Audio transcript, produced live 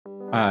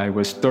I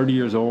was 30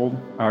 years old.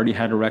 I already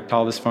had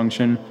erectile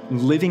dysfunction,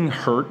 living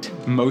hurt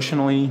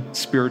emotionally,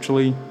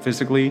 spiritually,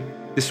 physically.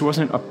 This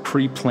wasn't a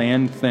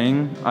pre-planned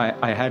thing.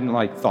 I hadn't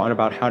thought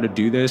about how to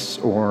do this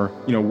or,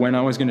 when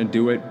I was going to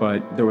do it,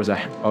 but there was a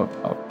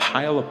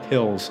pile of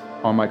pills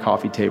on my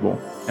coffee table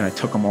and I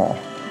took them all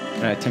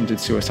and I attempted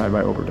suicide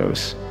by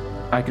overdose.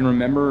 I can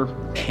remember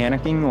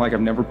panicking like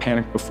I've never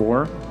panicked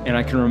before. And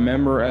I can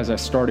remember as I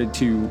started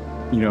to,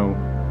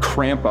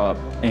 cramp up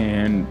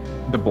and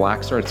the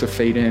black starts to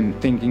fade in,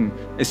 thinking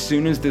as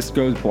soon as this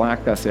goes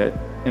black, that's it.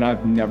 And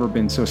I've never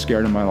been so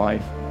scared in my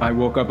life. I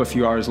woke up a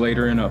few hours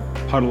later in a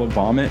puddle of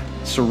vomit,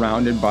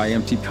 surrounded by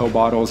empty pill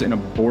bottles in a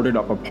boarded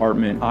up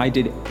apartment. I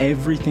did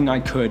everything I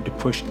could to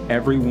push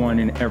everyone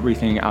and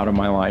everything out of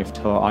my life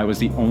till I was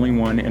the only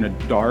one in a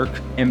dark,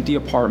 empty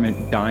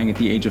apartment dying at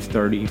the age of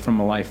 30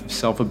 from a life of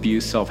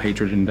self-abuse,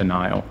 self-hatred, and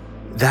denial.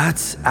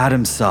 That's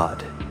Adam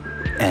Sudd,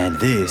 and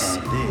this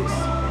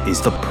is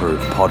the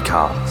Proof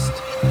Podcast.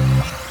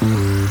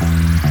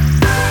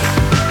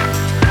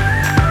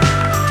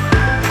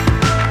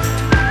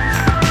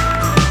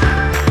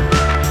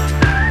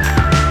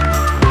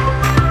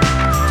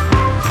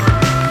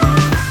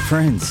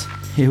 Friends,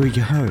 here we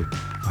go.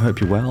 I hope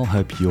you're well.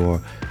 Hope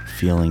you're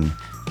feeling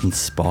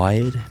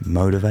inspired,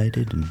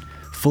 motivated, and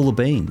full of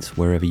beans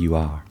wherever you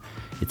are.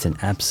 It's an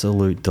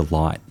absolute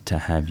delight to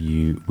have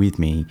you with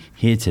me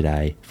here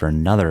today for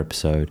another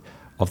episode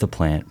of the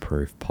Plant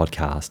Proof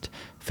Podcast.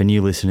 For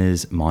new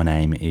listeners, my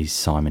name is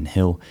Simon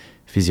Hill,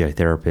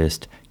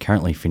 physiotherapist,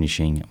 currently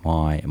finishing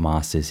my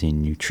Masters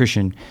in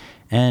Nutrition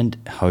and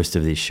host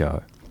of this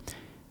show.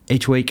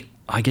 Each week,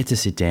 I get to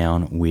sit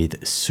down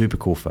with super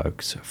cool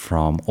folks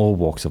from all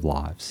walks of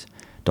lives,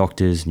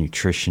 doctors,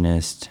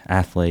 nutritionists,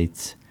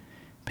 athletes,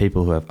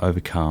 people who have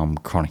overcome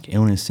chronic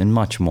illness and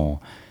much more,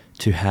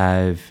 to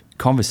have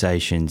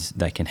conversations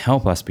that can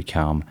help us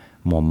become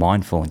more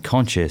mindful and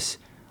conscious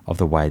of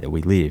the way that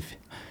we live.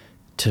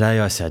 Today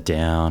I sat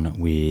down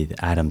with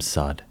Adam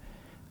Sudd,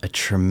 a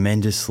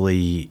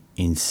tremendously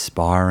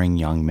inspiring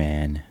young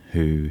man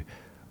who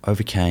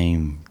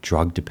overcame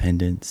drug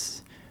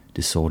dependence,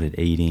 disordered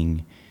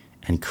eating,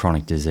 and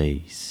chronic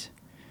disease.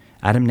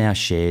 Adam now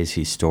shares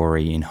his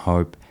story in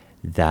hope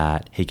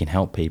that he can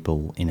help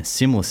people in a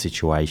similar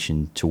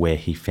situation to where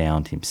he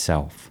found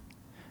himself.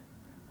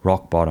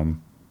 Rock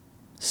bottom,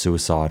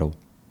 suicidal,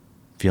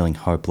 feeling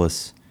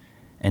hopeless,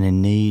 and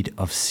in need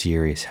of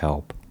serious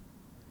help.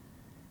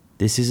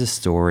 This is a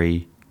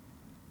story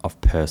of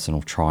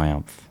personal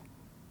triumph,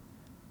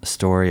 a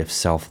story of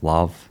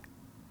self-love,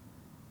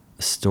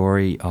 a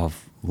story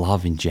of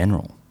love in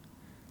general,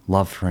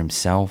 love for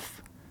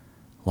himself,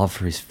 love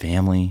for his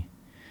family,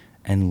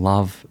 and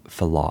love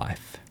for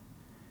life.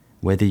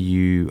 Whether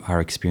you are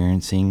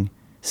experiencing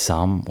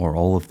some or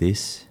all of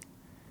this,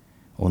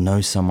 or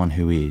know someone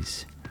who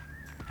is,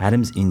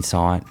 Adam's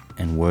insight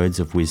and words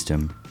of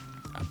wisdom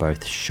are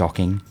both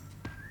shocking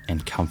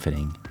and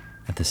comforting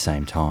at the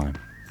same time.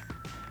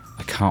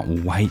 I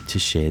can't wait to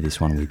share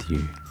this one with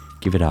you.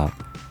 Give it up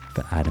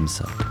for Adam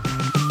Sudd.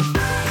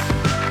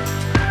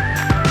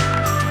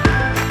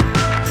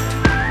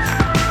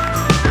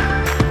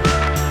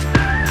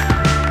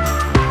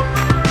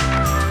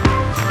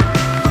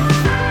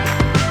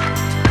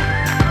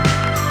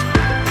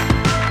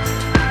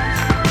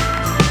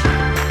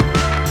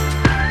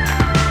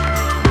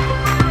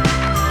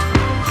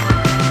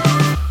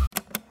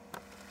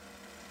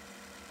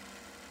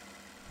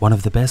 One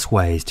of the best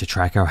ways to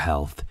track our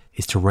health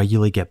is to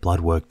regularly get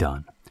blood work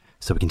done,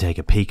 so we can take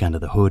a peek under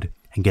the hood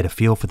and get a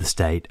feel for the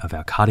state of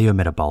our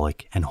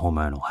cardiometabolic and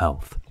hormonal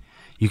health.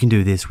 You can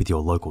do this with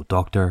your local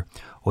doctor,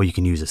 or you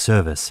can use a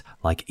service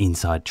like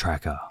Inside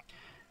Tracker.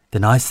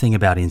 The nice thing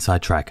about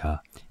Inside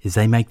Tracker is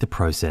they make the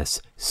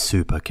process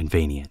super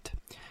convenient.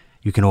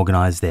 You can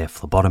organize their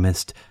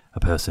phlebotomist, a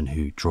person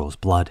who draws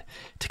blood,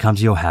 to come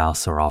to your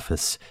house or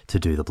office to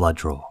do the blood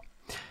draw.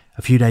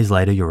 A few days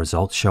later, your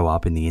results show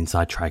up in the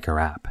Inside Tracker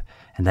app,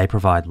 and they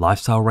provide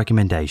lifestyle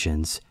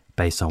recommendations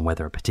based on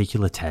whether a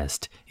particular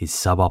test is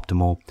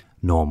suboptimal,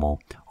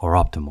 normal, or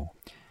optimal.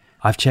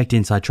 I've checked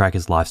Inside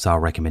Tracker's lifestyle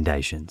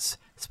recommendations,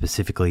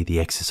 specifically the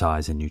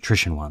exercise and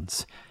nutrition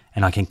ones,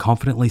 and I can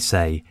confidently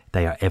say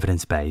they are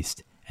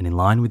evidence-based and in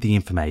line with the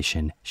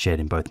information shared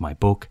in both my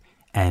book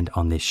and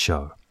on this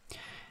show.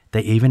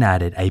 They even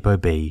added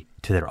ApoB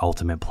to their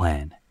ultimate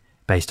plan,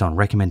 based on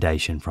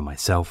recommendation from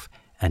myself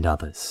and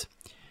others.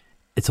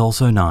 It's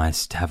also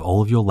nice to have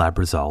all of your lab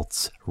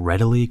results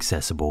readily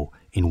accessible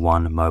in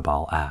one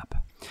mobile app,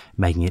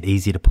 making it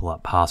easy to pull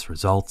up past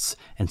results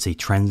and see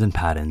trends and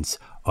patterns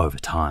over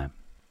time.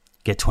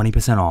 Get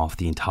 20% off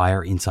the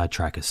entire Inside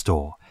Tracker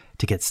store.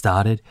 To get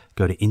started,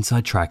 go to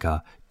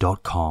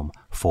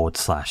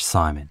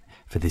insidetracker.com/Simon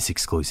for this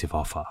exclusive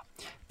offer.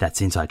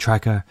 That's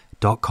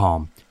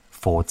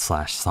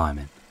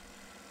insidetracker.com/Simon.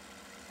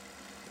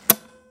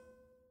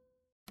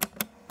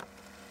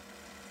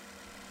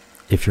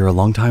 If you're a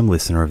long-time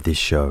listener of this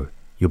show,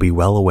 you'll be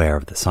well aware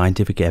of the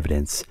scientific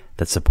evidence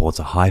that supports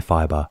a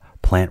high-fiber,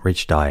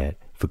 plant-rich diet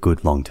for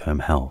good long-term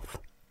health.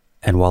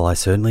 And while I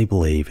certainly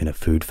believe in a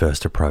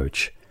food-first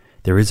approach,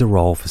 there is a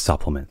role for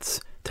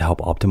supplements to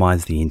help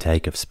optimize the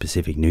intake of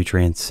specific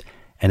nutrients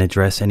and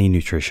address any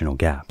nutritional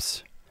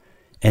gaps.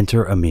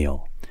 Enter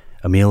Emil.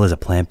 Emil is a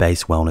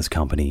plant-based wellness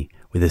company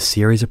with a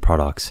series of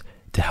products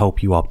to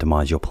help you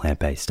optimize your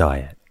plant-based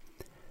diet.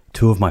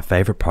 Two of my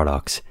favorite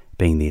products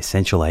being the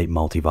Essential 8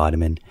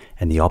 multivitamin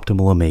and the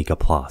Optimal Omega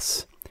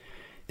Plus.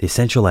 The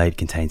Essential 8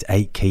 contains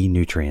 8 key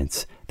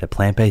nutrients that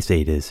plant-based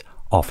eaters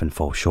often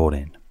fall short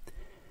in.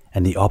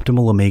 And the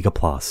Optimal Omega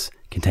Plus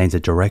contains a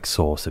direct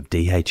source of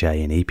DHA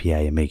and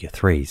EPA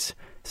omega-3s,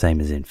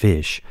 same as in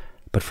fish,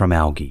 but from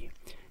algae.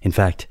 In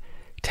fact,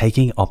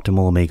 taking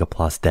Optimal Omega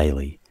Plus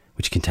daily,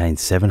 which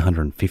contains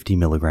 750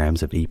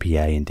 milligrams of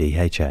EPA and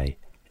DHA,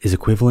 is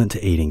equivalent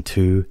to eating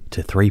 2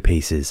 to 3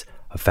 pieces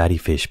of fatty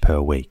fish per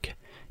week,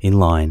 in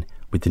line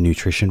with the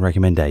nutrition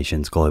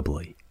recommendations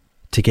globally.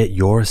 To get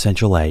your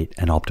Essential 8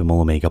 and Optimal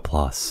Omega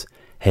Plus,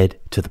 head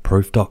to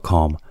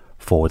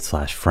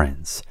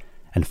theproof.com/friends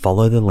and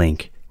follow the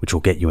link, which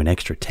will get you an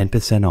extra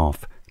 10%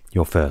 off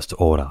your first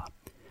order.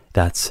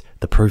 That's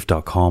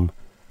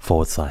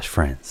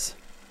theproof.com/friends.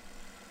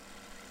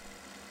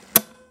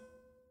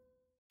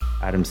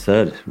 Adam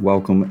Sird,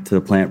 welcome to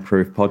the Plant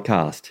Proof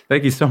podcast.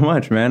 Thank you so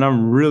much, man.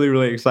 I'm really,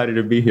 really excited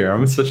to be here.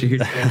 I'm such a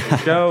huge fan of the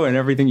show and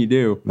everything you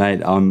do.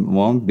 Mate, I'm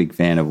a big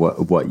fan of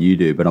what you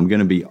do, but I'm going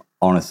to be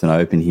honest and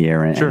open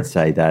here and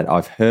say that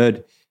I've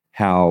heard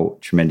how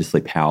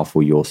tremendously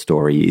powerful your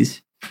story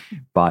is,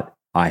 but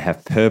I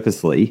have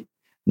purposely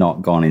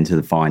not gone into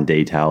the fine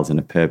details and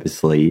have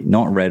purposely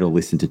not read or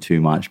listened to too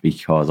much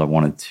because I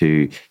wanted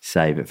to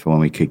save it for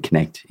when we could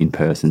connect in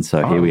person.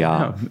 So here we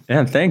are.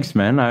 Yeah, thanks,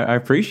 man. I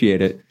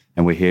appreciate it.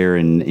 And we're here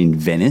in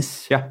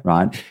Venice,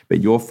 right?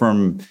 But you're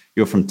from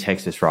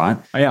Texas, right?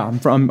 Yeah, I'm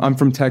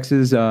from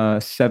Texas,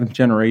 7th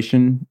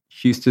generation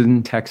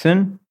Houston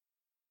Texan.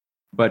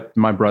 But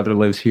my brother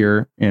lives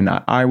here, and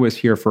I was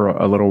here for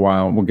a little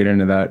while. We'll get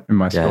into that in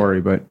my story,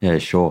 but yeah,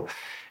 sure.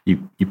 You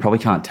probably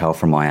can't tell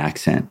from my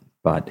accent,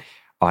 but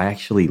I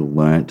actually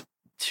learnt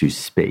to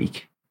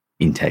speak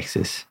in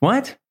Texas.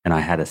 What? And I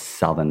had a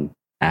Southern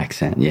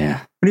accent. Yeah.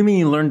 What do you mean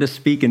you learned to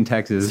speak in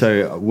Texas?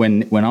 So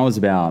when I was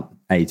about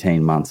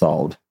 18 months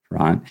old,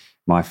 right,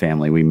 my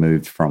family, we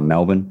moved from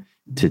Melbourne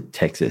to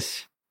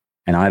Texas.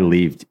 And I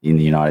lived in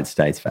the United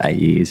States for 8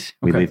 years.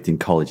 We lived in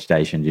College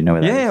Station. Do you know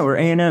where that is? Yeah, where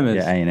A&M is.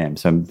 Yeah, A&M.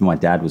 So my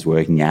dad was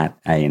working at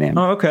A&M.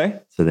 Oh, okay.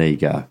 So there you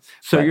go.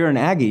 So you're an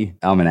Aggie.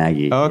 I'm an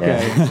Aggie. Oh,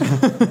 okay.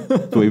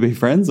 Yeah. Can we be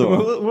friends?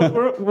 Or?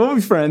 We'll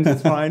be friends.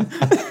 It's fine.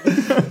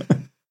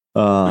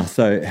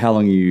 So how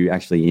long are you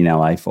actually in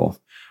LA for?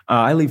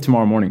 I leave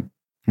tomorrow morning.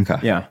 Okay.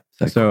 Yeah.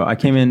 So I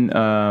came in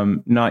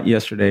not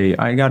yesterday.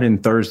 I got in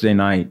Thursday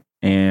night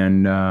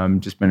and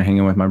just been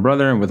hanging with my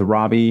brother and with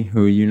Robbie,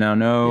 who you now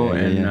know.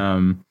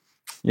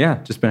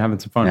 Just been having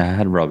some fun. Yeah, I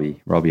had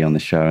Robbie on the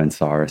show and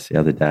Cyrus the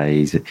other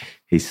day.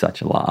 He's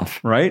such a laugh.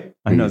 Right?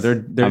 I know.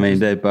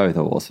 They're both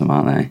awesome,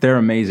 aren't they? They're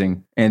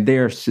amazing. And they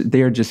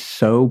are just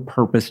so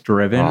purpose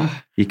driven. Oh,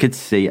 I could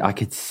see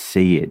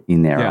it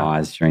in their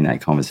eyes during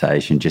that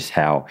conversation, just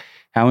how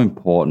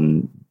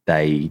important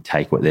they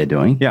take what they're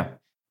doing. Yeah.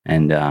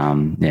 And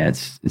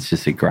it's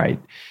just a great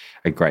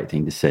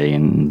thing to see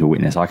and to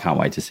witness. I can't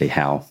wait to see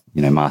how,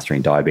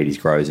 Mastering Diabetes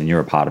grows, and you're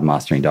a part of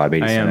Mastering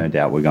Diabetes. So no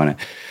doubt we're going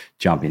to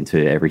jump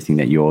into everything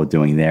that you're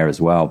doing there as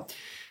well.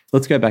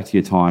 Let's go back to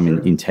your time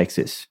in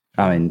Texas.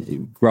 I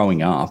mean,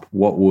 growing up,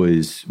 what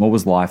was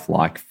life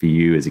like for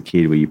you as a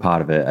kid? Were you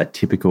part of a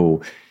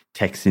typical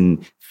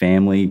Texan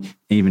family?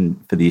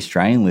 Even for the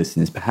Australian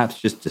listeners, perhaps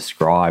just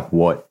describe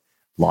what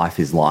life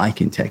is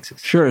like in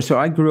Texas. Sure. So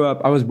I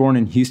was born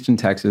in Houston,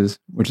 Texas,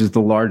 which is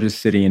the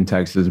largest city in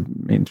Texas. I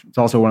mean, it's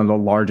also one of the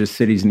largest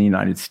cities in the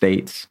United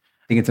States.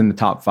 I think it's in the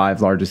top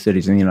 5 largest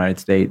cities in the United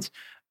States.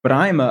 But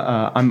I'm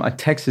a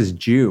Texas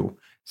Jew.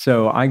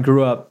 So I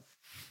grew up,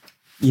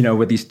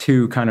 with these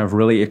two kind of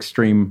really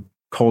extreme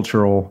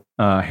cultural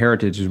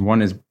heritages.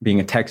 One is being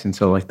a Texan,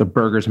 so like the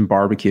burgers and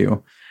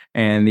barbecue.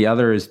 And the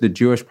other is the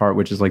Jewish part,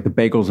 which is like the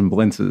bagels and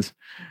blintzes.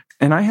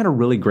 And I had a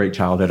really great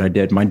childhood. I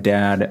did. My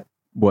dad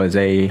was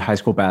a high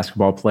school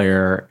basketball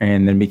player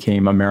and then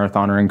became a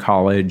marathoner in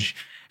college.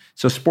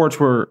 So sports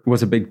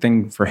was a big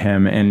thing for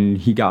him, and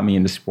he got me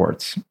into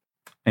sports.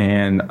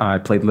 And I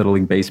played Little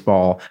League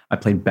Baseball. I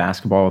played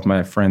basketball with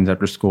my friends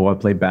after school. I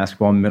played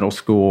basketball in middle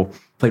school,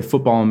 played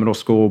football in middle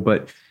school.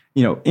 But,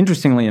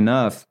 interestingly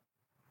enough,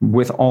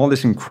 with all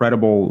this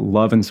incredible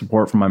love and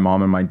support from my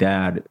mom and my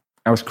dad,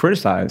 I was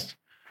criticized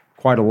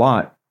quite a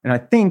lot. And I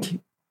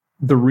think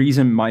the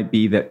reason might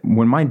be that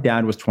when my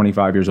dad was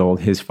 25 years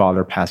old, his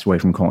father passed away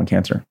from colon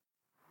cancer.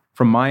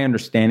 From my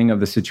understanding of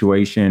the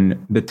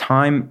situation, the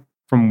time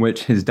from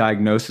which his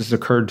diagnosis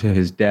occurred to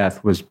his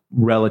death was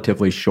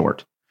relatively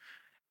short.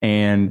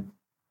 And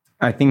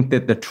I think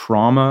that the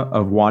trauma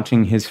of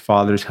watching his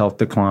father's health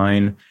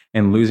decline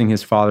and losing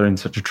his father in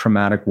such a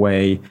traumatic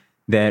way,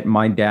 that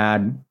my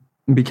dad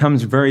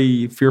becomes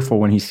very fearful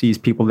when he sees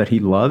people that he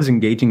loves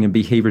engaging in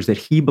behaviors that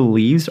he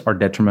believes are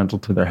detrimental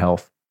to their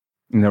health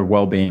and their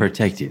well-being.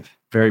 Protective.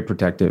 Very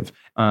protective.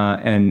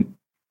 And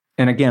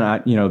And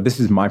again, this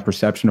is my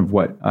perception of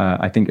what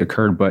I think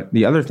occurred. But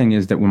the other thing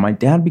is that when my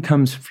dad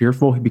becomes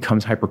fearful, he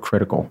becomes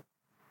hypercritical.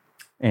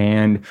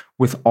 And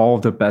with all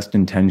the best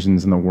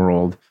intentions in the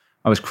world,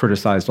 I was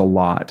criticized a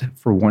lot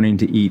for wanting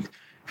to eat,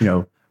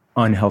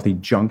 unhealthy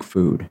junk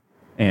food.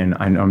 And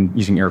I'm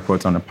using air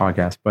quotes on a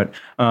podcast, but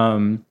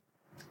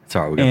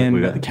sorry, we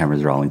got the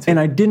cameras rolling too. And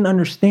I didn't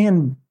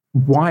understand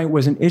why it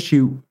was an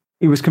issue.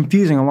 It was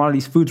confusing. A lot of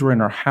these foods were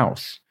in our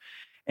house,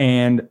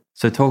 and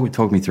so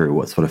talk me through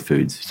what sort of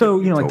foods. So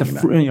like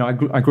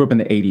I grew up in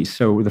the '80s.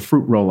 So the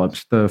fruit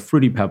roll-ups, the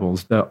Fruity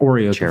Pebbles, the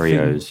Oreos,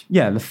 Cheerios,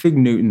 the Fig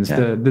Newtons,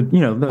 I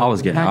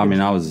was getting.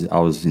 packaged, I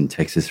was in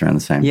Texas around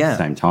the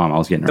same time. I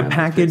was getting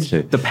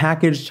the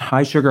packaged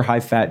high sugar,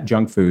 high fat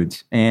junk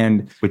foods,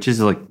 and which is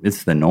like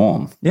it's the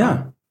norm.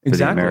 Yeah, for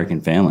the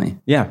American family.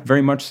 Yeah,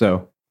 very much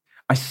so.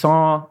 I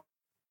saw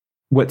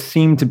what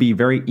seemed to be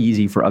very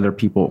easy for other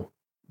people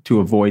to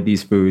avoid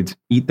these foods,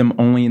 eat them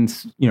only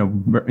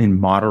in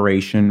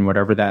moderation,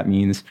 whatever that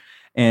means.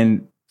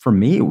 And for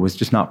me, it was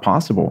just not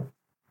possible.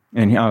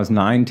 And I was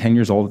 9, 10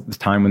 years old at this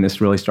time when this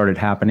really started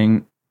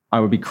happening. I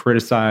would be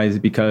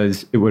criticized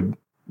because it would,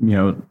 if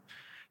you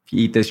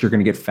eat this, you're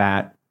going to get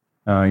fat.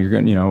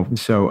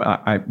 So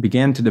I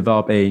began to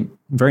develop a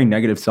very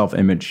negative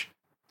self-image.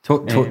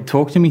 Talk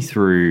to me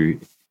through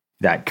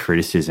that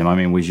criticism. I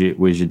mean, was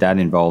your dad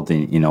involved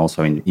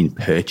in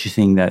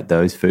purchasing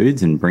those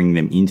foods and bringing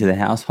them into the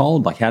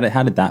household? Like how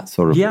did that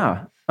sort of?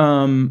 Yeah.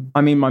 I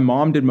mean, my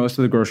mom did most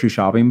of the grocery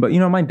shopping, but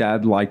my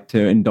dad liked to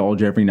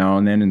indulge every now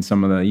and then in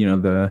some of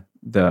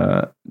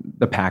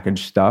the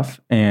packaged stuff.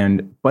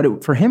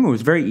 But for him, it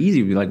was very easy.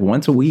 It was like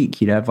once a week,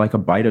 he'd have like a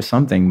bite of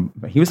something.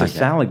 He was a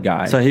salad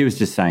guy. So he was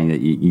just saying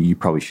that you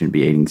probably shouldn't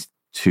be eating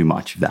too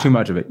much of that. Too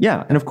much of it.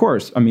 Yeah. And of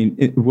course, I mean,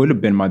 it would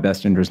have been my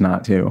best interest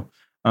not to.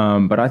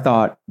 But I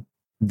thought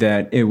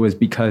that it was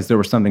because there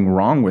was something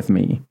wrong with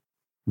me,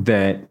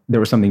 that there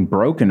was something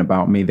broken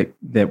about me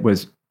that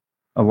was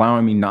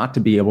allowing me not to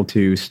be able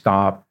to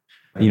stop,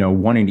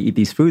 wanting to eat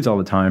these foods all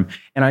the time.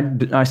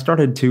 And I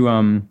started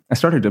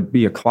to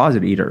be a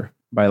closet eater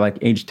by like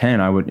age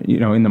 10. I would,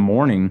 in the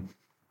morning,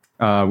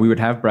 we would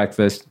have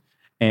breakfast,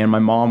 and my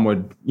mom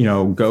would,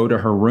 go to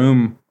her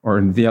room or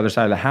the other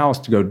side of the house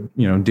to go,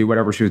 do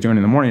whatever she was doing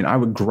in the morning. I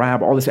would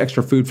grab all this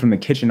extra food from the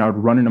kitchen. I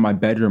would run into my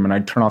bedroom and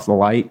I'd turn off the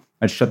light.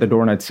 I'd shut the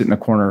door and I'd sit in the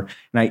corner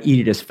and I'd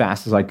eat it as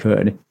fast as I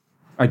could.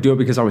 I'd do it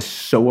because I was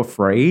so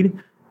afraid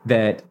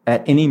that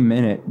at any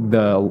minute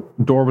the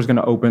door was going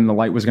to open, the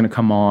light was going to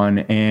come on,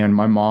 and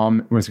my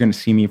mom was going to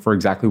see me for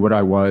exactly what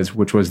I was,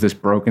 which was this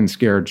broken,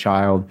 scared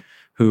child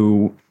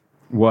who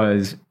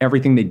was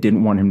everything they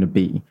didn't want him to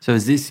be. So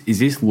is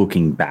this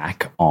looking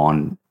back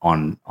on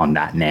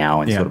that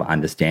now and sort of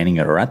understanding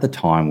it, or at the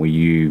time were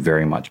you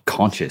very much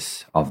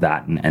conscious of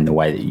that and the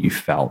way that you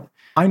felt?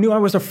 I knew I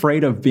was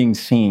afraid of being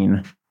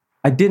seen.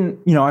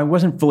 I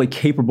wasn't fully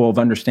capable of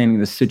understanding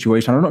the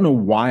situation. I don't know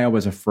why I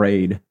was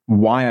afraid,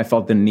 why I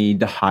felt the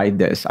need to hide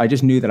this. I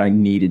just knew that I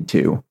needed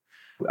to.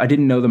 I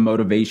didn't know the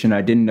motivation.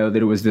 I didn't know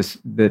that it was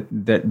that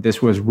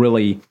this was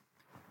really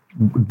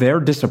their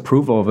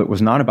disapproval of it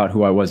was not about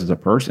who I was as a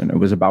person. It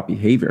was about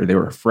behavior. They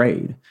were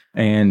afraid.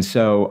 And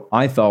so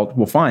I felt,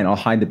 well, fine, I'll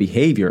hide the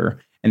behavior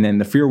and then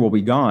the fear will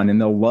be gone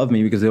and they'll love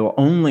me because they'll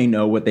only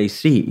know what they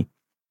see.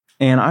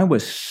 And I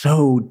was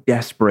so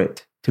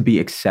desperate to be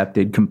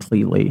accepted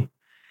completely.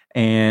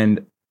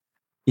 And,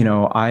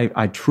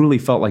 I truly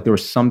felt like there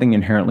was something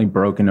inherently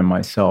broken in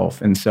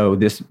myself. And so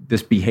this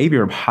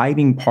behavior of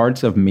hiding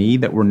parts of me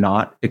that were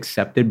not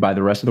accepted by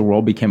the rest of the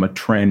world became a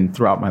trend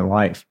throughout my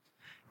life.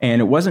 And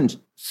it wasn't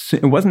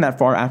that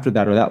far after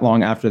that or that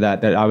long after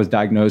that I was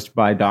diagnosed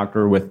by a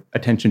doctor with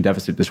attention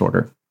deficit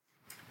disorder.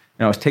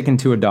 And I was taken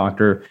to a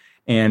doctor.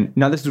 And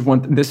now this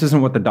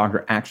isn't what the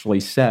doctor actually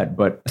said,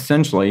 but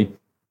essentially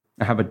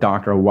I have a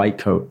doctor, a white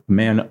coat, a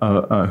man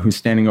who's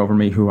standing over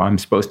me, who I'm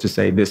supposed to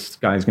say, this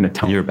guy's going to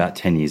tell me. You're about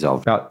 10 years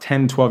old. About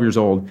 10, 12 years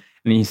old.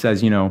 And he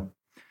says,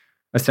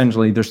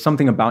 essentially there's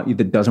something about you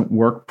that doesn't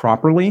work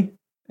properly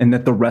and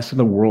that the rest of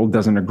the world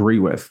doesn't agree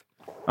with.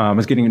 I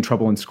was getting in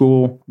trouble in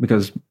school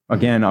because,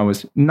 again, I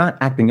was not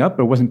acting up,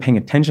 but I wasn't paying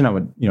attention. I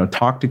would,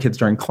 talk to kids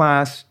during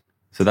class.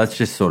 So that's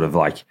just sort of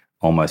like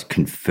almost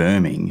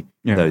confirming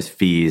those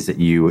fears that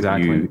you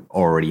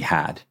already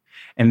had.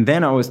 And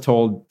then I was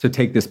told to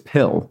take this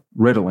pill,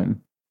 Ritalin.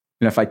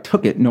 And if I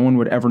took it, no one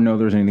would ever know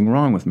there was anything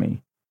wrong with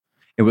me.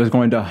 It was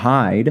going to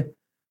hide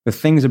the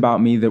things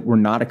about me that were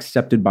not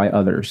accepted by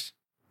others.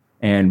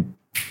 And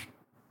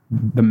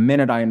the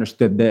minute I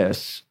understood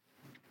this,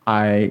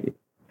 I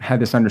had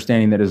this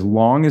understanding that as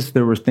long as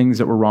there were things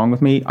that were wrong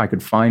with me, I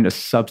could find a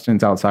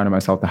substance outside of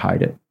myself to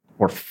hide it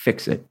or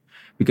fix it,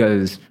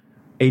 because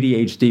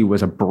ADHD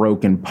was a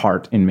broken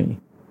part in me.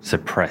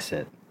 Suppress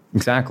it.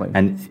 Exactly.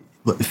 And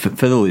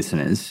for the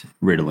listeners,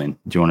 Ritalin,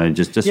 do you want to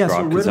just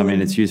describe? Because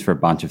it's used for a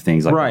bunch of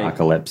things like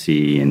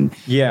narcolepsy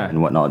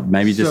and whatnot.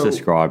 Maybe just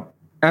describe.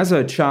 As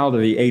a child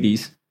of the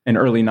 80s and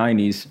early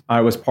 90s,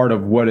 I was part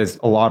of what is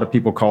a lot of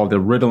people call the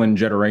Ritalin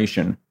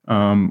generation,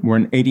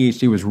 when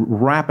ADHD was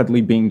rapidly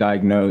being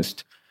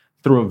diagnosed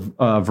through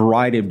a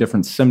variety of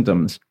different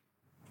symptoms.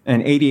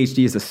 And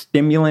ADHD is a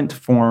stimulant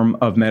form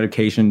of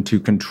medication to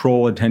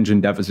control attention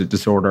deficit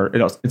disorder.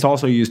 It's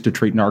also used to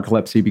treat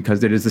narcolepsy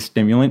because it is a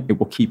stimulant. It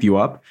will keep you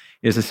up.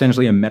 It is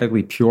essentially a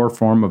medically pure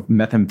form of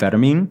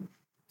methamphetamine.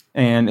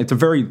 And it's a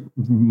very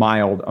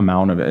mild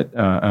amount of it,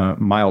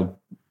 mild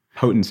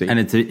potency. And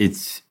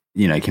it's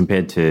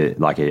compared to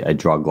like a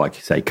drug like,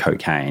 say,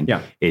 cocaine,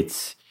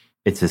 it's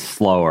a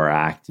slower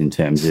act in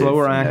terms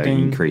of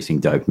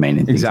increasing dopamine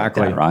and things like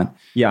that, right?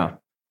 Yeah.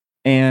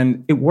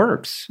 And it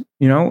works,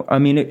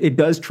 it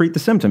does treat the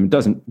symptom.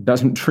 It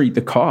doesn't treat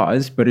the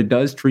cause, but it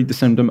does treat the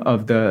symptom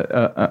of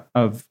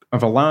of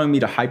allowing me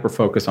to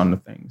hyper-focus on the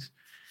things.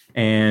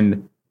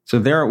 And so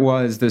there it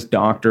was, this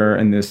doctor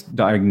and this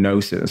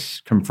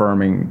diagnosis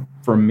confirming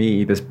for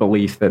me this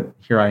belief that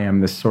here I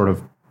am, this sort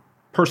of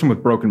person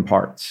with broken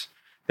parts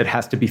that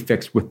has to be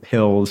fixed with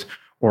pills,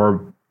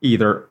 or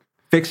either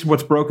fix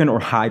what's broken or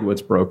hide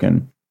what's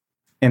broken.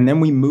 And then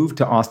we moved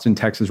to Austin,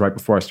 Texas right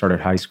before I started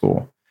high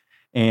school.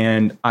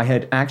 And I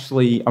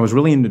was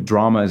really into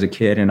drama as a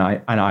kid, and I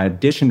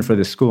auditioned for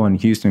this school in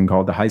Houston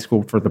called the High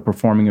School for the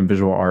Performing and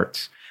Visual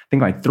Arts. I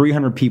think like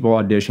 300 people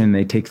auditioned,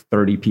 they take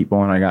 30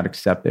 people, and I got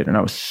accepted, and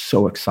I was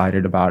so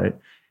excited about it.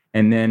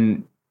 And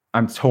then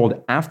I'm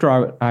told after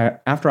I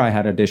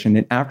had auditioned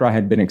and after I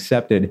had been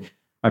accepted,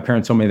 my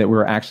parents told me that we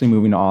were actually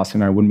moving to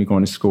Austin. I wouldn't be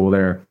going to school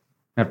there.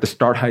 I have to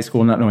start high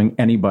school not knowing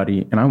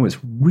anybody, and I was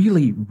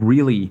really,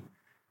 really,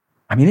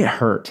 it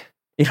hurt.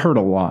 It hurt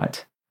a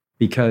lot,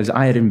 because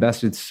I had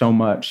invested so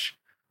much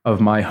of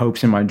my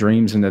hopes and my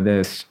dreams into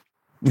this.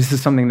 This is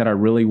something that I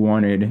really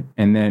wanted.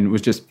 And then it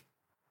was just,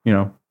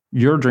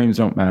 your dreams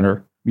don't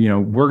matter.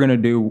 We're going to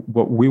do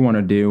what we want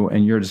to do,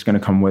 and you're just going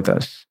to come with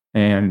us.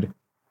 And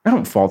I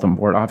don't fault them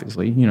for it,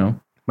 obviously,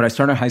 But I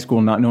started high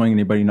school not knowing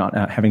anybody, not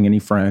having any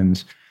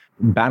friends,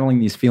 battling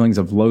these feelings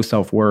of low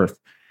self-worth.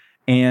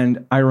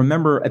 And I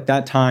remember at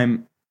that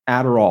time,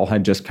 Adderall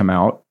had just come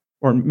out.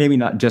 Or maybe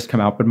not just come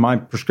out, but my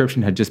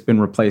prescription had just been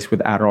replaced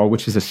with Adderall,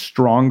 which is a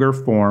stronger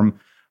form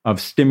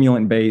of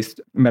stimulant-based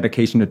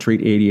medication to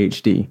treat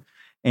ADHD.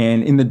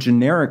 And in the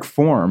generic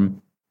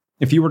form,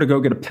 if you were to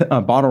go get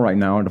a bottle right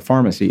now at a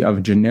pharmacy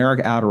of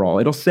generic Adderall,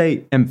 it'll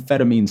say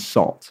amphetamine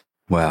salt.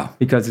 Wow.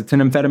 Because it's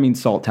an amphetamine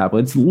salt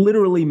tablet. It's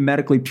literally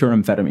medically pure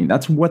amphetamine.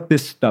 That's what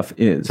this stuff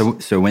is.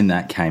 So when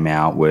that came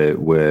out,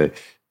 were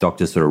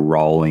doctors sort of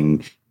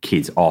rolling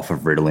kids off of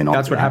Ritalin?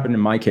 That's what happened in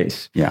my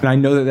case. Yeah. And I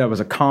know that was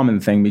a common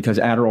thing because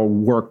Adderall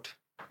worked.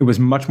 It was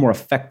much more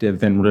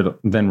effective than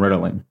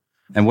Ritalin.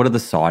 And what are the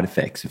side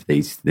effects of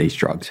these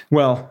drugs?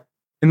 Well,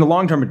 in the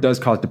long term, it does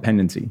cause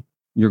dependency.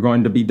 You're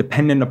going to be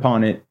dependent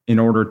upon it in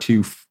order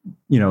to,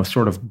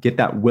 sort of get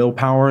that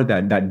willpower,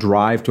 that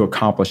drive to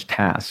accomplish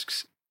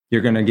tasks.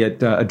 You're going to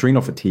get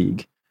adrenal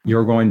fatigue.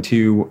 You're going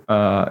to,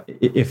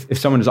 if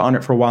someone is on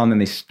it for a while and then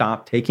they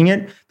stop taking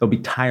it, they'll be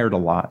tired a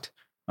lot.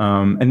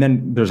 And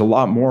then there's a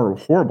lot more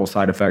horrible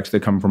side effects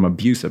that come from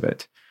abuse of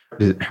it.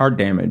 Heart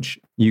damage.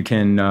 You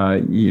can,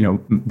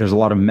 there's a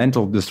lot of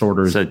mental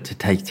disorders. So to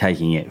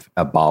taking it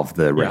above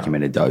the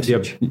recommended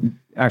dosage.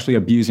 Actually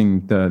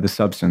abusing the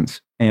substance.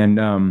 And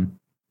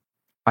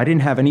I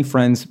didn't have any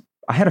friends.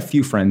 I had a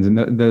few friends.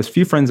 And those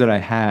few friends that I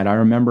had, I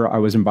remember I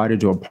was invited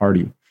to a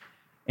party.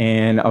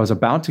 And I was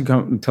about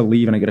to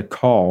leave, and I get a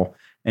call.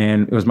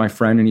 And it was my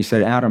friend, and he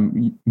said,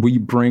 "Adam, will you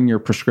bring your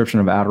prescription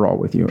of Adderall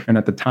with you?" And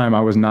at the time,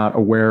 I was not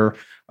aware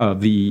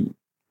of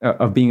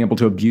of being able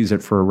to abuse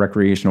it for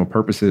recreational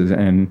purposes.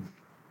 And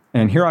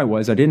here I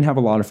was. I didn't have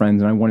a lot of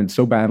friends, and I wanted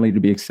so badly to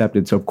be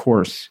accepted. So of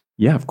course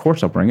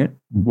I'll bring it.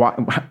 Why?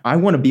 I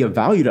want to be of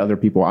value to other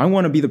people. I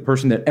want to be the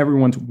person that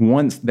everyone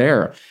wants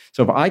there.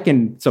 So if I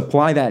can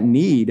supply that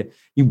need,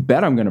 you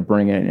bet I'm going to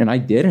bring it. And I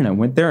did, and I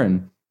went there,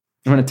 and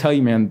I'm going to tell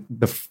you, man,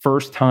 the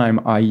first time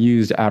I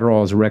used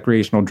Adderall as a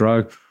recreational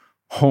drug,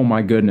 oh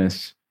my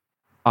goodness,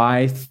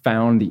 I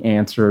found the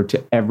answer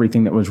to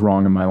everything that was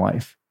wrong in my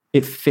life.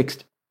 It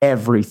fixed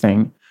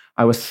everything.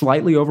 I was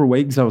slightly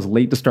overweight because I was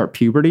late to start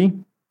puberty.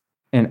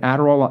 And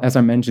Adderall, as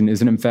I mentioned,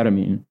 is an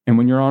amphetamine. And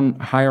when you're on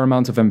higher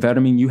amounts of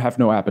amphetamine, you have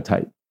no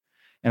appetite.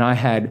 And I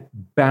had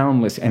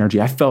boundless energy.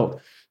 I felt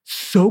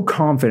so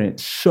confident,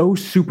 so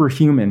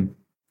superhuman.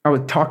 I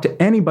would talk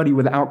to anybody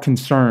without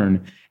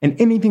concern, and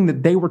anything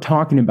that they were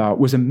talking about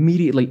was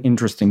immediately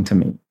interesting to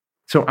me.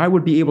 So I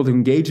would be able to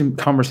engage in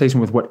conversation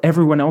with what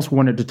everyone else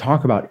wanted to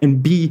talk about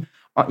and be,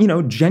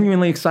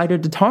 genuinely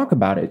excited to talk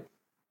about it.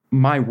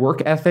 My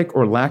work ethic,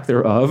 or lack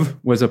thereof,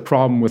 was a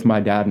problem with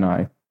my dad and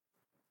I.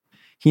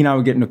 He and I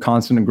would get into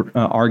constant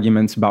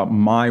arguments about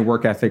my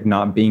work ethic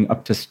not being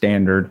up to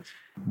standard.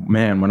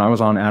 Man, when I was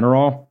on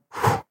Adderall,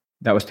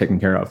 that was taken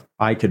care of.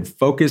 I could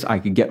focus, I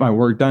could get my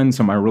work done,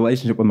 so my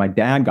relationship with my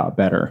dad got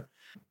better.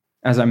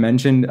 As I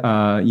mentioned,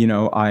 I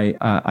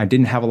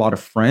didn't have a lot of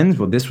friends.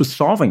 Well, this was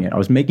solving it. I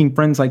was making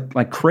friends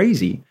like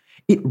crazy.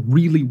 It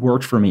really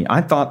worked for me.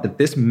 I thought that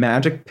this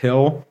magic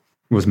pill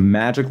was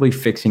magically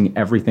fixing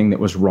everything that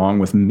was wrong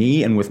with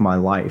me and with my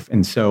life.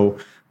 And so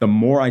the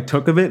more I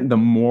took of it, the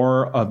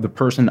more of the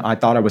person I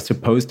thought I was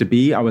supposed to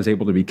be, I was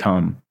able to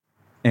become.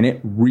 And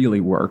it really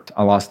worked.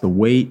 I lost the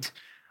weight.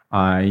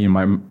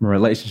 My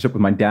relationship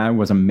with my dad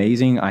was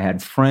amazing. I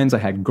had friends, I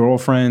had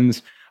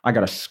girlfriends. I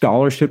got a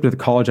scholarship to the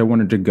college I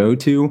wanted to go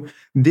to.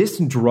 This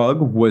drug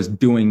was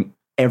doing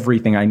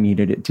everything I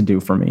needed it to do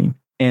for me,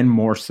 and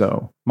more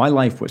so. My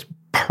life was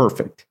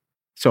perfect,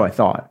 so I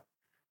thought.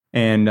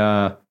 And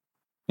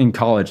in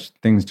college,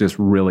 things just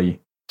really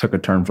took a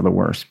turn for the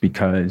worse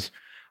because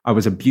I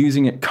was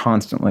abusing it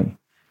constantly,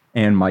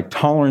 and my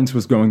tolerance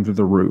was going through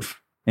the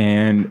roof.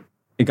 And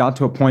it got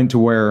to a point to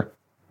where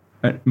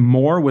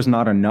more was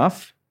not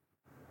enough,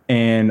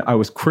 and I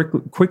was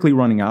quickly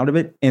running out of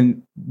it.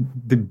 And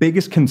the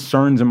biggest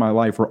concerns in my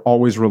life were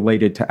always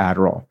related to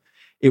Adderall.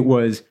 It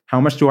was,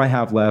 how much do I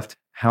have left?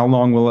 How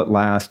long will it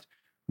last?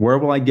 Where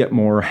will I get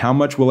more? How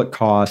much will it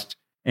cost?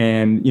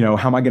 And,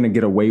 how am I going to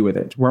get away with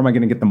it? Where am I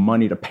going to get the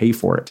money to pay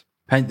for it?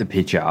 Paint the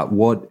picture.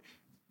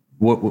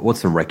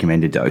 What's the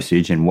recommended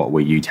dosage, and what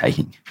were you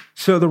taking?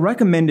 So the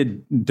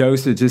recommended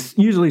dosage is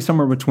usually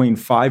somewhere between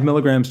 5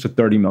 milligrams to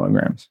 30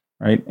 milligrams,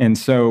 right? And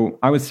so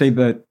I would say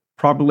that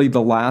probably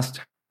the last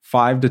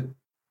 5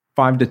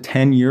 to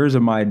 10 years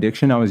of my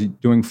addiction, I was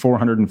doing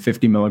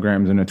 450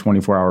 milligrams in a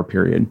 24-hour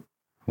period.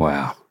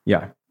 Wow.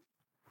 Yeah.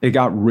 It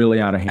got really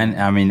out of hand.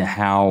 And I mean,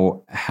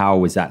 how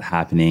was that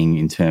happening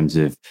in terms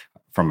of,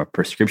 from a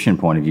prescription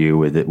point of view,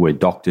 were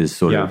doctors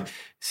sort of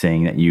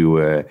seeing that you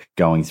were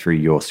going through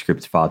your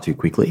scripts far too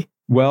quickly?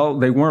 Well,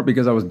 they weren't,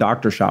 because I was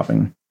doctor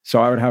shopping.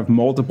 So I would have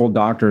multiple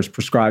doctors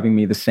prescribing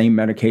me the same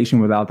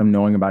medication without them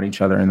knowing about each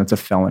other, and that's a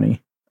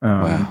felony.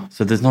 Wow.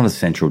 So there's not a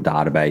central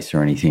database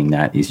or anything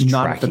that is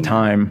not tracking. At the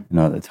time.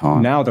 Not at the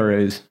time. Now there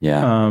is.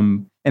 Yeah.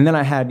 And then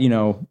I had,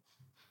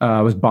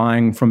 I was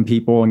buying from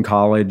people in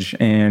college,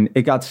 and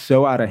it got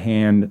so out of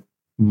hand.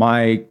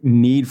 My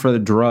need for the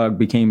drug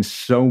became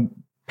so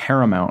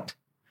paramount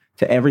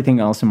to everything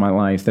else in my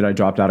life that I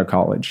dropped out of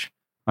college.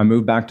 I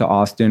moved back to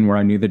Austin, where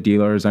I knew the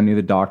dealers, I knew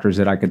the doctors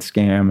that I could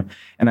scam,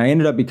 and I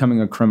ended up becoming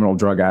a criminal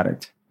drug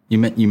addict. You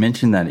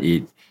mentioned that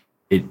it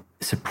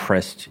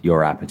suppressed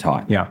your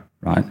appetite. Yeah.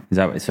 Right. Is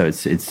that so?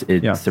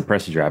 It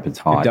suppresses your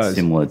appetite,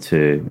 similar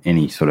to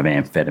any sort of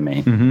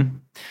amphetamine. Mm-hmm.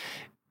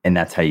 And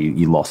that's how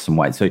you lost some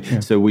weight.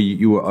 So were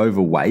you were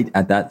overweight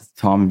at that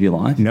time of your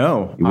life?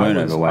 No, you weren't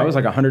overweight. I was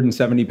like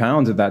 170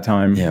 pounds at that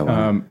time. Yeah,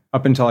 wow.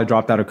 Up until I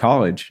dropped out of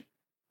college.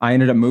 I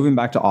ended up moving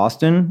back to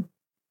Austin,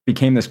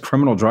 became this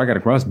criminal drug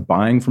addict where I was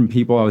buying from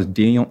people. I was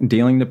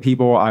dealing to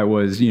people. I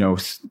was,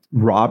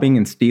 robbing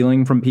and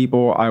stealing from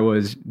people. I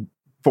was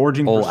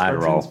forging all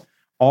prescriptions. Adderall.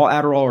 All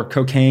Adderall or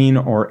cocaine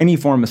or any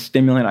form of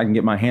stimulant I can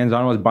get my hands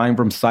on. I was buying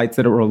from sites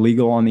that were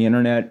illegal on the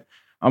internet.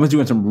 I was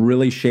doing some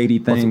really shady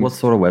things. What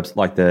sort of website?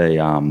 Like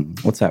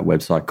what's that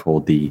website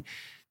called? The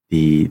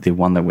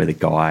one where the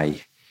guy,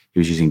 he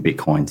was using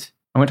Bitcoins.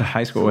 I went to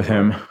high school with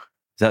him.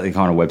 Is that the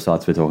kind of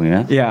websites we're talking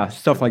about? Yeah,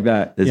 stuff like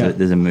that.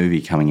 There's a movie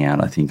coming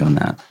out, I think, on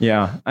that.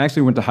 Yeah, I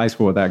actually went to high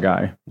school with that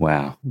guy.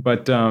 Wow.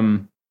 But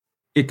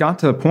it got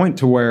to the point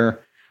to where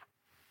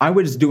I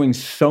was doing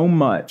so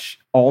much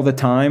all the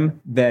time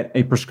that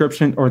a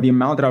prescription or the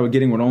amount that I was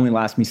getting would only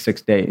last me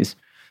 6 days.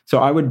 So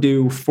I would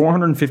do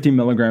 450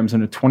 milligrams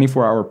in a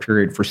 24-hour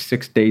period for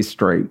 6 days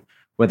straight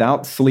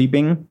without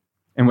sleeping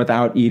and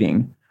without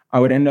eating. I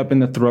would end up in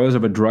the throes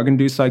of a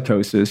drug-induced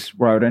psychosis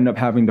where I would end up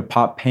having to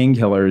pop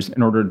painkillers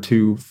in order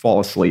to fall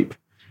asleep.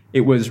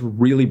 It was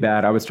really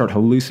bad. I would start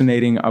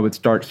hallucinating. I would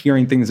start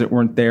hearing things that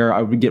weren't there.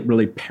 I would get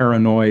really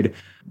paranoid.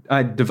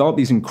 I developed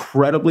these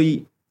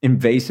incredibly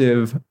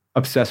invasive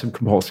obsessive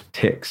compulsive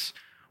tics,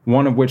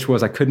 one of which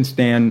was I couldn't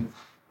stand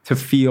to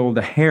feel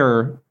the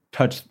hair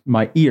touch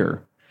my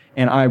ear.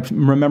 And I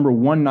remember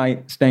one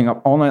night staying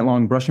up all night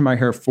long, brushing my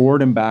hair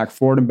forward and back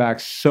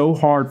so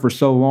hard for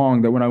so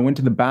long that when I went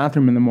to the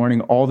bathroom in the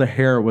morning, all the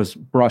hair was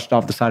brushed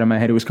off the side of my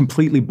head. It was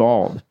completely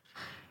bald.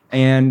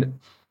 And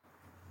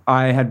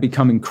I had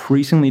become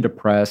increasingly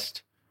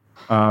depressed,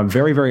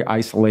 very, very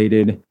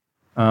isolated.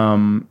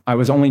 I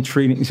was only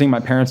seeing my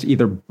parents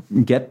either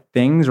get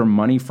things or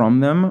money from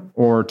them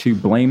or to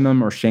blame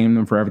them or shame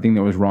them for everything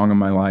that was wrong in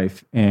my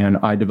life. And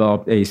I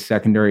developed a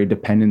secondary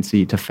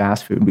dependency to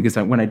fast food because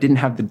when I didn't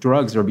have the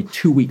drugs, there would be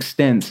 2-week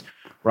stints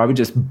where I would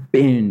just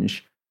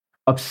binge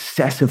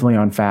obsessively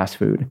on fast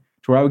food.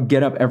 So where I would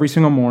get up every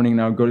single morning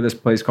and I would go to this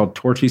place called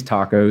Torchy's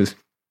Tacos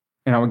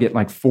and I would get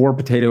like 4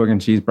 potato, egg, and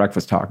cheese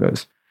breakfast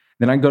tacos.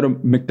 Then I'd go to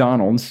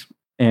McDonald's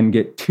and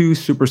get 2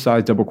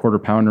 supersized double quarter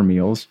pounder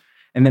meals.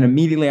 And then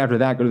immediately after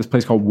that, go to this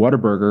place called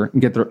Whataburger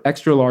and get their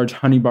extra large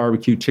honey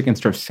barbecue chicken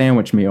strip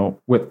sandwich meal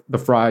with the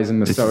fries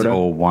and the soda. This is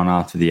all one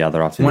after the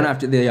other after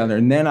the other.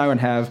 And then I would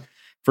have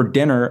for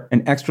dinner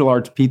an extra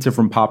large pizza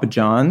from Papa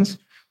John's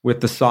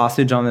with the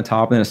sausage on the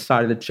top and a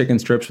side of the chicken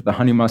strips with the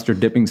honey mustard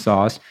dipping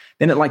sauce.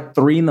 Then at like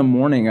 3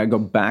 a.m, I go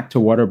back to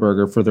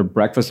Whataburger for their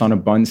breakfast on a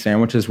bun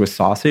sandwiches with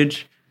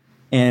sausage.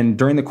 And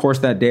during the course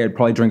of that day, I'd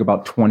probably drink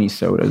about 20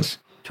 sodas.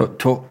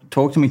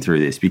 Talk to me through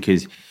this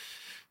because,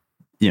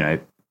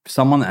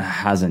 someone that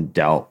hasn't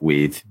dealt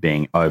with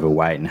being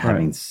overweight and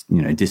having,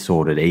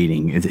 disordered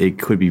eating, it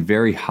could be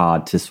very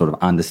hard to sort of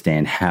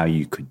understand how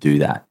you could do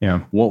that.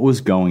 Yeah. What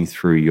was going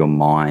through your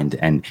mind?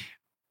 And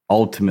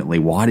ultimately,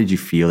 why did you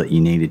feel that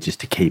you needed just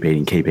to keep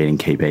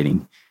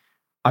eating?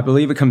 I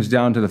believe it comes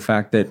down to the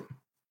fact that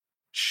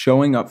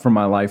showing up for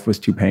my life was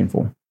too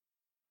painful.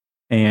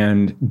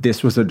 And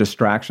this was a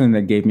distraction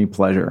that gave me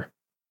pleasure.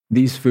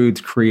 These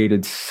foods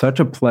created such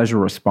a pleasure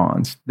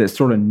response that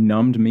sort of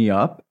numbed me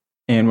up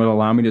and would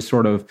allow me to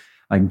sort of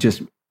like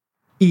just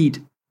eat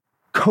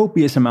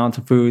copious amounts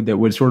of food that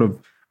would sort of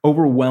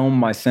overwhelm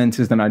my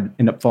senses, and I'd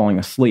end up falling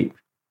asleep.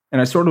 And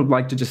I sort of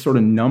like to just sort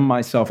of numb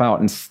myself out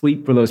and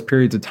sleep for those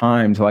periods of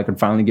time till I could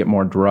finally get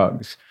more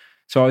drugs.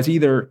 So I was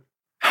either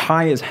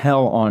high as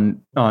hell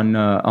on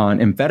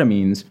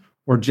amphetamines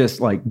or just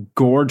like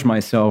gorge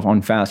myself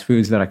on fast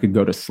foods that I could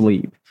go to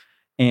sleep.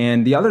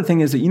 And the other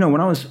thing is that,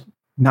 when I was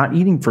not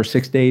eating for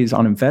 6 days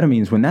on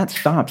amphetamines, when that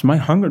stops, my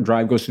hunger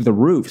drive goes through the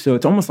roof. So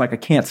it's almost like I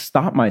can't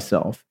stop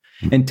myself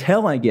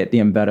until I get the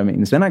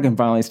amphetamines. Then I can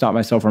finally stop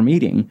myself from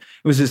eating.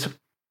 It was this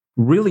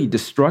really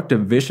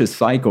destructive, vicious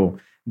cycle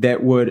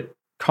that would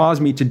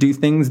cause me to do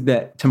things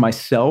that to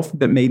myself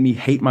that made me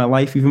hate my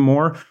life even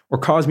more, or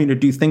cause me to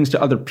do things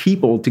to other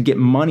people to get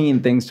money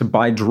and things to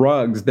buy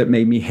drugs that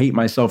made me hate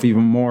myself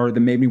even more, that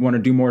made me want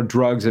to do more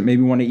drugs, that made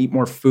me want to eat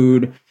more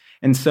food.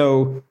 And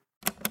so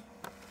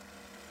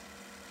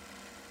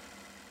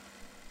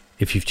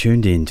if you've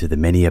tuned in to the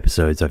many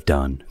episodes I've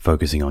done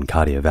focusing on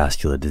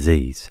cardiovascular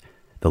disease,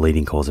 the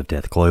leading cause of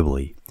death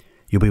globally,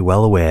 you'll be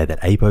well aware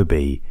that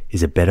ApoB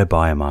is a better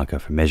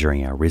biomarker for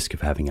measuring our risk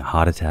of having a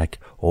heart attack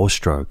or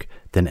stroke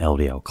than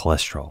LDL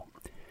cholesterol.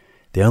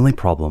 The only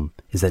problem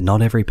is that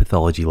not every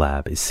pathology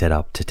lab is set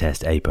up to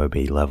test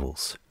ApoB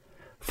levels.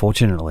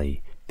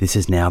 Fortunately, this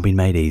has now been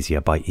made easier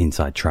by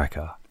Inside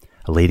Tracker,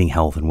 a leading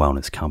health and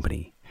wellness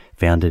company,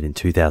 founded in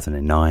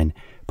 2009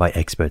 by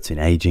experts in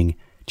aging,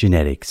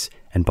 genetics,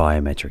 and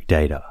biometric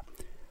data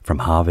from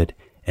Harvard,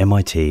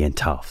 MIT, and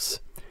Tufts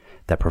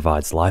that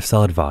provides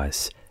lifestyle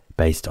advice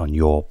based on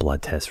your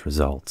blood test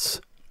results.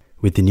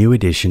 With the new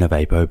edition of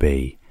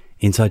ApoB,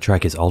 Inside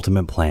Tracker's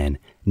ultimate plan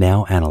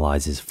now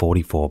analyzes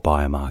 44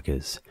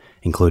 biomarkers,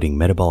 including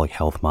metabolic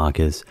health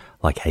markers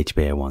like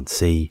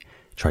HbA1c,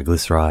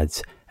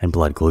 triglycerides, and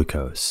blood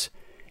glucose,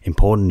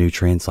 important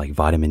nutrients like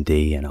vitamin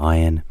D and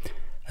iron,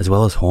 as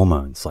well as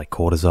hormones like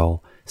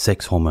cortisol,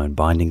 sex hormone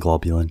binding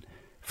globulin,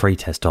 free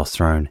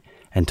testosterone,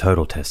 and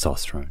total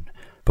testosterone,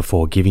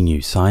 before giving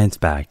you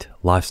science-backed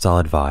lifestyle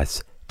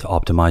advice to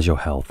optimize your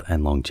health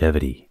and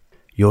longevity.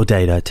 Your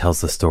data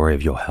tells the story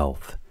of your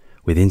health.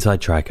 With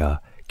Inside Tracker,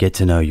 get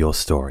to know your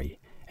story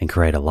and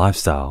create a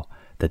lifestyle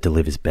that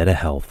delivers better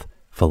health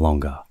for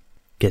longer.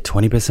 Get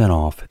 20%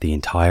 off the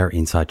entire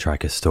Inside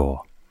Tracker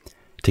store.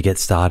 To get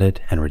started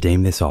and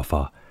redeem this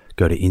offer,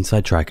 go to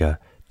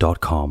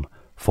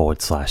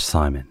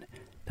insidetracker.com/Simon.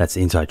 That's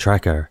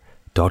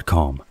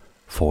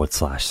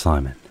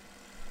insidetracker.com/Simon.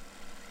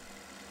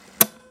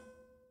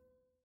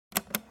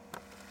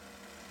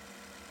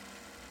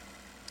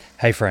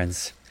 Hey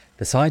friends,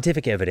 the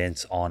scientific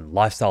evidence on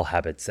lifestyle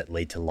habits that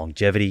lead to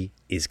longevity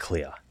is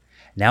clear.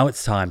 Now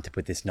it's time to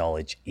put this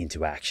knowledge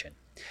into action.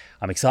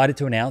 I'm excited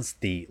to announce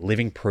the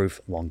Living Proof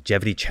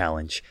Longevity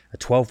Challenge, a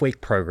 12-week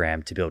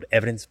program to build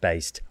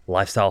evidence-based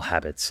lifestyle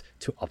habits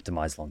to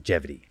optimize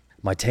longevity.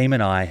 My team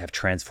and I have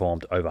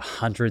transformed over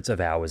hundreds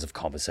of hours of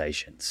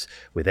conversations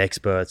with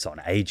experts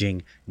on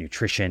aging,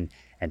 nutrition,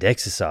 and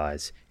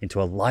exercise into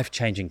a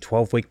life-changing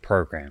 12-week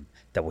program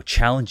that will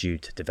challenge you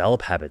to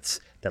develop habits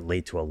that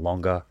lead to a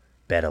longer,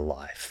 better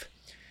life.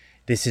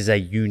 This is a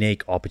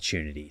unique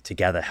opportunity to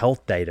gather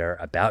health data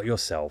about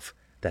yourself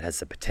that has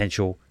the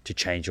potential to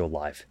change your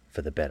life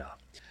for the better.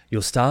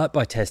 You'll start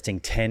by testing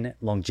 10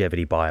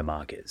 longevity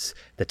biomarkers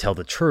that tell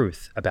the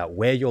truth about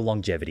where your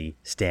longevity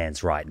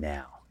stands right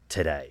now,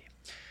 today.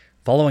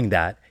 Following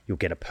that, you'll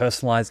get a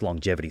personalized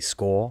longevity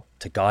score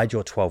to guide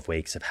your 12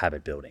 weeks of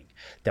habit building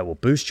that will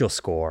boost your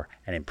score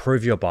and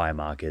improve your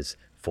biomarkers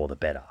for the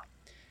better.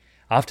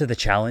 After the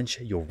challenge,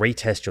 you'll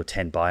retest your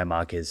 10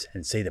 biomarkers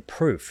and see the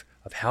proof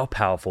of how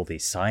powerful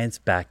these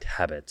science-backed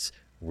habits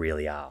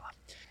really are.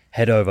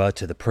 Head over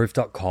to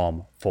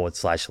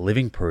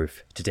theproof.com/livingproof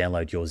to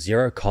download your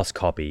zero-cost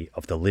copy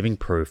of the Living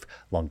Proof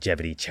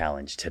Longevity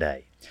Challenge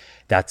today.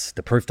 That's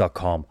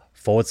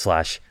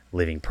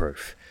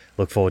theproof.com/livingproof.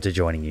 Look forward to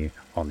joining you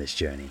on this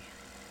journey.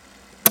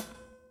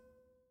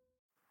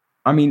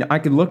 I mean, I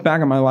could look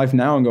back at my life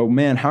now and go,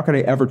 man, how could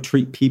I ever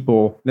treat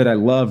people that I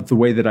loved the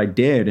way that I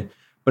did?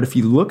 But if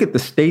you look at the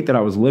state that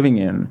I was living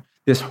in,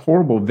 this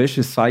horrible,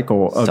 vicious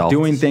cycle of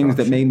doing things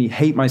that made me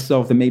hate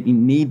myself, that made me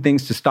need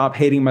things to stop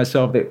hating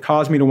myself, that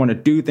caused me to want to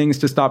do things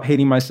to stop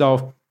hating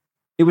myself.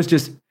 It was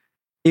this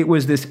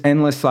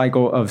endless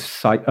cycle of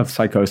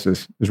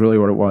psychosis is really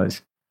what it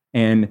was.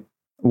 And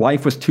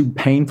life was too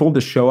painful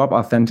to show up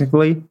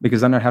authentically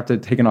because then I'd have to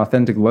take an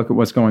authentic look at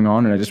what's going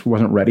on and I just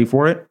wasn't ready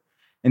for it.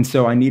 And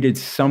so I needed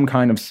some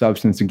kind of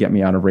substance to get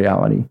me out of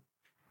reality.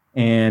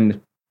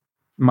 And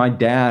my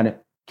dad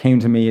came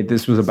to me,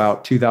 this was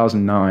about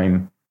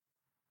 2009,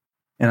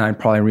 and I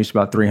probably reached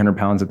about 300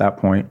 pounds at that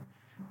point.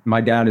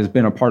 My dad has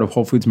been a part of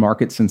Whole Foods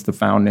Market since the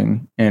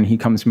founding, and he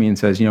comes to me and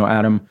says,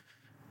 Adam,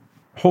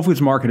 Whole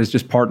Foods Market has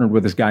just partnered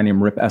with this guy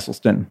named Rip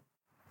Esselstyn.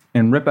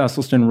 And Rip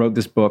Esselstyn wrote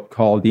this book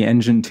called The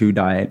Engine 2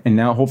 Diet. And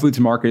now Whole Foods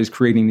Market is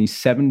creating these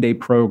 7-day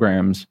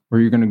programs where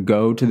you're going to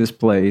go to this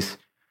place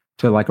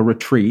to like a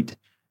retreat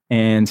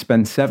and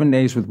spend 7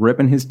 days with Rip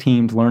and his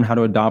team to learn how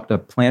to adopt a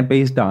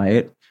plant-based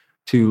diet,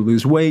 to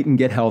lose weight and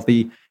get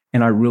healthy.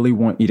 And I really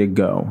want you to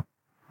go.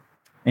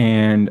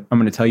 And I'm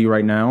going to tell you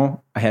right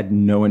now, I had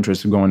no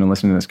interest in going and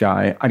listening to this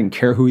guy. I didn't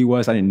care who he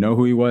was. I didn't know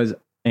who he was.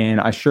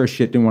 And I sure as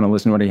shit didn't want to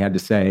listen to what he had to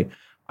say.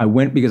 I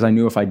went because I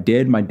knew if I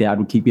did, my dad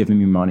would keep giving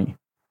me money.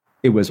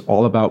 It was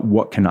all about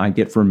what can I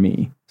get for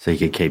me. So you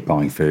could keep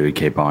buying food,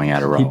 keep buying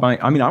Adderall.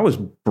 I mean, I was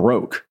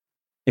broke.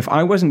 If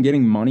I wasn't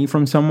getting money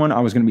from someone, I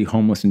was going to be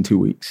homeless in 2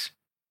 weeks.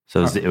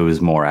 So it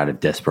was more out of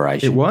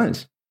desperation. It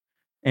was.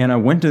 And I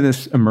went to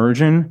this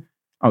immersion.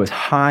 I was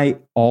high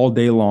all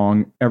day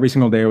long. Every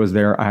single day I was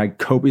there. I had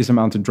copious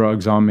amounts of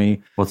drugs on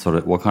me. What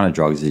kind of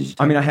drugs did you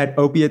take? I mean, I had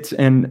opiates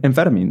and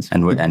amphetamines.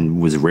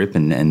 And was Rip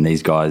and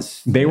these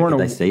guys, did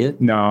they see it?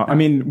 No. I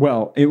mean,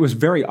 well, it was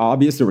very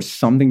obvious there was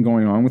something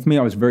going on with me.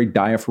 I was very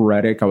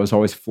diaphoretic. I was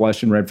always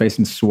flushed and red-faced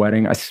and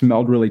sweating. I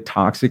smelled really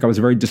toxic. I was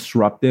very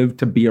disruptive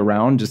to be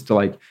around, just to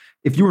like,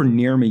 if you were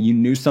near me, you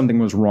knew something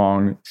was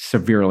wrong,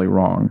 severely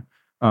wrong.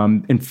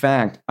 In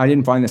fact, I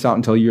didn't find this out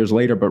until years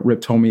later, but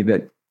Rip told me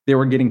that they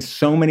were getting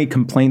so many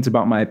complaints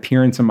about my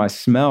appearance and my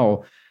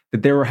smell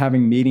that they were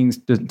having meetings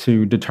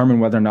to determine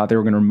whether or not they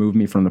were going to remove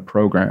me from the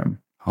program.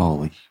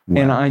 Holy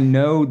wow. And I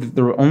know that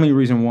the only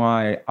reason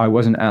why I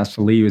wasn't asked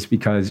to leave is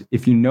because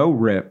if you know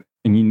Rip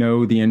and you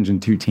know the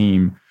Engine 2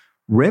 team,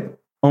 Rip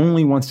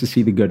only wants to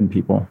see the good in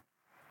people.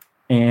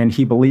 And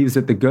he believes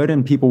that the good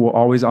in people will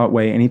always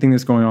outweigh anything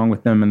that's going on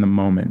with them in the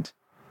moment.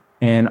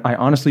 And I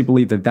honestly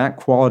believe that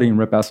quality in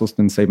Rip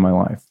Esselstyn saved my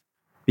life,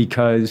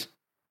 because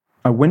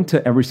I went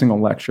to every single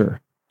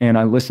lecture and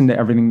I listened to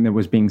everything that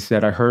was being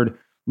said. I heard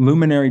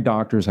luminary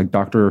doctors like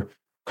Dr.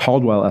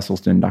 Caldwell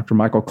Esselstyn, Dr.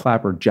 Michael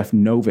Clapper, Jeff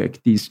Novick,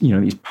 these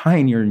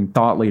pioneering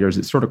thought leaders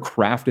that sort of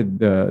crafted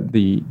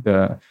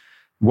the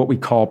what we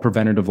call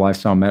preventative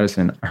lifestyle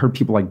medicine. I heard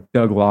people like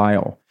Doug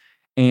Lisle,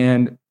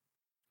 and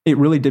it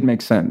really did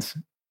make sense.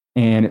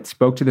 And it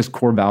spoke to this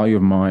core value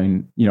of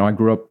mine. You know, I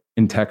grew up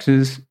in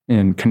Texas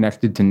and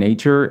connected to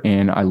nature,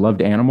 and I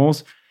loved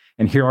animals.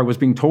 And here I was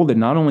being told that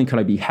not only could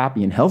I be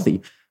happy and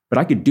healthy, but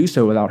I could do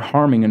so without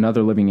harming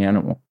another living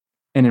animal.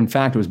 And in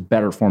fact, it was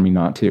better for me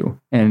not to.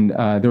 And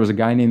there was a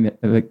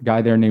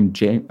guy there named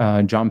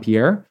John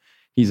Pierre.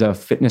 He's a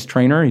fitness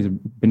trainer. He's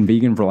been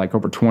vegan for like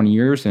over 20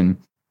 years. And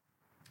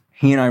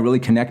he and I really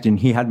connected. And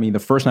he had me, the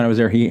first night I was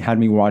there, he had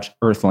me watch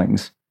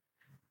Earthlings.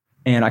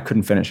 And I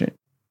couldn't finish it.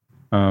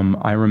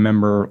 I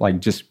remember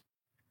like just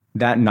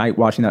that night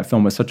watching that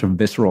film was such a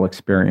visceral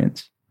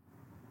experience.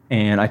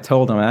 And I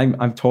told him,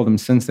 I've told him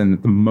since then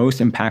that the most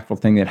impactful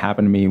thing that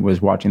happened to me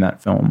was watching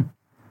that film.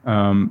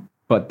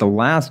 But the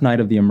last night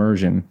of the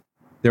immersion,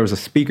 there was a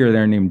speaker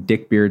there named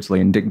Dick Beardsley.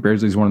 And Dick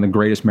Beardsley is one of the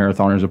greatest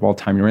marathoners of all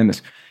time. He ran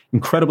this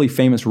incredibly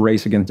famous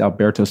race against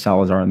Alberto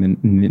Salazar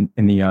in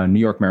the New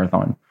York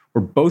Marathon,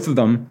 where both of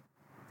them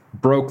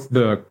broke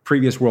the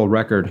previous world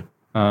record.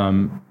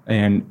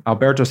 And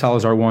Alberto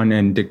Salazar won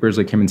and Dick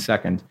Beardsley came in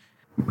second.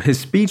 His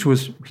speech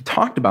he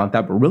talked about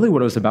that, but really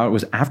what it was about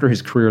was after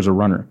his career as a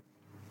runner,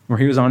 where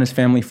he was on his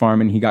family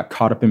farm and he got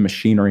caught up in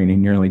machinery and he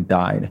nearly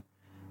died.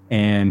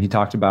 And he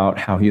talked about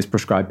how he was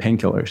prescribed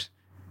painkillers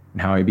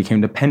and how he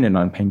became dependent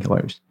on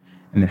painkillers,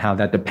 and then how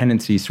that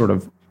dependency sort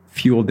of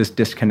fueled this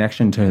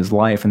disconnection to his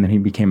life, and then he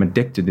became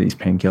addicted to these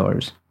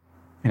painkillers.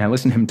 And I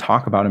listened to him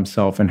talk about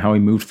himself and how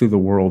he moved through the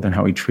world and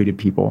how he treated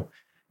people.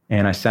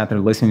 And I sat there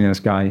listening to this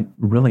guy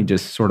really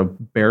just sort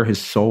of bare his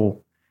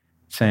soul,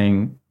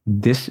 saying,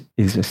 this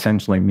is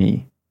essentially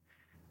me.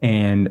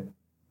 And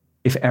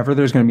if ever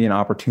there's going to be an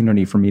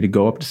opportunity for me to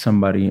go up to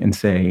somebody and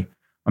say,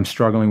 I'm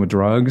struggling with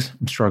drugs,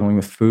 I'm struggling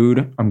with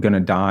food, I'm going to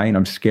die, and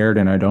I'm scared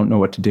and I don't know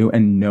what to do,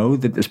 and know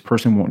that this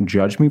person won't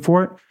judge me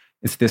for it,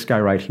 it's this guy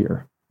right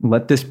here.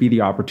 Let this be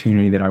the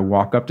opportunity that I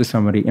walk up to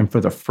somebody and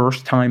for the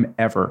first time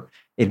ever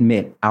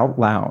admit out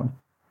loud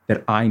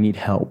that I need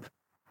help.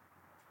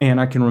 And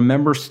I can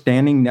remember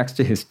standing next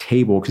to his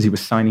table because he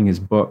was signing his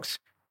books.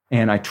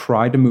 And I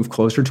tried to move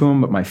closer to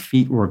him, but my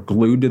feet were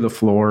glued to the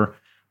floor.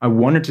 I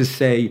wanted to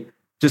say,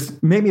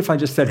 just maybe if I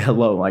just said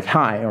hello, like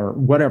hi or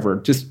whatever,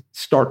 just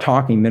start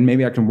talking, then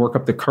maybe I can work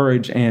up the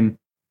courage. And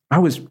I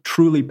was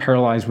truly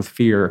paralyzed with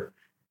fear.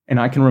 And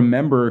I can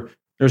remember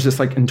there's this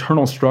like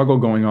internal struggle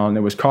going on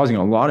that was causing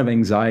a lot of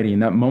anxiety.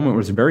 And that moment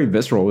was very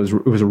visceral.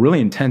 It was a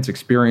really intense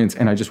experience.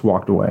 And I just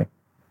walked away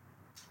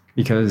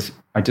because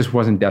I just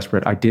wasn't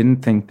desperate. I didn't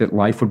think that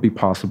life would be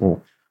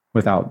possible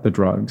without the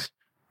drugs.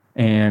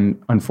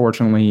 And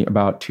unfortunately,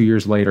 about 2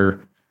 years later,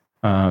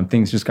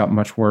 things just got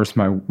much worse.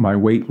 My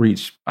weight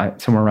reached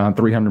somewhere around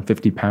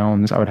 350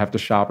 pounds. I would have to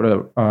shop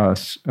at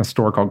a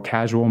store called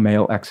Casual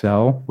Male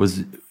XL.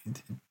 Was,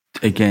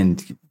 again,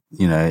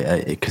 you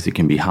know, because it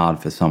can be hard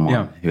for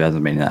someone who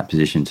hasn't been in that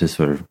position to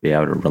sort of be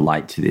able to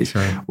relate to this.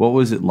 Sure. What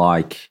was it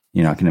like?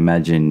 You know, I can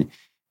imagine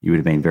you would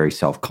have been very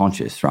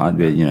self-conscious, right?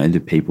 But, you know, do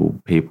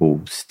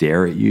people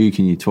stare at you?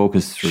 Can you talk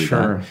us through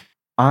that?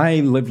 I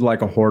lived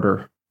like a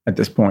hoarder at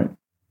this point.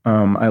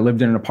 I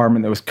lived in an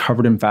apartment that was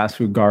covered in fast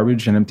food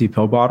garbage and empty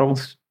pill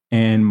bottles.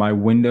 And my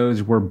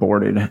windows were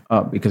boarded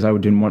up because I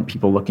didn't want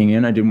people looking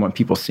in. I didn't want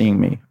people seeing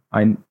me.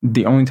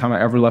 The only time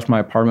I ever left my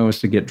apartment was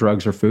to get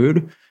drugs or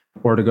food,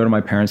 or to go to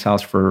my parents'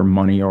 house for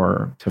money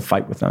or to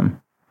fight with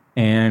them.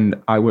 And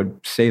I would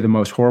say the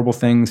most horrible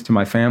things to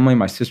my family.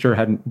 My sister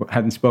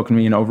hadn't spoken to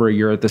me in over a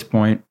year at this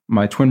point.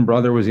 My twin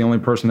brother was the only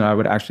person that I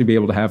would actually be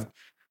able to have,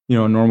 a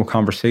normal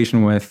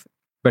conversation with.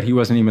 But he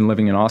wasn't even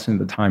living in Austin at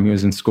the time. He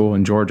was in school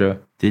in Georgia.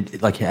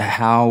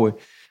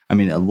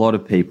 A lot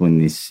of people in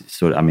this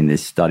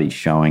there's studies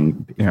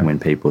showing when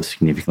people are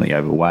significantly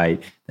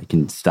overweight, they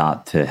can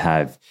start to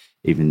have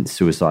even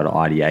suicidal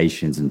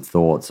ideations and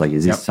thoughts. Like,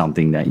 is this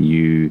something that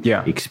you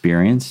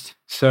experienced?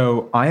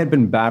 So I had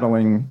been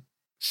battling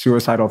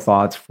suicidal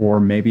thoughts for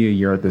maybe a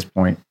year at this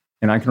point.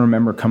 And I can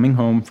remember coming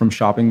home from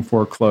shopping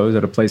for clothes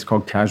at a place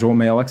called Casual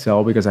Male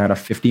XL because I had a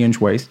 50-inch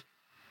waist.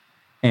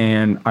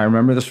 And I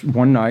remember this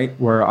one night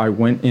where I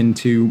went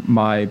into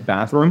my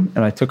bathroom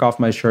and I took off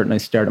my shirt and I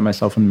stared at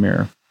myself in the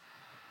mirror.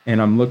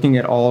 And I'm looking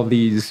at all of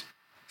these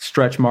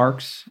stretch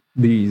marks,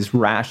 these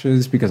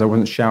rashes, because I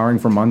wasn't showering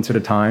for months at a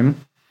time.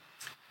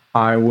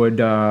 I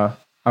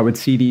would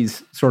see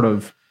these sort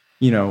of,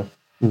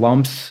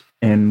 lumps,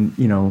 and,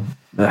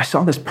 I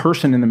saw this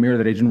person in the mirror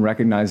that I didn't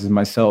recognize as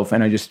myself.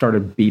 And I just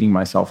started beating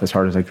myself as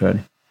hard as I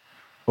could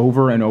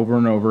over and over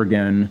and over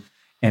again.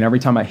 And every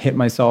time I hit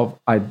myself,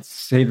 I'd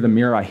say to the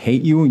mirror, "I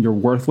hate you. You're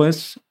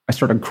worthless." I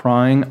started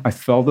crying. I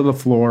fell to the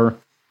floor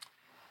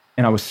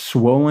and I was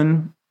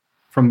swollen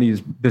from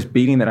this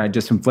beating that I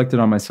just inflicted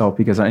on myself,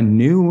 because I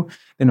knew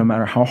that no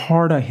matter how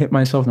hard I hit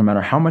myself, no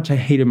matter how much I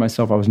hated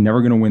myself, I was never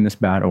going to win this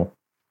battle.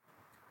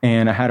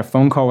 And I had a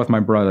phone call with my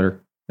brother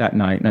that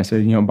night. And I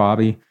said,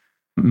 "Bobby,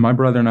 my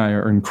brother and I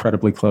are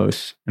incredibly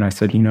close." And I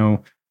said,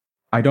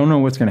 "I don't know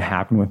what's going to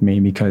happen with me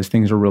because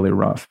things are really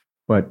rough.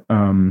 But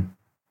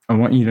I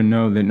want you to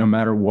know that no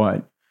matter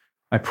what,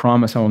 I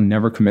promise I will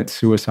never commit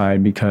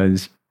suicide,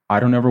 because I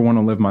don't ever want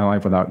to live my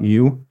life without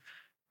you.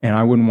 And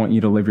I wouldn't want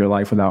you to live your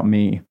life without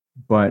me."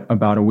 But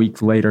about a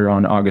week later,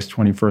 on August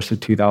 21st of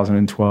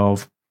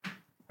 2012,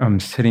 I'm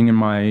sitting in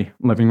my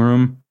living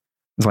room.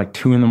 It was like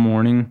 2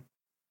 a.m.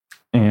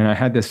 And I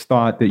had this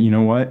thought that,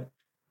 what?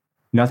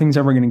 Nothing's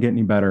ever going to get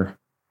any better.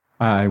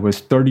 I was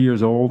 30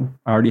 years old.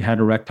 I already had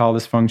erectile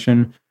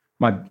dysfunction.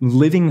 My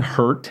living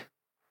hurt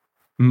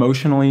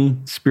emotionally,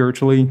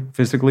 spiritually,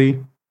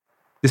 physically.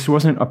 This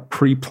wasn't a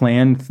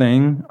pre-planned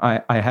thing.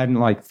 I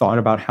hadn't thought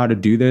about how to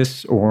do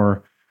this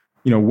or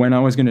when I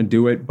was going to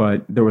do it,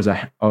 but there was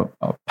a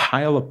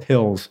pile of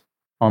pills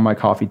on my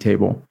coffee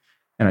table,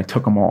 and I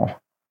took them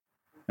all.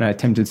 And I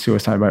attempted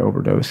suicide by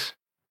overdose.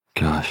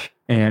 Gosh.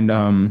 And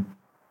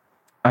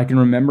I can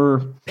remember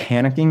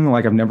panicking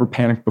like I've never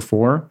panicked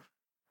before.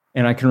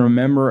 And I can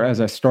remember as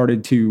I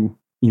started to,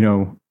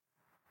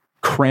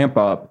 cramp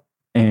up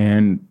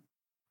and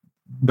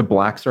the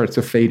black starts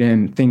to fade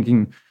in,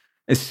 thinking,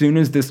 as soon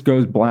as this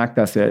goes black,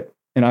 that's it.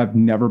 And I've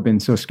never been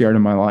so scared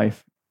in my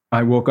life.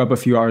 I woke up a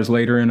few hours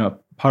later in a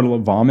puddle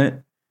of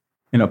vomit,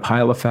 in a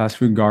pile of fast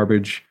food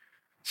garbage,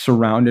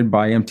 surrounded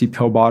by empty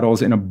pill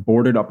bottles in a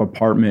boarded up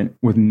apartment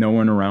with no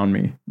one around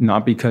me.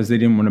 Not because they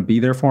didn't want to be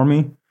there for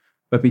me,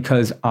 but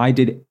because I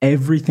did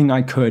everything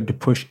I could to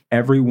push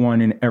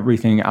everyone and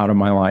everything out of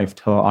my life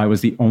till I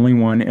was the only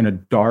one in a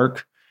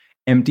dark,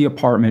 empty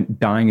apartment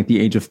dying at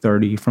the age of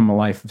 30 from a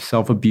life of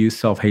self-abuse,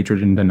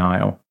 self-hatred, and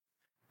denial.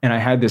 And I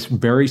had this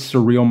very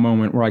surreal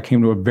moment where I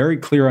came to a very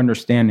clear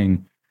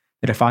understanding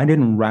that if I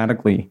didn't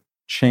radically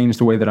change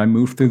the way that I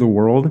moved through the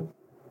world,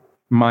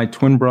 my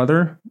twin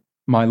brother,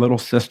 my little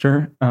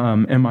sister,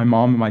 and my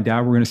mom and my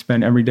dad were going to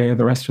spend every day of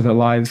the rest of their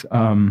lives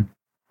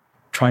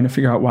trying to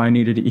figure out why I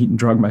needed to eat and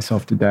drug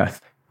myself to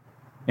death.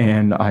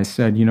 And I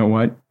said, you know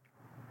what?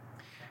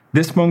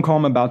 This phone call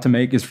I'm about to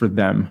make is for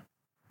them.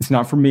 It's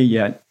not for me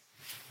yet.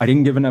 I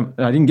didn't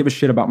give a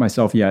shit about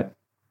myself yet.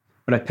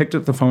 But I picked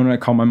up the phone and I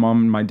called my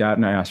mom and my dad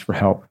and I asked for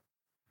help.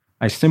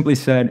 I simply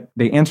said,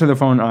 they answered the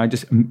phone and I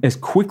just, as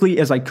quickly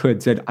as I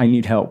could, said, "I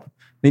need help."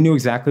 They knew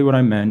exactly what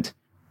I meant.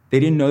 They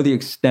didn't know the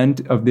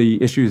extent of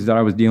the issues that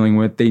I was dealing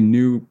with. They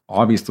knew,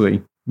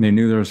 obviously,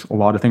 there's a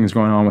lot of things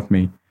going on with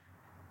me.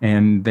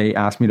 And they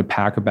asked me to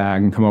pack a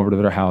bag and come over to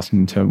their house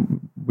until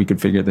we could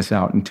figure this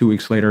out. And 2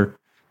 weeks later,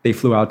 they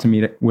flew out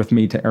with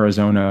me to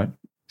Arizona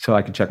so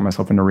I could check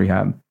myself into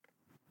rehab.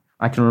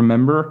 I can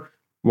remember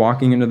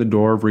walking into the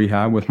door of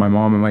rehab with my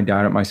mom and my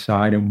dad at my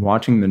side and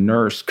watching the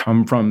nurse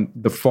come from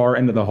the far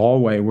end of the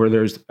hallway where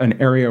there's an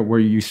area where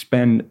you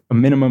spend a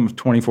minimum of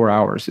 24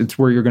 hours. It's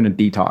where you're going to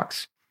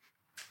detox.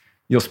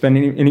 You'll spend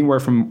anywhere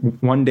from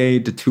 1 day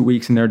to 2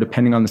 weeks in there,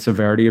 depending on the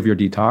severity of your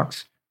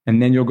detox.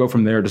 And then you'll go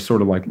from there to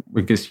sort of I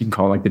guess you can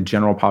call the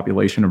general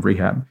population of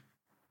rehab.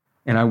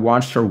 And I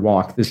watched her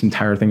walk this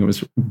entire thing. It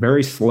was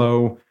very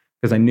slow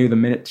because I knew the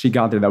minute she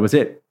got there, that was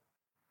it.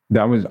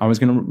 I was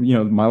going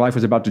to, my life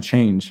was about to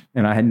change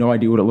and I had no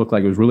idea what it looked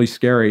like. It was really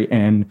scary.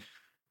 And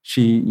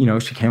she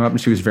came up and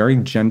she was very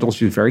gentle.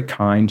 She was very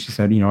kind. She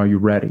said, "Are you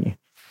ready?"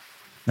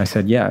 And I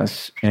said,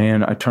 yes.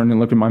 And I turned and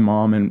looked at my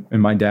mom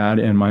and my dad,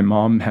 and my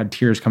mom had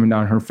tears coming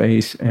down her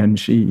face, and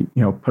she,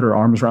 put her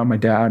arms around my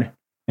dad,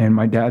 and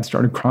my dad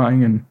started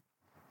crying. And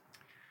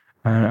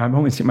I've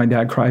only seen my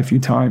dad cry a few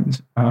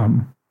times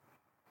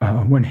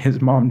when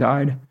his mom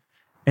died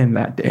and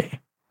that day.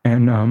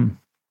 And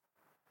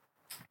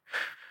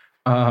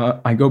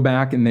I go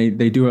back and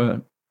they do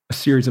a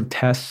series of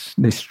tests.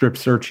 They strip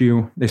search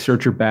you. They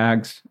search your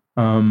bags.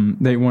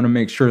 They want to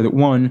make sure that,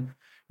 one,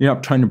 you're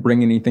not trying to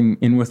bring anything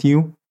in with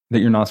you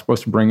that you're not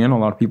supposed to bring in. A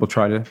lot of people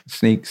try to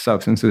sneak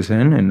substances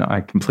in, and I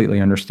completely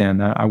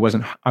understand that. I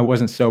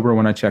wasn't sober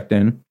when I checked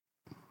in.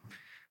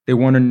 They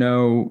want to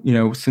know,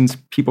 since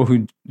people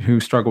who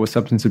struggle with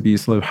substance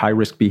abuse live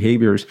high-risk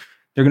behaviors,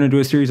 they're going to do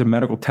a series of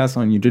medical tests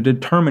on you to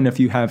determine if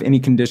you have any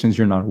conditions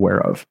you're not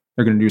aware of.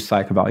 They're going to do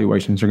psych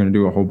evaluations. They're going to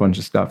do a whole bunch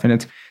of stuff. And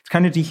it's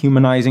kind of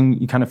dehumanizing.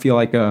 You kind of feel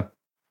like a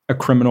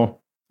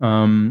criminal.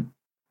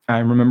 I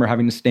remember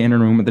having to stand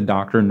in a room with a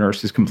doctor and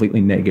nurses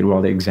completely naked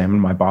while they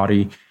examined my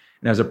body.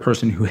 And as a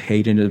person who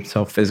hated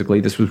himself physically,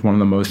 this was one of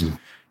the most,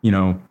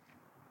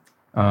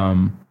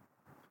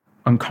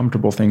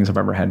 uncomfortable things I've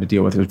ever had to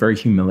deal with. It was very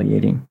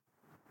humiliating.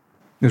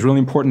 It was really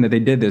important that they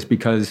did this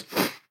because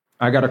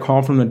I got a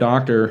call from the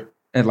doctor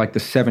at like the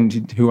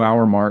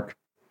 72-hour mark.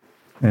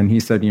 And he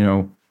said,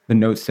 the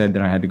note said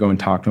that I had to go and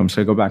talk to him.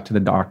 So I go back to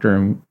the doctor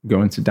and go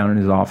and sit down in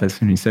his office.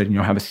 And he said,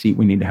 have a seat.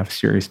 We need to have a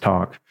serious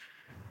talk.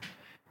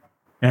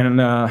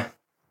 And I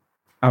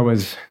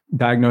was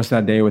diagnosed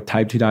that day with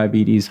type 2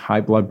 diabetes,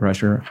 high blood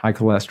pressure, high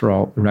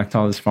cholesterol,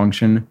 erectile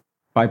dysfunction,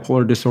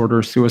 bipolar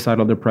disorder,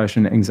 suicidal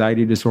depression,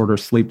 anxiety disorder,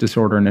 sleep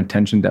disorder, and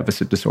attention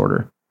deficit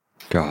disorder.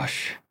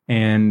 Gosh.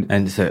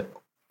 And so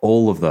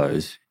all of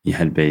those you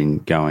had been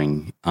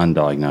going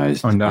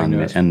undiagnosed.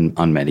 And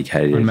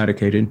unmedicated.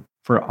 Unmedicated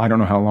for I don't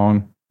know how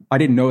long. I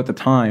didn't know at the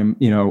time,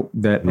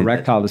 that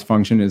erectile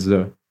dysfunction is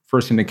the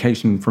first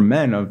indication for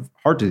men of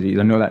heart disease.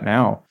 I know that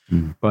now.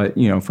 But,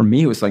 for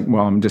me, it was like,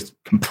 well, I'm just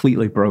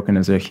completely broken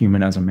as a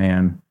human, as a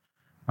man.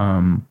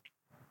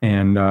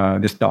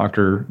 This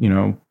doctor,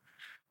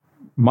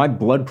 my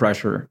blood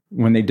pressure,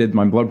 when they did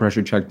my blood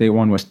pressure check, day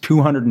one was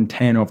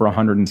 210 over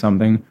 100 and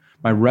something.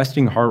 My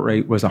resting heart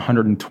rate was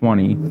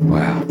 120.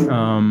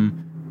 Wow.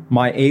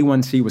 My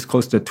A1C was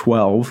close to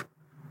 12.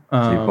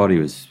 So your body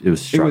was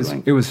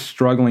struggling. It was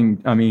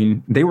struggling. I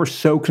mean, they were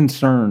so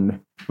concerned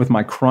with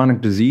my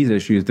chronic disease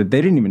issues that they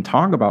didn't even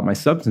talk about my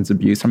substance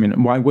abuse. I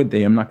mean, why would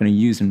they? I'm not going to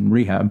use in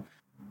rehab.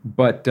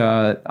 But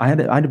I had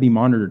to be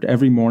monitored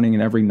every morning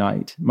and every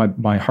night.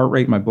 My heart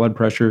rate, my blood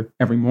pressure,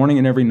 every morning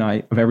and every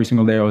night of every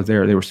single day I was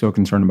there. They were so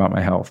concerned about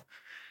my health.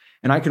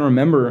 And I can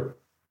remember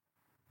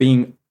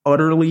being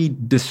utterly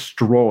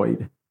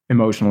destroyed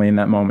emotionally in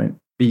that moment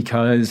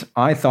because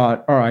I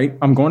thought, all right,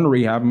 I'm going to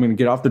rehab. I'm going to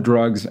get off the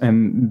drugs,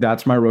 and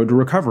that's my road to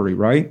recovery,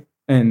 right?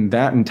 And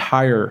that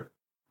entire,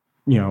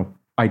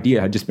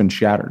 idea had just been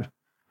shattered.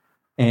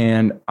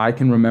 And I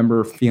can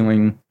remember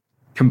feeling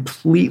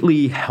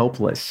completely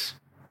helpless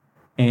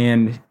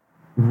and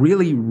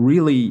really,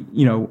 really,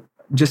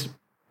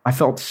 I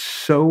felt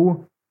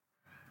so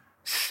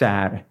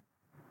sad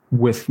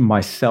with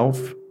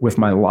myself, with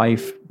my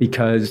life,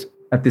 because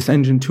at this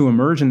Engine 2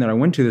 immersion that I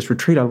went to, this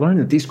retreat, I learned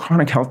that these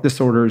chronic health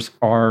disorders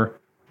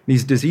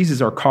these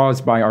diseases are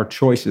caused by our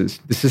choices.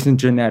 This isn't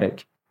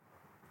genetic.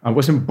 I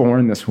wasn't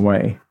born this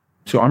way,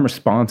 so I'm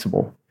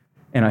responsible.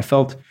 And I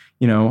felt,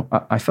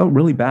 I felt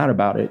really bad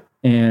about it.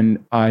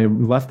 And I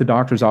left the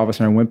doctor's office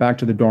and I went back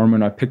to the dorm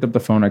and I picked up the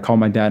phone. I called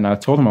my dad and I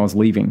told him I was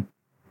leaving.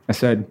 I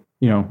said,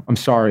 I'm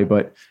sorry,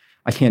 but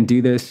I can't do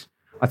this.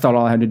 I thought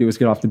all I had to do was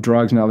get off the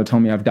drugs. Now they're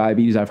telling me I have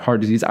diabetes, I have heart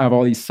disease, I have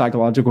all these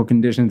psychological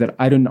conditions that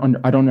I don't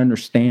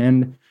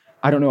understand.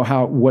 I don't know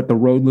what the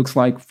road looks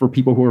like for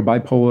people who are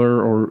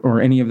bipolar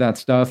or any of that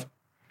stuff.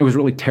 It was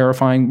really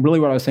terrifying. Really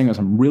what I was saying was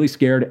I'm really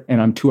scared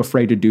and I'm too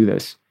afraid to do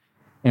this.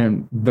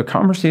 And the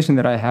conversation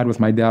that I had with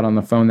my dad on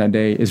the phone that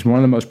day is one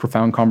of the most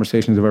profound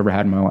conversations I've ever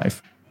had in my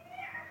life.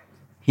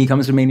 He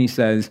comes to me and he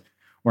says,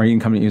 or he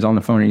can come to me, he was on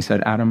the phone and he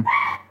said, Adam,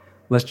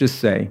 let's just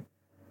say,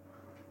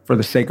 for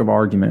the sake of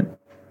argument,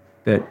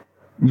 that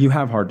you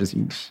have heart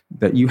disease,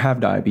 that you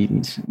have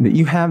diabetes, that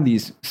you have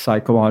these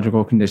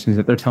psychological conditions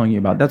that they're telling you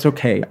about. That's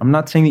okay. I'm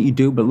not saying that you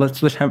do, but let's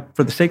have,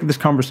 for the sake of this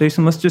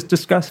conversation, let's just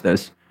discuss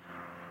this.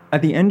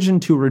 At the Engine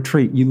 2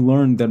 retreat, you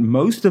learned that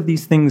most of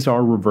these things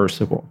are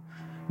reversible.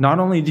 Not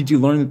only did you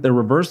learn that they're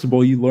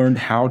reversible, you learned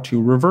how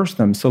to reverse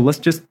them. So let's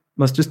just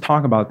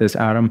talk about this,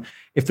 Adam.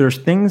 If there's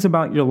things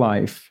about your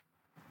life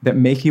that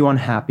make you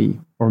unhappy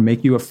or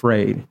make you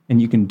afraid,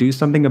 and you can do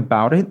something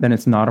about it, then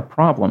it's not a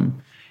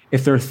problem.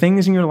 If there are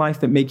things in your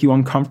life that make you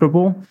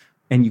uncomfortable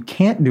and you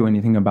can't do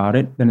anything about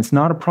it, then it's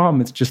not a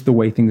problem. It's just the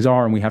way things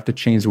are, and we have to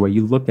change the way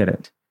you look at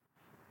it.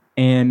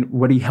 And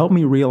what he helped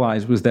me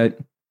realize was that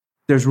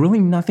there's really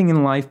nothing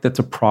in life that's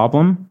a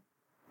problem,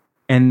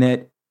 and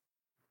that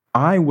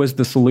I was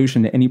the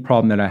solution to any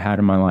problem that I had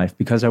in my life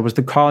because I was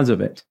the cause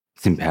of it.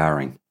 It's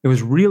empowering. It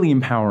was really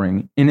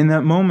empowering. And in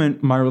that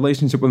moment, my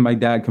relationship with my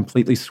dad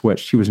completely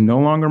switched. He was no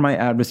longer my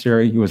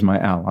adversary. He was my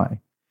ally.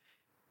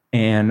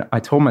 And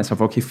I told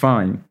myself, okay,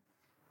 fine.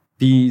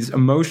 these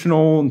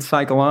emotional and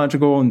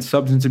psychological and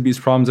substance abuse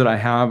problems that I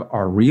have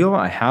are real.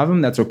 I have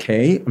them. That's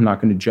okay. I'm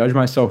not going to judge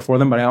myself for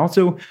them, but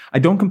I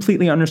don't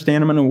completely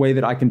understand them in a way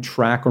that I can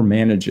track or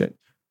manage it.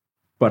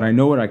 But I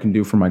know what I can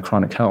do for my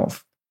chronic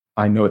health.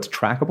 I know it's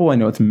trackable. I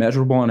know it's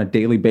measurable on a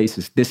daily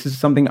basis. This is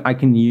something I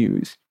can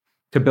use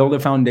to build a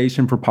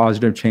foundation for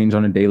positive change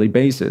on a daily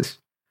basis.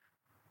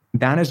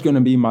 That is going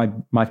to be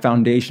my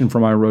foundation for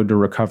my road to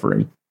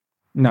recovery.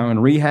 Now in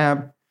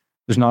rehab,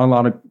 there's not a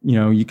lot of,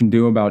 you can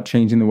do about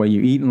changing the way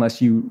you eat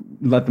unless you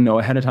let them know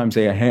ahead of time,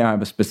 say, hey, I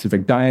have a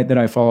specific diet that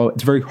I follow.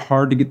 It's very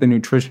hard to get the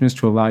nutritionist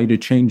to allow you to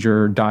change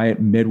your diet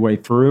midway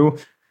through.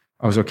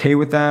 I was okay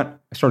with that.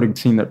 I started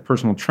seeing that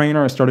personal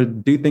trainer. I started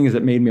to do things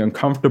that made me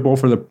uncomfortable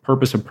for the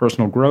purpose of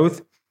personal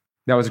growth.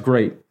 That was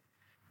great.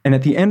 And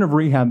at the end of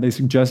rehab, they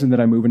suggested that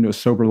I move into a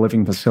sober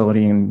living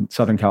facility in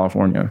Southern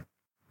California.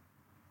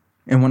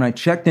 And when I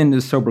checked into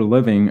sober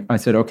living, I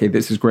said, okay,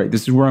 this is great.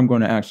 This is where I'm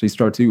going to actually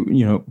start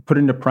to, put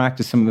into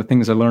practice some of the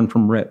things I learned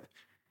from RIP.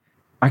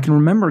 I can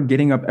remember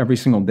getting up every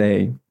single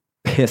day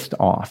pissed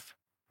off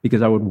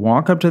because I would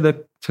walk up to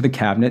the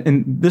cabinet,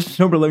 and this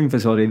sober living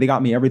facility, they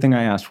got me everything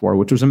I asked for,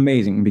 which was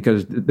amazing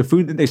because the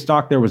food that they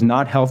stocked there was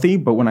not healthy,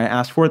 but when I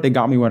asked for it, they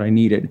got me what I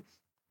needed.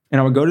 And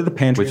I would go to the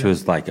pantry. Which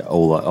was like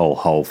all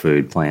whole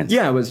food plants.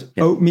 Yeah, it was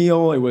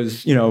oatmeal. It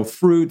was,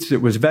 fruits.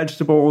 It was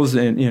vegetables.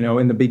 And,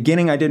 in the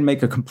beginning, I didn't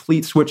make a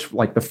complete switch.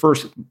 Like the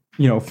first,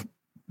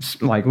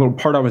 like little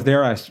part I was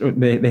there,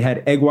 they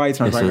had egg whites.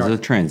 And this was a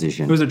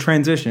transition. It was a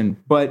transition.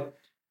 But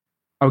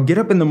I would get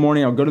up in the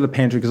morning. I would go to the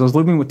pantry because I was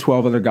living with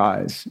 12 other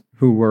guys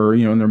who were,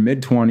 in their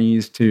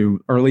mid-20s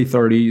to early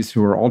 30s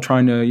who were all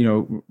trying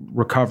to,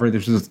 recover.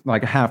 This was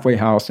like a halfway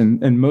house.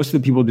 And most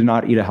of the people did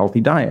not eat a healthy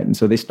diet. And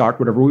so they stocked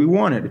whatever we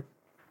wanted.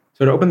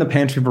 So I'd open the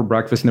pantry for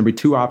breakfast and there'd be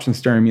two options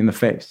staring me in the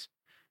face.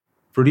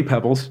 Fruity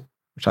Pebbles,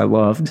 which I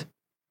loved,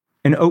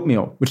 and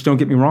oatmeal, which don't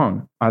get me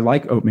wrong. I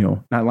like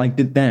oatmeal and I liked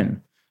it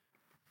then.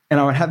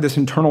 And I would have this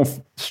internal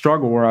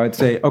struggle where I would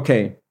say,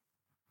 okay,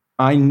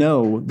 I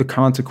know the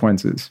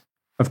consequences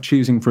of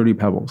choosing Fruity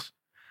Pebbles.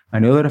 I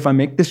know that if I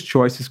make this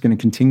choice, it's going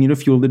to continue to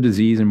fuel the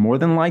disease, and more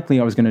than likely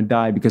I was going to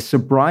die because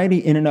sobriety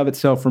in and of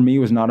itself for me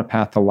was not a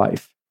path to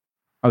life.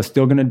 I was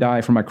still going to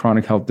die from my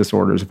chronic health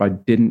disorders if I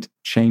didn't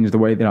change the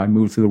way that I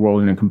moved through the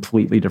world in a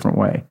completely different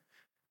way.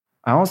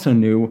 I also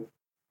knew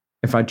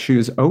if I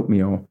choose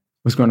oatmeal,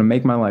 it was going to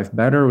make my life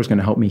better. It was going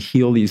to help me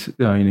heal these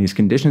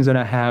conditions that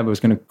I have. It was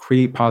going to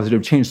create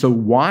positive change. So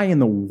why in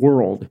the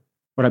world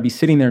would I be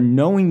sitting there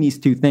knowing these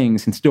two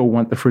things and still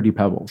want the Fruity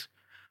Pebbles?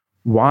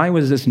 Why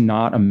was this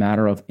not a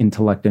matter of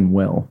intellect and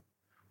will?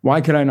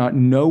 Why could I not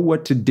know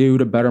what to do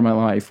to better my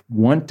life,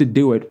 want to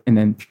do it, and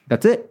then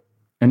that's it?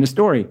 End of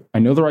story. I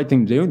know the right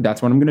thing to do.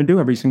 That's what I'm going to do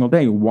every single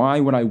day.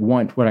 Why would I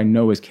want what I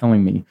know is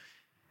killing me?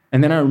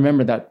 And then I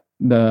remember that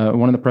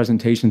one of the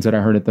presentations that I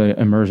heard at the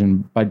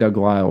immersion by Doug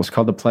Lisle was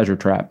called The Pleasure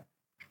Trap.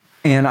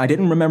 And I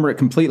didn't remember it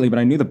completely, but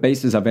I knew the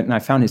basis of it. And I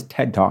found his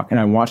TED Talk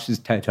and I watched his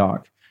TED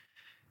Talk.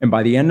 And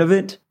by the end of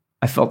it,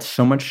 I felt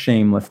so much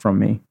shame lift from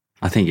me.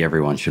 I think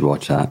everyone should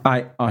watch that.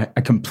 I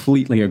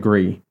completely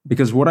agree.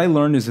 Because what I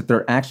learned is that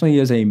there actually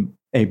is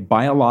a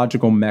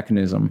biological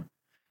mechanism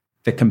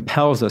that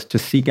compels us to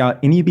seek out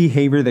any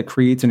behavior that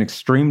creates an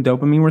extreme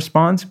dopamine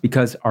response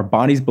because our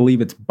bodies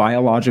believe it's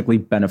biologically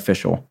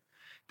beneficial.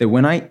 That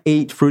when I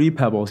ate Fruity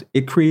Pebbles,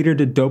 it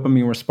created a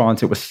dopamine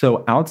response that was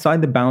so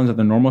outside the bounds of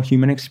the normal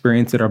human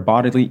experience that our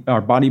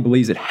body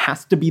believes it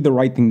has to be the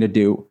right thing to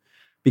do.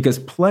 Because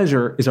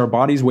pleasure is our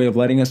body's way of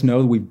letting us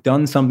know that we've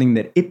done something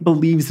that it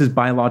believes is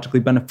biologically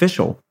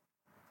beneficial.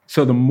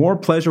 So the more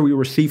pleasure we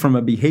receive from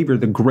a behavior,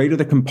 the greater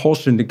the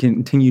compulsion to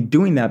continue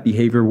doing that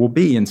behavior will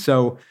be. And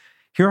so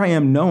here I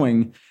am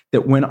knowing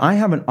that when I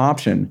have an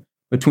option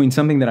between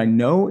something that I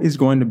know is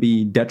going to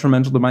be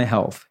detrimental to my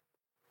health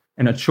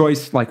and a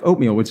choice like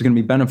oatmeal, which is going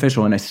to be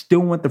beneficial, and I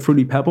still want the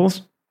Fruity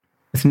Pebbles,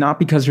 it's not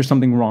because there's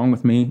something wrong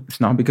with me.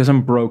 It's not because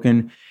I'm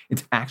broken.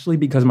 It's actually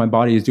because my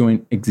body is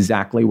doing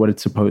exactly what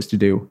it's supposed to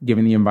do,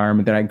 given the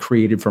environment that I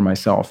created for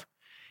myself.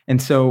 And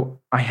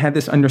so I had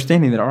this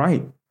understanding that, all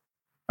right,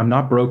 I'm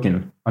not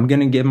broken. I'm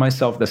going to give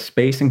myself the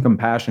space and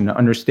compassion to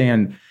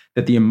understand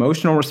that the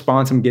emotional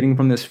response I'm getting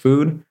from this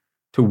food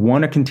to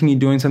want to continue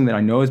doing something that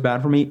I know is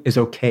bad for me is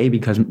okay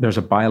because there's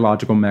a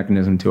biological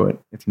mechanism to it.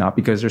 It's not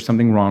because there's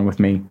something wrong with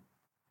me.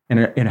 And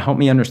it helped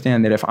me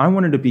understand that if I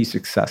wanted to be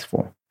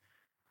successful,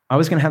 I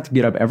was going to have to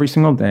get up every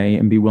single day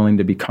and be willing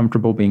to be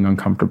comfortable being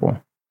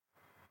uncomfortable.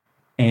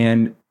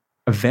 And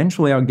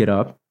eventually I'll get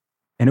up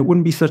and it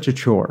wouldn't be such a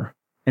chore.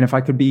 And if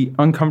I could be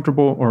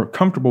uncomfortable or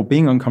comfortable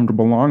being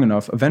uncomfortable long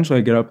enough, eventually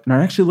I get up and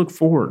I actually look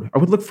forward. I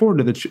would look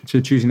forward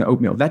to choosing the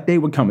oatmeal. That day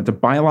would come. It's a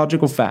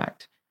biological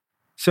fact.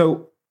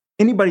 So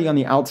anybody on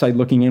the outside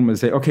looking in would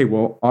say, okay,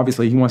 well,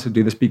 obviously he wants to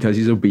do this because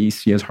he's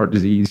obese, he has heart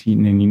disease,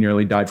 and he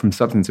nearly died from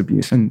substance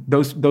abuse. And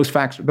those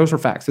are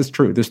facts. It's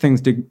true. Those things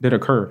did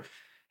occur.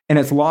 And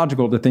it's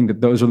logical to think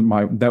that those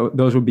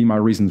would be my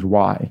reasons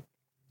why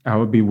I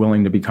would be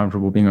willing to be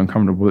comfortable being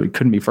uncomfortable. It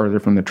couldn't be further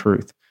from the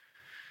truth.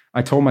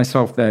 I told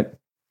myself that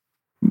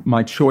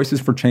my choices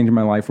for changing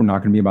my life were not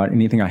going to be about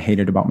anything I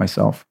hated about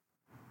myself.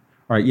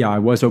 All right, yeah, I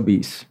was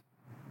obese.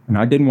 And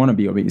I didn't want to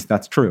be obese.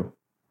 That's true.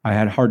 I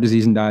had heart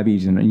disease and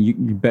diabetes, and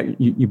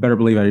you better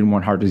believe I didn't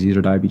want heart disease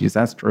or diabetes.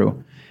 That's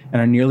true.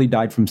 And I nearly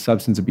died from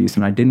substance abuse,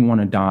 and I didn't want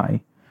to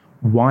die.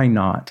 Why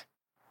not?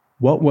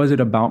 What was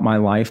it about my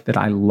life that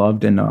I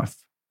loved enough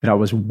that I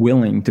was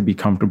willing to be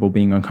comfortable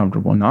being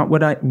uncomfortable? Not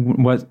what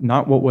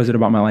was it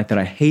about my life that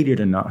I hated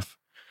enough?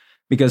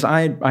 Because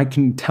I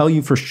can tell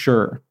you for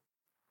sure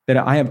that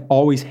I have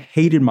always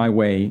hated my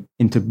way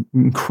into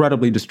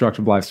incredibly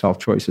destructive lifestyle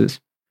choices.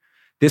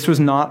 This was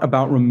not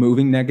about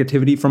removing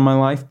negativity from my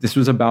life. This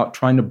was about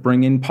trying to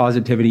bring in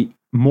positivity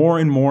more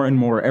and more and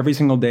more every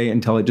single day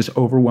until it just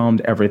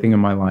overwhelmed everything in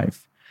my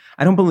life.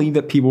 I don't believe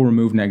that people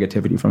remove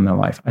negativity from their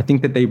life. I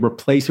think that they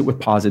replace it with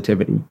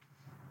positivity.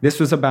 This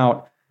was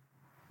about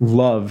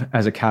love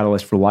as a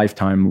catalyst for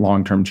lifetime,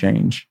 long-term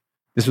change.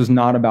 This was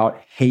not about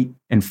hate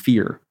and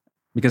fear,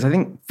 because I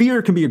think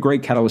fear can be a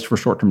great catalyst for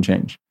short-term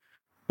change.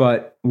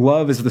 But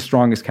love is the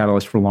strongest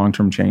catalyst for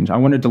long-term change. I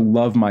wanted to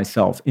love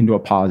myself into a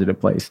positive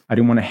place. I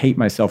didn't want to hate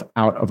myself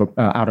out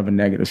of a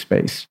negative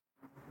space.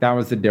 That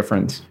was the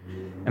difference.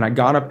 And I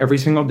got up every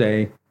single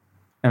day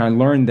and I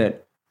learned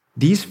that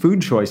these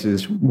food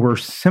choices were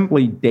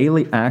simply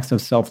daily acts of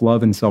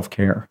self-love and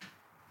self-care.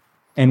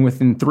 And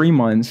within 3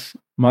 months,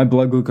 my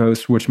blood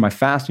glucose, which my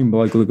fasting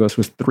blood glucose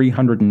was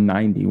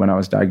 390 when I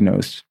was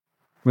diagnosed.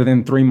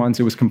 Within 3 months,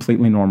 it was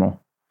completely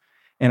normal.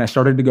 And I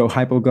started to go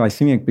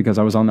hypoglycemic because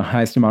I was on the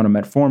highest amount of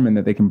metformin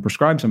that they can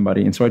prescribe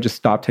somebody. And so I just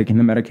stopped taking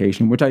the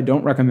medication, which I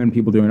don't recommend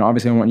people doing.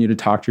 Obviously, I want you to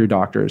talk to your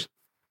doctors.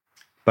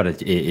 But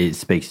it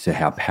speaks to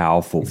how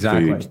powerful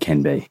food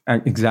can be.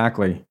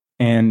 Exactly.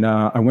 And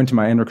I went to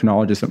my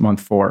endocrinologist at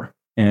month 4,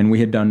 and we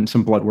had done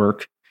some blood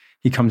work.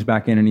 He comes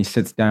back in and he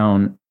sits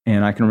down,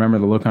 and I can remember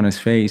the look on his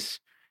face.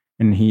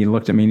 And he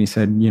looked at me and he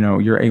said,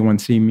 your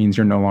A1C means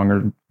you're no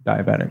longer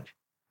diabetic.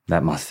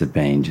 That must have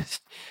been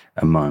just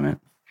a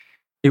moment.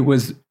 It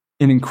was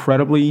an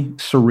incredibly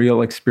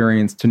surreal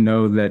experience to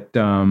know that,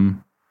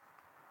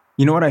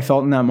 you know what I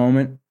felt in that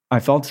moment? I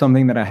felt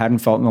something that I hadn't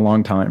felt in a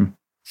long time,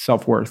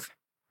 self-worth.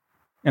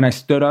 And I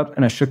stood up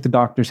and I shook the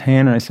doctor's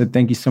hand and I said,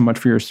 thank you so much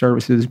for your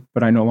services,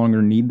 but I no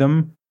longer need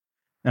them.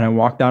 And I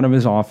walked out of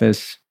his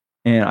office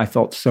and I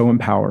felt so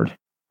empowered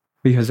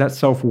because that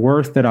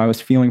self-worth that I was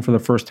feeling for the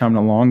first time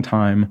in a long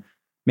time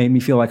made me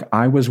feel like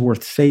I was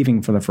worth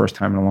saving for the first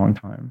time in a long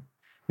time.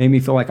 Made me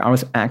feel like I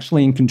was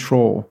actually in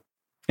control.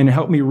 And it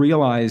helped me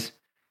realize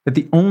that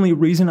the only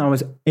reason I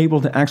was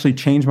able to actually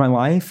change my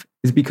life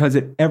is because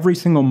at every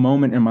single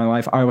moment in my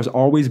life, I was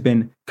always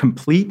been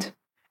complete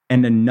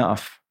and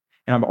enough.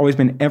 And I've always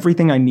been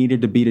everything I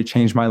needed to be to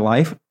change my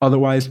life.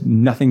 Otherwise,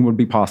 nothing would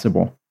be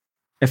possible.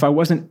 If I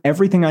wasn't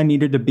everything I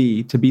needed to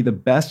be the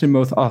best and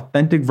most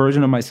authentic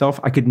version of myself,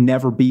 I could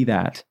never be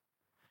that.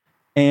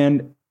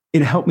 And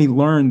it helped me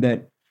learn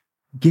that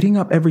getting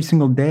up every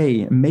single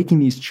day and making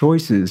these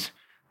choices,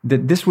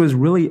 that this was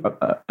really,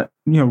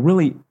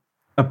 really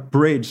a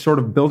bridge, sort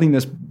of building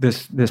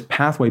this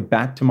pathway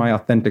back to my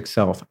authentic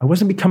self. I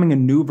wasn't becoming a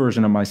new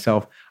version of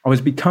myself. I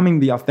was becoming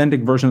the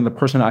authentic version of the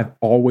person I've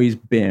always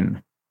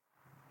been.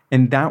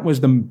 And that was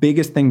the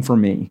biggest thing for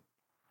me,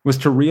 was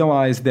to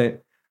realize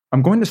that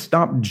I'm going to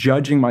stop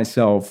judging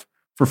myself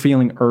for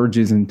feeling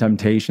urges and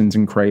temptations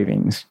and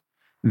cravings.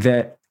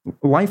 That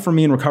life for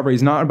me in recovery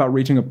is not about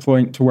reaching a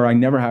point to where I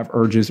never have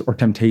urges or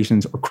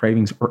temptations or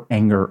cravings or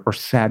anger or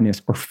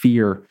sadness or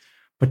fear,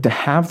 but to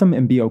have them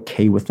and be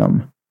okay with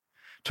them.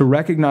 To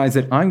recognize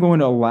that I'm going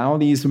to allow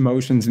these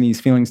emotions and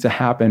these feelings to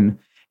happen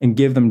and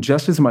give them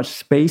just as much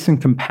space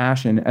and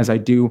compassion as I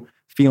do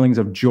feelings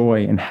of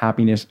joy and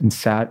happiness and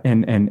sad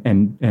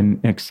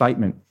and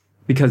excitement.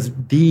 Because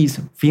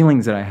these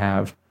feelings that I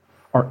have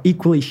are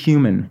equally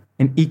human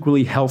and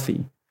equally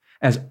healthy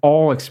as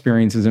all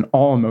experiences and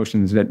all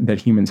emotions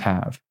that humans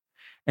have.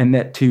 And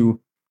that to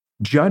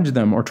judge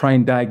them or try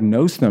and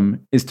diagnose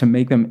them is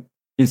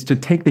to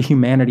take the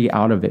humanity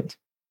out of it.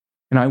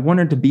 And I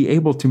wanted to be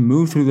able to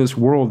move through this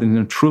world in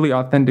a truly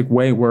authentic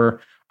way where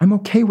I'm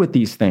okay with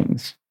these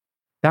things.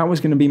 That was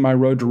going to be my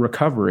road to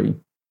recovery.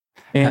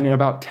 And in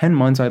about 10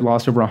 months, I'd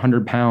lost over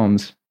 100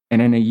 pounds.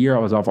 And in a year, I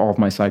was off all of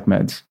my psych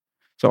meds.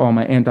 So all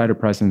my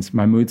antidepressants,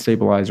 my mood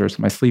stabilizers,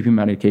 my sleeping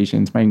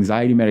medications, my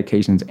anxiety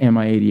medications, and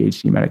my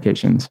ADHD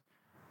medications.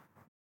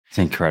 It's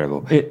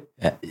incredible.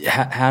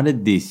 How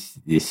did this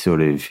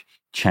sort of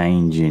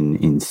change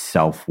in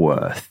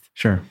self-worth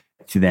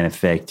to then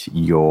affect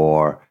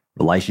your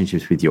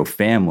relationships with your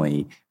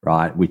family,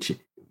 right? Which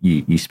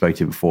you spoke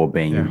to before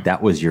being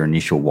that was your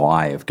initial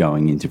why of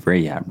going into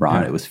rehab,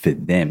 right? It was for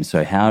them.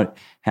 So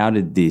how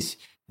did this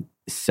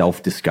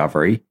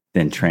self-discovery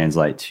then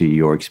translate to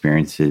your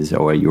experiences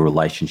or your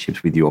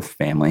relationships with your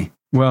family?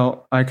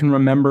 Well, I can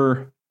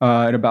remember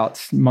at about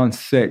month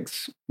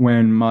 6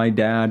 when my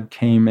dad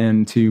came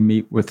in to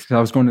meet with, I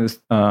was going to this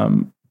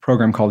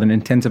program called an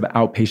intensive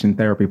outpatient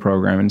therapy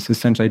program. And it's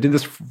essentially, I did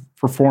this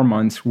for 4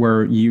 months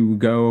where you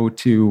go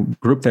to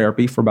group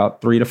therapy for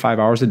about 3 to 5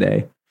 hours a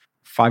day,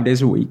 5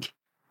 days a week.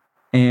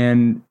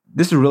 And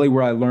this is really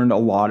where I learned a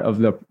lot of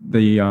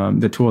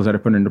the tools that I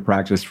put into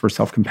practice for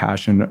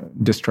self-compassion,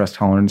 distress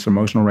tolerance,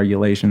 emotional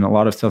regulation, a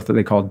lot of stuff that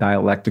they call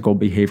dialectical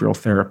behavioral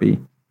therapy.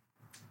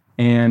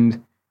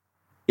 And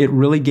it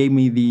really gave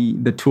me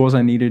the tools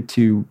I needed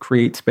to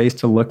create space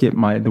to look at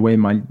the way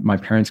my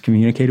parents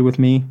communicated with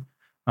me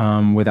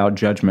without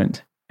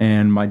judgment.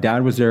 And my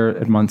dad was there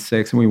at month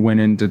 6, and we went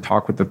in to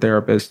talk with the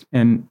therapist.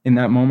 And in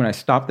that moment, I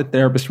stopped the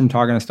therapist from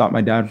talking. I stopped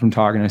my dad from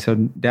talking. I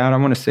said, Dad, I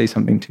want to say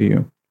something to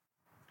you.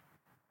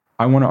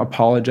 I want to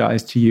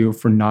apologize to you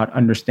for not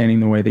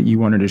understanding the way that you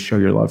wanted to show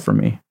your love for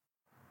me.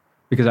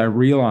 Because I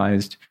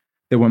realized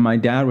that when my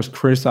dad was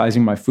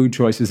criticizing my food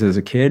choices as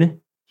a kid,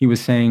 he was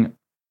saying,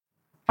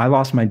 I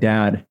lost my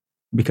dad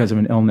because of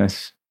an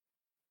illness,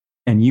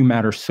 and you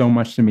matter so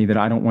much to me that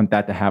I don't want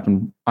that to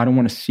happen. I don't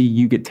want to see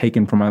you get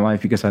taken from my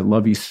life because I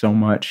love you so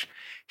much.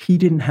 He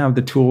didn't have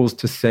the tools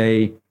to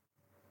say,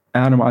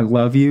 Adam, I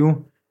love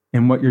you,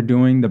 and what you're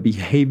doing, the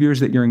behaviors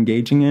that you're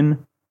engaging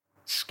in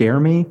scare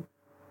me.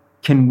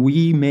 Can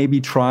we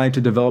maybe try to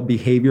develop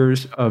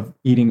behaviors of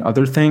eating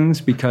other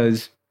things?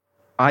 Because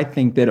I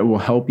think that it will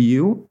help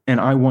you,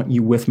 and I want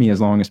you with me as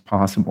long as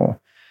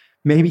possible.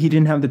 Maybe he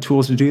didn't have the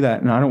tools to do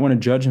that, and I don't want to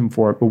judge him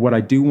for it. But what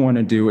I do want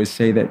to do is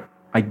say that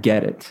I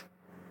get it,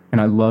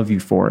 and I love you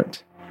for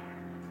it.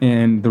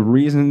 And the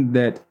reason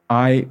that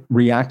I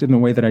reacted in the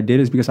way that I did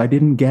is because I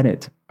didn't get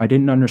it. I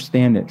didn't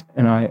understand it.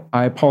 And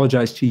I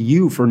apologize to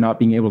you for not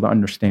being able to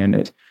understand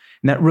it.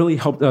 And that really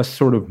helped us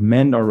sort of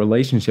mend our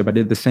relationship. I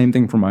did the same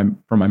thing for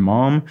my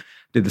mom,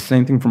 did the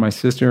same thing for my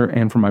sister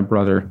and for my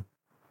brother.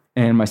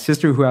 And my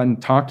sister, who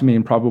hadn't talked to me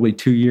in probably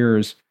 2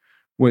 years,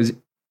 was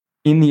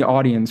in the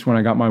audience when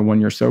I got my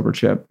 1-year sober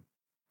chip.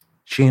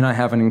 She and I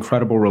have an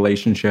incredible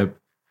relationship.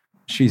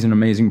 She's an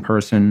amazing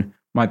person.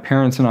 My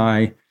parents and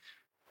I,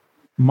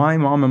 my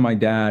mom and my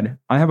dad,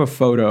 I have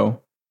 2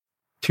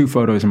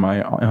 photos in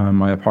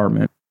my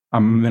apartment.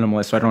 I'm a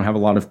minimalist, so I don't have a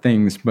lot of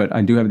things, but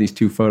I do have these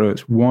 2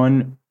 photos.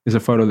 One is a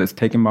photo that's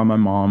taken by my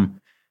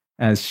mom,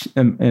 and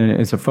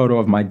it's a photo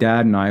of my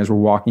dad and I as we're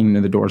walking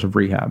into the doors of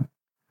rehab.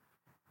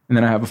 And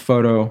then I have a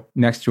photo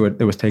next to it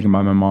that was taken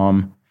by my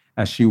mom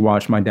as she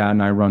watched my dad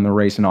and I run the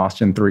race in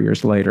Austin 3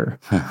 years later,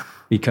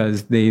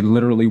 because they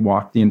literally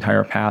walked the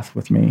entire path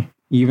with me.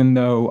 Even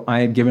though I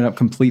had given up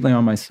completely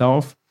on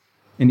myself,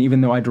 and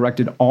even though I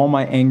directed all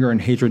my anger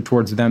and hatred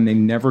towards them, they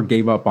never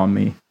gave up on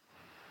me.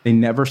 They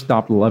never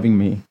stopped loving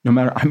me.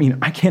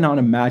 I cannot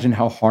imagine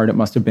how hard it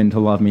must have been to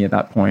love me at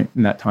that point,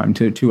 in that time,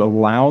 to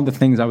allow the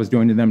things I was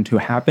doing to them to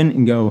happen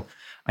and go,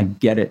 I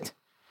get it.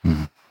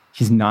 Mm-hmm.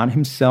 He's not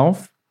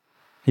himself.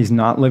 He's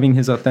not living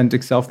his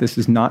authentic self. This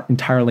is not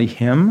entirely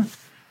him.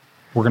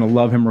 We're going to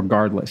love him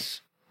regardless.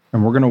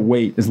 And we're going to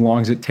wait as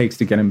long as it takes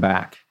to get him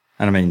back.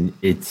 And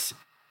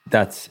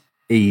that's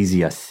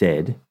easier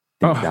said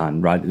than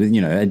done, right?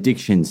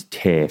 Addictions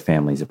tear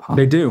families apart.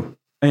 They do.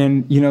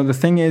 And, the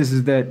thing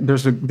is that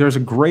there's a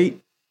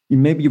great,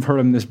 maybe you've heard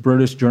of him, this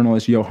British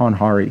journalist, Johann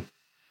Hari.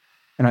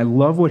 And I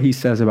love what he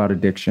says about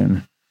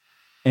addiction.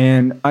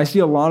 And I see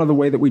a lot of the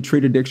way that we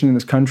treat addiction in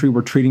this country,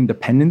 we're treating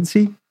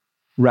dependency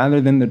rather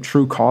than the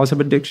true cause of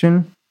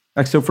addiction.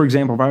 Like, so for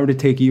example, if I were to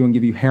take you and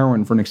give you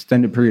heroin for an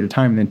extended period of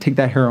time and then take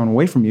that heroin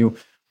away from you,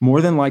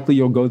 more than likely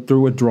you'll go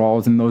through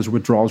withdrawals, and those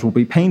withdrawals will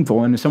be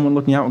painful. And if someone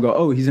looking out will go,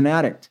 oh, he's an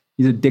addict,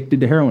 he's addicted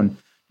to heroin.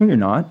 No, you're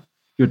not.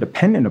 You're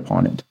dependent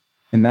upon it.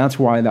 And that's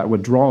why that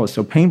withdrawal is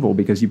so painful,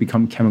 because you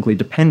become chemically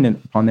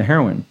dependent upon the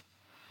heroin.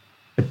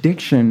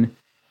 Addiction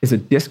is a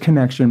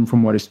disconnection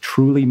from what is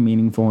truly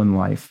meaningful in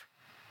life.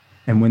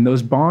 And when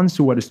those bonds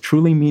to what is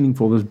truly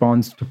meaningful, those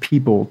bonds to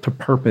people, to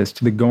purpose,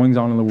 to the goings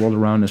on in the world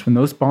around us, when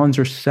those bonds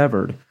are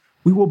severed,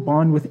 we will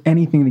bond with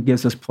anything that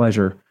gives us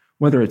pleasure,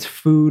 whether it's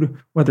food,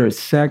 whether it's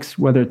sex,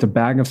 whether it's a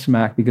bag of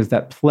smack, because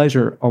that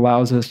pleasure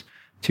allows us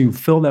to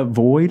fill that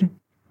void,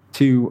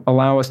 to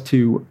allow us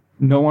to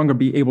no longer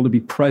be able to be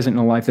present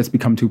in a life that's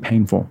become too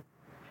painful.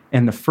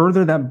 And the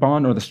further that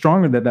bond, or the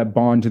stronger that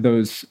bond to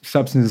those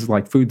substances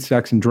like food,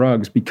 sex, and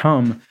drugs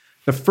become,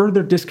 the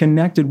further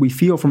disconnected we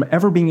feel from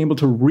ever being able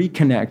to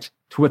reconnect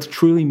to what's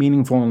truly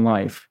meaningful in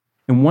life.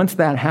 And once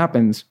that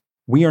happens,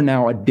 we are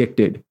now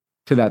addicted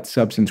to that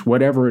substance,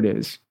 whatever it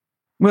is.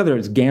 Whether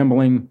it's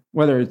gambling,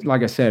 whether it's,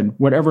 like I said,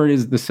 whatever it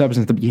is, the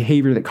substance, the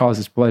behavior that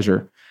causes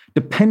pleasure.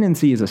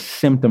 Dependency is a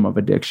symptom of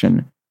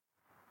addiction.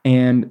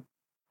 And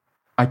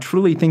I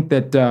truly think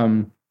that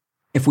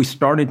if we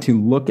started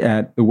to look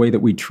at the way that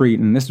we treat,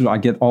 and this is, I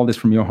get all this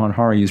from Johann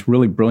Hari, he's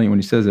really brilliant when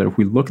he says that if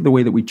we look at the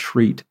way that we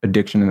treat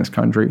addiction in this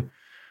country,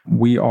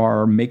 we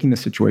are making the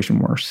situation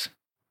worse.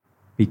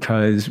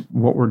 Because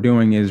what we're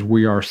doing is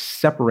we are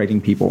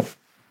separating people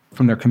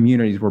from their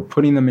communities. We're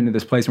putting them into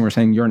this place and we're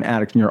saying, you're an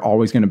addict and you're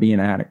always going to be an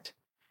addict.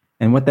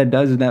 And what that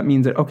does is that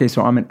means that, okay,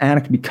 so I'm an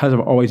addict because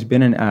I've always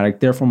been an addict,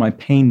 therefore my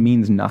pain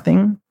means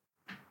nothing.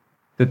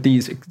 That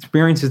these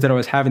experiences that I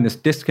was having, this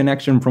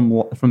disconnection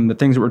from the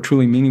things that were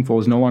truly meaningful,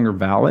 is no longer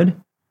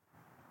valid.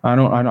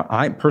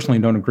 I personally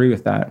don't agree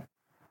with that.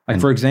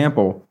 Like, for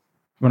example,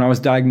 when I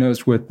was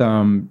diagnosed with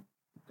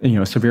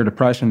severe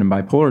depression and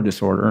bipolar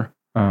disorder,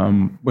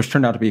 which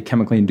turned out to be a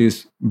chemically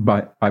induced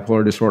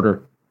bipolar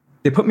disorder.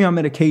 They put me on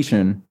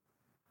medication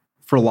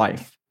for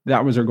life.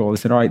 That was their goal. They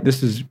said, all right,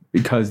 this is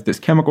because this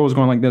chemical is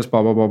going like this,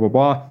 blah, blah, blah, blah,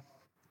 blah.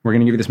 We're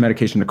going to give you this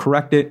medication to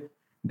correct it.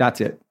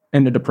 That's it.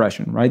 End of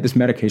depression, right? This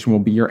medication will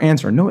be your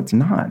answer. No, it's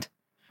not.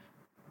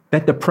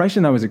 That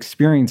depression I was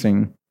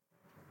experiencing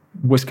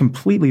was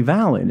completely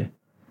valid.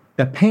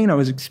 That pain I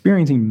was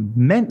experiencing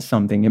meant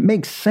something. It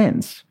makes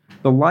sense.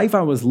 The life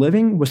I was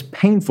living was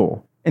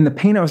painful. And the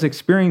pain I was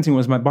experiencing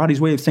was my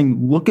body's way of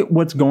saying, look at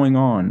what's going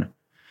on.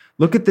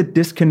 Look at the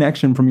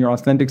disconnection from your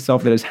authentic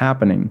self that is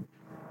happening.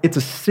 It's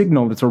a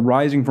signal that's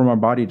arising from our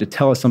body to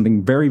tell us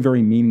something very,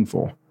 very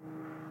meaningful.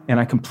 And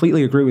I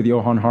completely agree with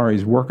Johann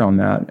Hari's work on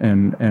that.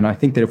 And I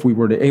think that if we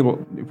were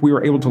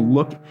able to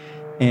look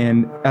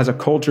and as a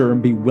culture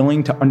and be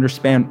willing to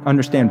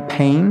understand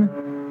pain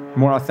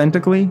more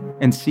authentically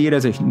and see it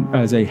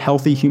as a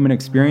healthy human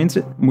experience,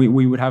 we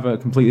would have a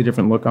completely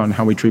different look on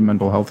how we treat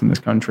mental health in this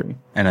country.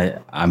 And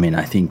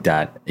I think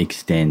that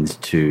extends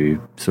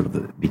to sort of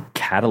the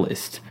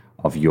catalyst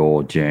of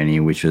your journey,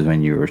 which was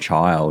when you were a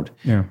child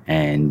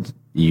and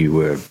you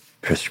were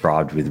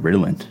prescribed with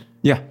Ritalin.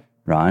 Yeah.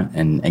 Right.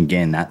 And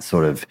again,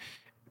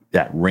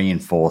 that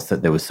reinforced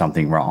that there was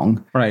something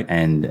wrong. Right.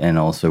 And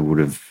also would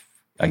have,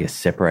 I guess,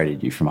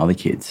 separated you from other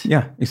kids.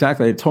 Yeah,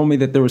 exactly. It told me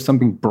that there was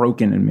something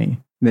broken in me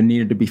that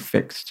needed to be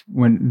fixed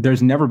when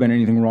there's never been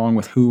anything wrong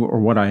with who or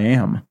what I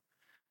am.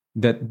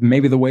 That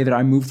maybe the way that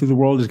I move through the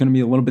world is going to be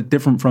a little bit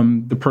different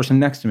from the person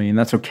next to me, and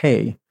that's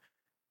okay.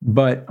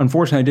 But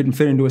unfortunately, I didn't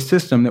fit into a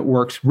system that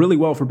works really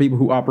well for people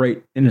who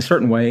operate in a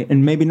certain way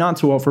and maybe not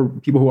so well for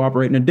people who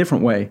operate in a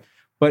different way.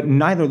 But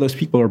neither of those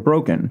people are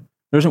broken.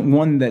 There isn't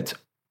one that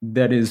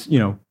is,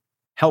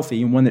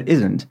 healthy and one that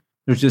isn't.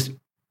 There's just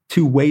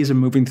two ways of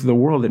moving through the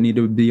world that need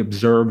to be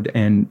observed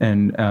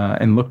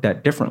and looked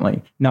at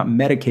differently, not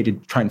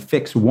medicated to try and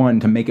fix one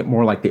to make it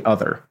more like the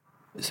other.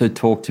 So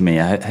talk to me.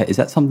 Is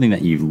that something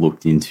that you've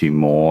looked into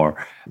more,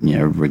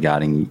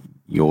 regarding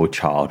your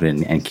child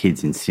and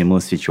kids in similar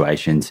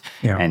situations?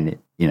 Yeah. And,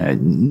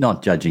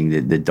 not judging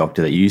the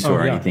doctor that you saw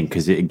or anything,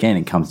 because again,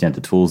 it comes down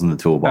to tools in the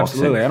toolbox.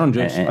 Absolutely. I don't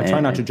judge. I try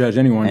not to judge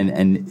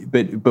anyone.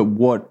 But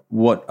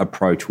what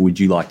approach would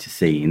you like to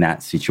see in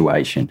that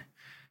situation?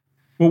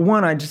 Well,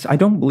 one, I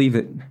don't believe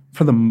it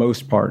for the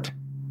most part.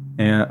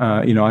 And,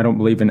 I don't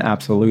believe in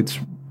absolutes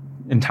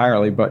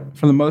entirely, but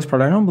for the most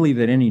part, I don't believe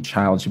that any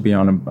child should be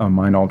on a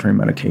mind-altering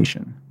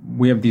medication.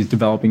 We have these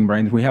developing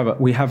brains. We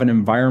have an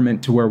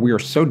environment to where we are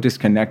so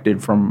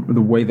disconnected from the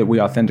way that we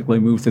authentically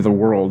move through the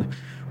world.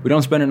 We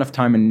don't spend enough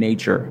time in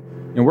nature.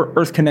 We're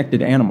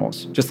earth-connected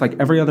animals, just like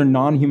every other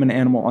non-human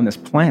animal on this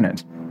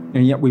planet.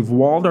 And yet we've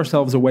walled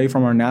ourselves away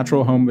from our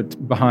natural home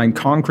behind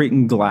concrete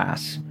and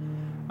glass.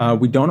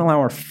 We don't allow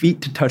our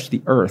feet to touch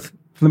the earth.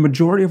 For the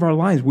majority of our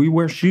lives, we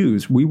wear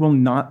shoes. We will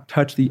not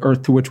touch the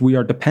earth to which we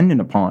are dependent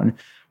upon.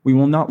 We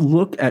will not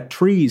look at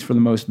trees for the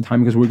most of the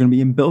time because we're going to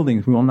be in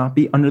buildings. We will not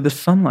be under the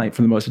sunlight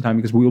for the most of the time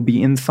because we will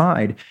be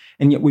inside.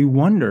 And yet we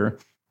wonder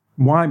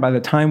why by the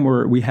time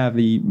we have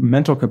the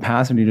mental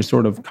capacity to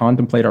sort of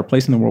contemplate our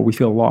place in the world, we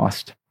feel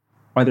lost.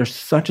 Why there's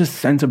such a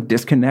sense of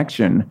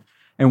disconnection.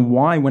 And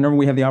why whenever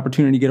we have the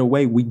opportunity to get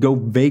away, we go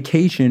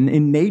vacation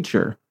in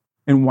nature.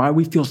 And why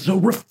we feel so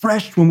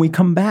refreshed when we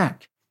come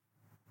back.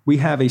 We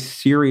have a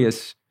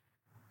serious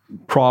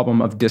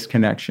problem of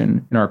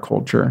disconnection in our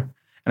culture.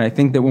 And I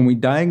think that when we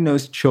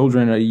diagnose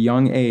children at a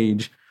young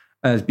age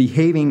as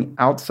behaving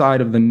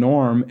outside of the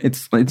norm,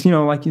 it's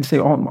like you say,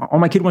 all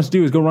my kid wants to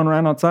do is go run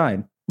around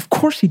outside. Of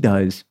course he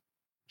does.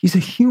 He's a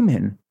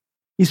human.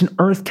 He's an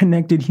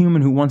earth-connected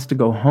human who wants to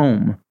go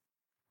home.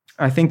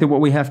 I think that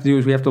what we have to do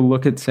is we have to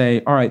look at,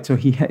 say, all right, so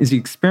is he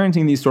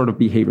experiencing these sort of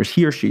behaviors?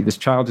 He or she, this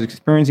child is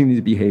experiencing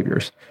these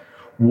behaviors.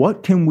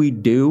 What can we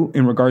do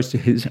in regards to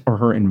his or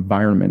her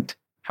environment?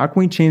 How can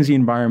we change the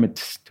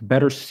environment to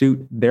better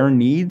suit their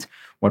needs?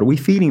 What are we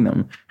feeding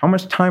them? How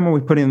much time are we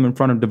putting them in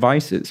front of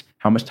devices?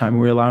 How much time are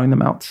we allowing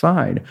them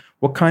outside?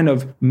 What kind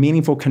of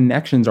meaningful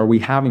connections are we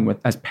having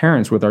as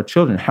parents with our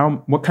children?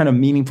 What kind of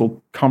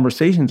meaningful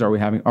conversations are we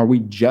having? Are we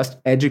just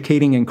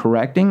educating and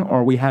correcting, or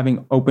are we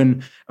having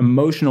open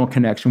emotional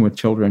connection with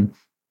children?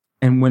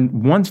 And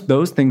once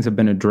those things have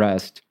been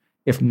addressed,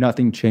 if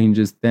nothing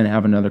changes, then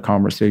have another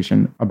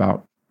conversation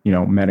about,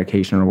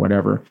 medication or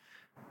whatever.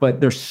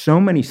 But there's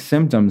so many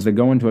symptoms that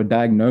go into a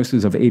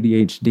diagnosis of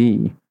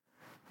ADHD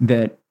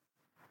that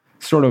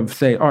sort of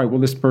say, all right,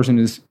 well, this person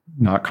is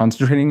not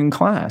concentrating in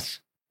class.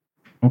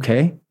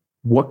 Okay,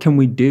 what can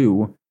we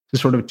do to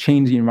sort of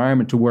change the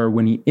environment to where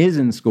when he is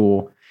in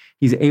school,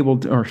 he's able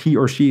to, or he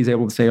or she is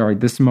able to say, all right,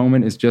 this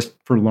moment is just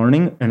for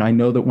learning. And I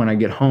know that when I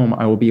get home,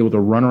 I will be able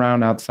to run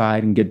around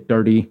outside and get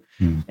dirty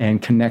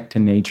and connect to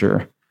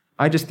nature.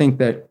 I just think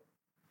that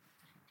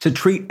to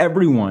treat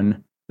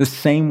everyone the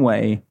same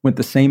way with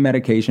the same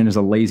medication is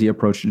a lazy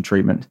approach to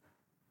treatment.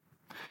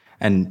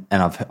 And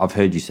I've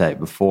heard you say it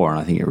before, and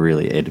I think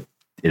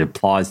it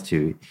applies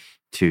to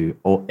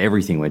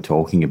everything we're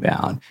talking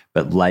about,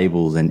 but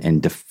labels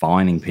and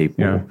defining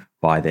people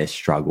by their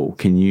struggle.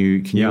 Can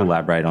you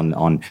elaborate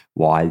on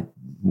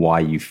why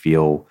you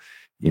feel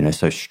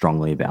so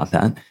strongly about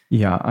that?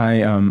 Yeah,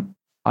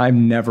 I've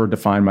never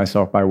defined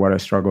myself by what I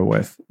struggle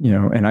with,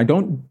 and I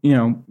don't,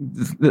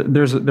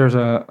 there's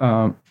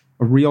a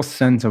real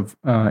sense of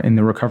in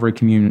the recovery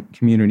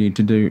community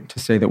to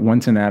say that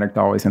once an addict,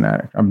 always an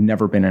addict. I've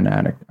never been an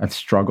addict. I've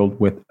struggled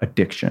with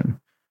addiction.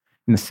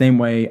 In the same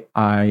way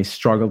I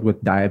struggled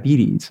with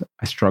diabetes,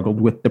 I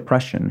struggled with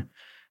depression.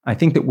 I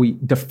think that we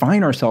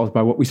define ourselves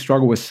by what we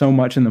struggle with so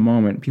much in the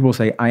moment. People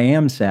say, I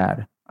am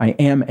sad, I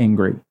am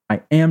angry,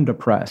 I am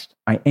depressed,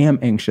 I am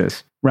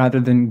anxious,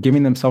 rather than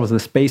giving themselves the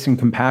space and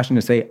compassion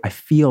to say, I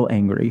feel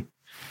angry,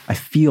 I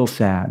feel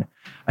sad,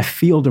 I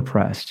feel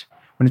depressed.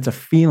 When it's a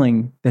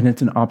feeling, then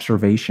it's an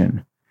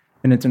observation.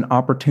 And it's an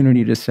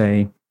opportunity to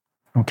say,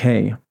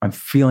 okay, I'm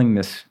feeling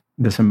this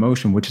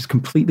emotion, which is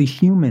completely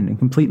human and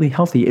completely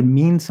healthy. It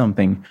means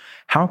something.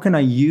 How can I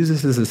use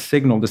this as a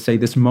signal to say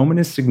this moment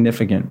is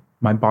significant?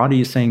 My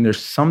body is saying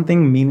there's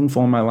something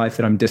meaningful in my life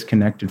that I'm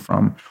disconnected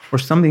from, or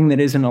something that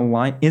isn't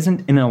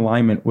in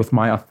alignment with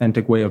my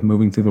authentic way of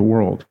moving through the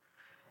world.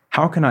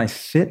 How can I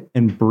sit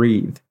and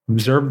breathe,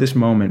 observe this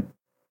moment,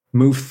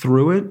 move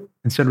through it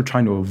instead of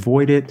trying to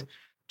avoid it,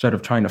 instead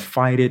of trying to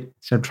fight it,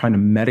 instead of trying to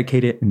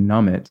medicate it and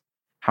numb it?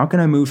 How can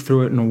I move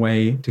through it in a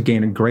way to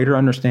gain a greater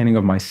understanding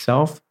of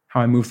myself, how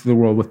I move through the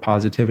world with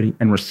positivity,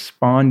 and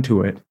respond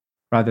to it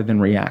rather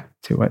than react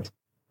to it?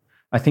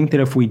 I think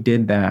that if we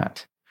did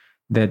that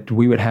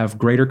we would have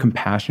greater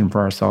compassion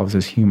for ourselves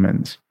as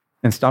humans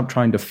and stop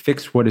trying to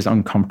fix what is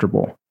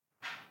uncomfortable,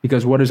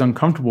 because what is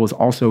uncomfortable is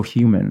also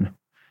human.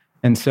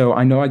 And so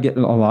I know a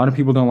lot of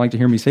people don't like to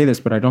hear me say this,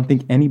 but I don't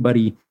think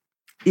anybody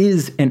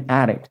is an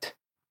addict.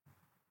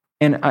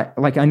 And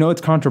I know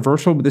it's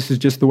controversial, but this is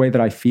just the way that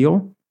I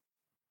feel.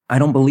 I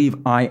don't believe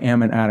I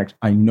am an addict.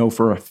 I know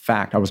for a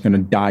fact I was going to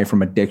die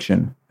from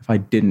addiction if I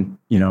didn't,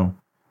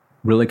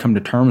 really come to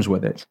terms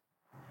with it.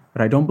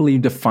 But I don't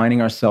believe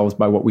defining ourselves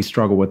by what we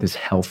struggle with is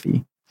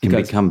healthy. It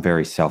can become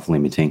very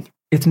self-limiting.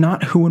 It's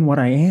not who and what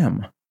I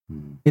am.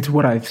 It's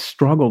what I've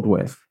struggled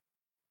with.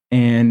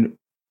 And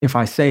if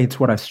I say it's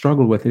what I've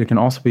struggled with, it can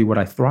also be what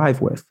I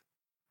thrive with.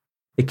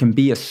 It can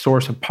be a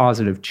source of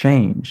positive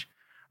change.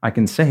 I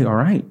can say, all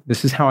right,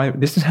 this is how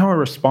I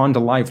respond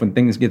to life when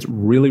things gets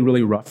really,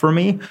 really rough for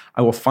me.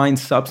 I will find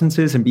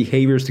substances and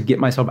behaviors to get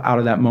myself out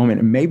of that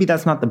moment. And maybe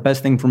that's not the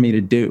best thing for me to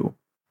do.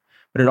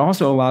 But it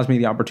also allows me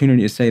the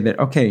opportunity to say that,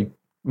 okay,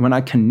 when I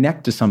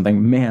connect to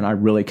something, man, I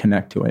really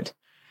connect to it.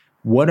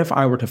 What if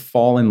I were to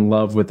fall in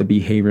love with the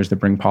behaviors that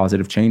bring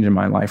positive change in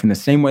my life in the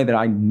same way that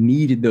I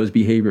needed those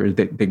behaviors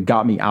that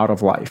got me out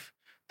of life,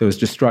 those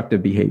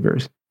destructive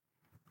behaviors?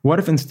 What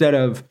if instead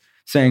of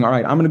saying, all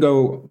right, I'm going to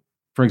go,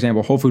 for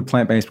example, whole food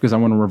plant-based because I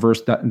want to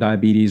reverse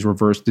diabetes,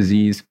 reverse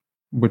disease,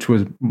 which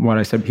was what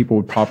I said people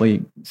would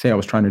probably say I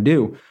was trying to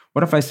do.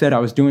 What if I said I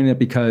was doing it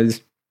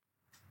because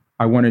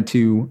I wanted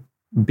to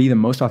be the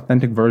most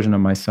authentic version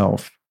of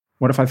myself?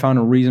 What if I found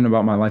a reason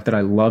about my life that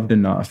I loved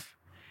enough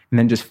and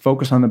then just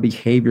focus on the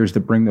behaviors that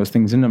bring those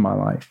things into my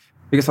life?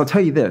 Because I'll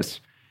tell you this,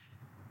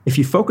 if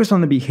you focus on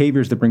the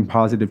behaviors that bring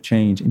positive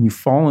change and you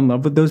fall in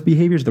love with those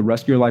behaviors, the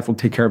rest of your life will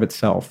take care of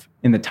itself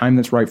in the time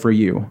that's right for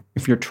you.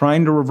 If you're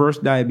trying to reverse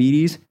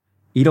diabetes,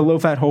 eat a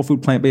low-fat, whole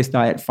food, plant-based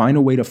diet, find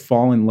a way to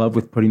fall in love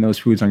with putting those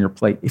foods on your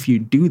plate. If you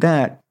do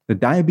that, the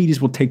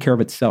diabetes will take care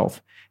of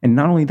itself. And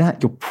not only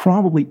that, you'll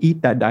probably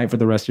eat that diet for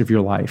the rest of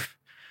your life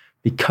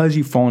because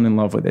you've fallen in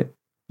love with it.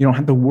 You don't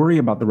have to worry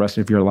about the rest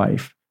of your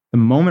life. The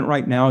moment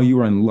right now you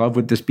are in love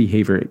with this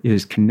behavior, it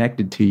is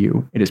connected to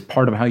you. It is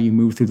part of how you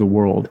move through the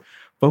world.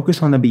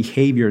 Focus on the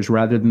behaviors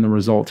rather than the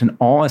results in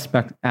all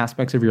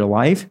aspects of your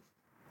life.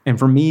 And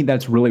for me,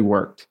 that's really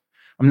worked.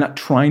 I'm not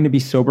trying to be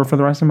sober for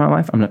the rest of my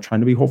life. I'm not trying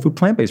to be whole food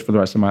plant-based for the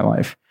rest of my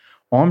life.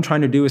 All I'm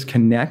trying to do is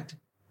connect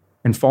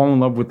and fall in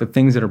love with the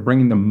things that are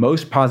bringing the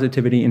most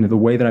positivity into the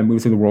way that I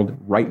move through the world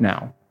right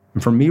now.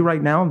 And for me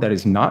right now, that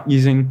is not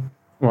using,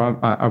 well,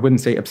 I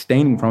wouldn't say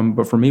abstaining from,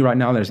 but for me right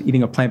now, that is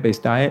eating a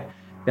plant-based diet,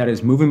 that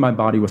is moving my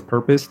body with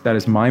purpose, that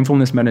is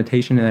mindfulness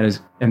meditation,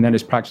 and that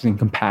is practicing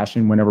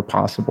compassion whenever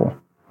possible.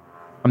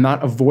 I'm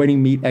not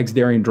avoiding meat, eggs,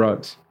 dairy, and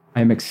drugs.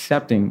 I am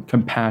accepting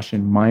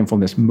compassion,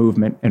 mindfulness,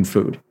 movement, and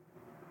food.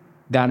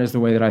 That is the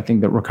way that I think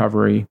that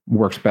recovery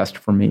works best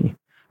for me.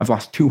 I've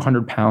lost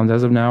 200 pounds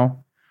as of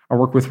now. I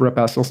work with Rip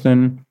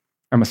Esselstyn.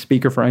 I'm a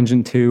speaker for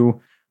Engine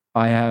 2.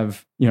 I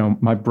have,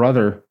 my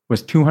brother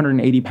was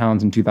 280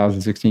 pounds in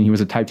 2016. He was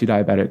a type 2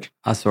 diabetic.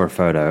 I saw a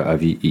photo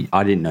of you.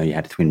 I didn't know you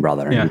had a twin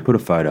brother. And you put a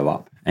photo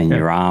up and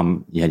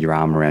you had your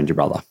arm around your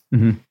brother.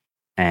 Mm-hmm.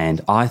 And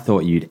I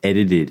thought you'd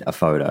edited a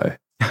photo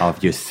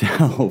of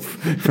yourself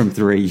from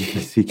 3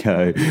 years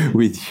ago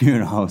with you.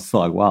 And I was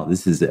like, wow,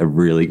 this is a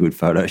really good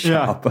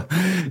Photoshop.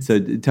 Yeah. So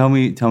tell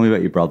me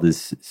about your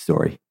brother's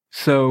story.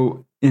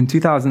 So in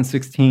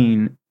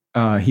 2016,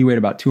 he weighed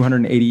about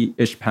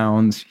 280-ish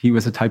pounds. He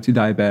was a type 2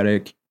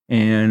 diabetic.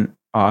 And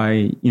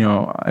I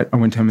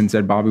went to him and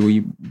said,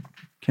 Bobby,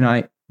 can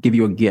I give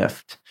you a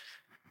gift?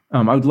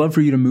 I would love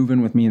for you to move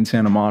in with me in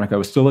Santa Monica. I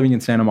was still living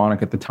in Santa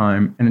Monica at the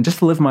time. And just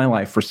to live my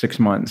life for 6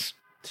 months.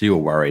 So you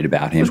were worried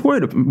about him? I was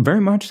worried, very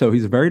much so.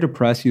 He's very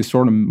depressed. He was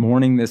sort of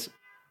mourning this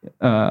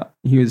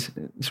he was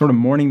sort of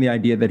mourning the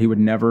idea that he would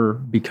never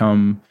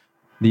become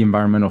the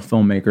environmental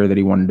filmmaker that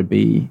he wanted to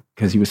be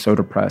because he was so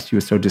depressed. He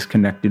was so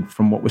disconnected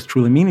from what was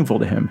truly meaningful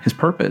to him, his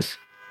purpose.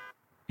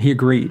 He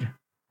agreed.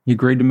 He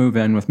agreed to move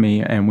in with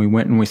me, and we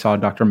went and we saw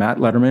Dr. Matt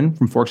Letterman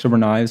from Forks Over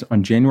Knives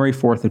on January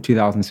 4th of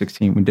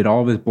 2016. We did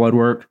all of his blood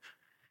work,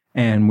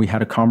 and we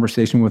had a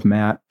conversation with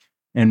Matt,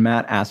 and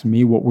Matt asked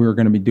me what we were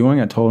going to be doing.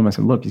 I told him, I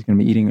said, look, he's going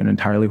to be eating an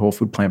entirely whole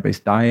food,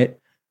 plant-based diet.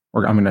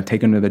 I'm going to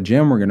take him to the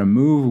gym. We're going to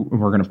move.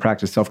 We're going to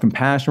practice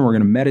self-compassion. We're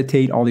going to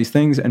meditate, all these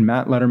things. And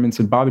Matt Letterman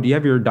said, Bobby, do you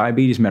have your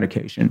diabetes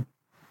medication?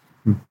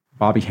 And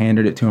Bobby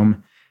handed it to him.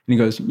 And he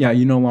goes, yeah,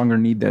 you no longer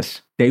need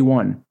this. Day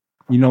one,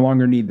 you no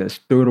longer need this.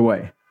 Throw it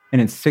away. And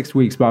in 6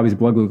 weeks, Bobby's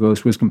blood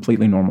glucose was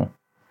completely normal,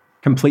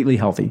 completely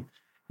healthy.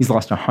 He's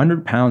lost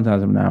 100 pounds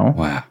as of now.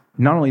 Wow.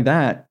 Not only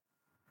that,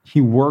 he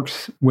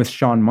works with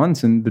Sean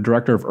Munson, the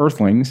director of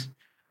Earthlings.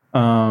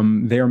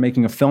 They are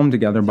making a film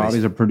together.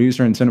 Bobby's a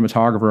producer and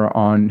cinematographer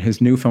on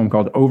his new film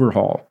called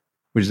Overhaul,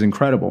 which is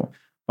incredible.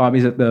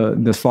 Bobby's at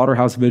the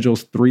slaughterhouse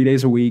vigils 3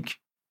 days a week.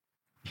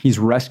 He's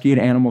rescued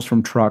animals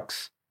from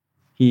trucks.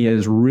 He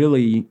has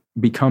really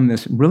become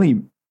this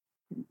really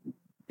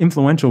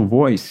influential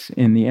voice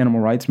in the animal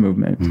rights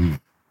movement.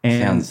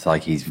 And sounds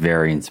like he's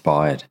very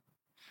inspired.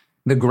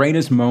 The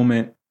greatest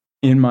moment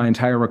in my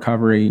entire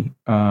recovery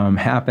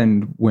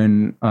happened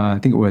when I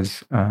think it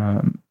was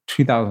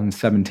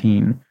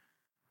 2017.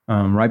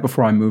 Right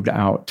before I moved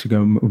out to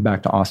go move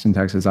back to Austin,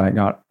 Texas, I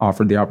got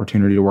offered the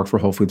opportunity to work for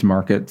Whole Foods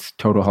Market's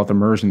Total Health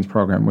Immersions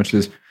program, which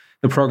is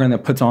the program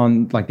that puts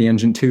on like the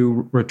Engine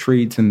 2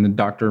 retreats and the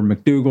Dr.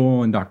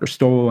 McDougall and Dr.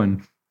 Stoll.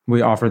 And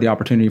we offer the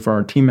opportunity for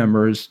our team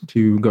members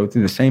to go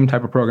through the same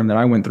type of program that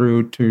I went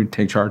through to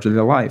take charge of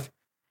their life.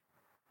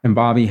 And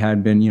Bobby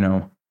had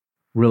been,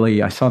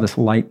 really, I saw this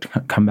light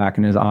come back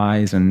in his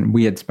eyes, and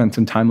we had spent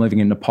some time living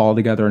in Nepal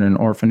together in an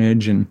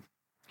orphanage, and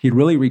he'd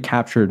really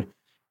recaptured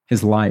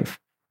his life.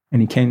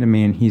 And he came to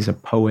me, and he's a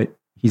poet,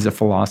 he's a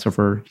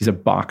philosopher, he's a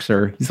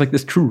boxer. He's like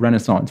this true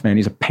Renaissance man.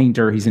 He's a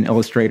painter, he's an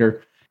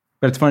illustrator.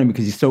 But it's funny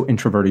because he's so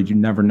introverted, you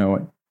never know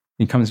it.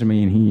 He comes to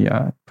me and he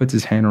puts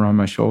his hand around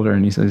my shoulder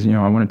and he says,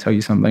 I want to tell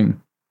you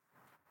something.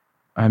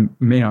 I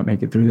may not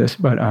make it through this,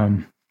 but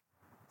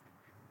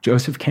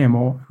Joseph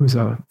Campbell, who's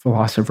a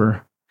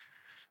philosopher,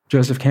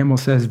 Joseph Campbell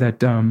says that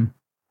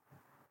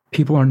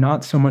people are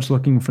not so much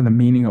looking for the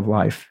meaning of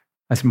life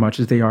as much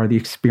as they are the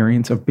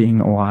experience of being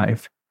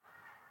alive.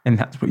 And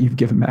that's what you've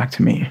given back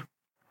to me.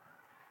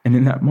 And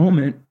in that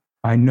moment,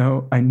 I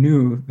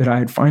knew that I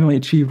had finally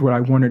achieved what I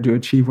wanted to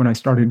achieve when I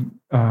started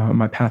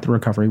my path to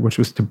recovery, which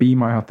was to be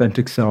my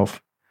authentic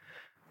self.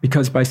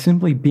 Because by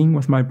simply being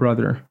with my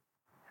brother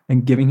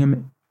and giving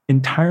him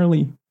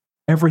entirely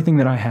everything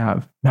that I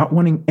have, not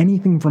wanting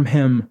anything from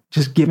him,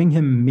 just giving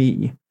him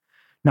me,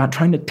 not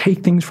trying to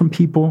take things from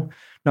people,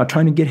 not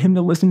trying to get him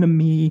to listen to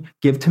me,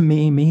 give to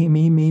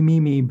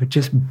me, but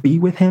just be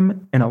with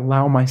him and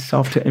allow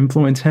myself to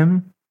influence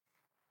him,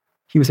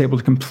 he was able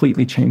to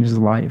completely change his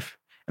life.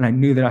 And I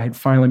knew that I had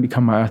finally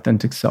become my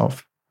authentic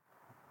self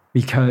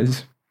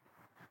because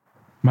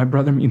my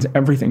brother means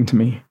everything to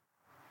me.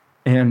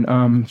 And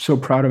I'm so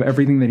proud of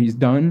everything that he's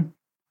done.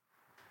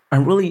 I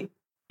really,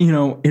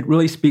 it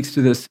really speaks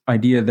to this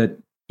idea that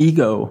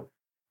ego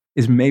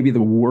is maybe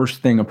the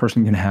worst thing a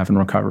person can have in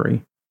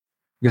recovery.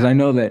 Because I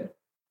know that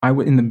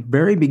in the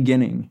very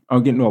beginning, I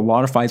would get into a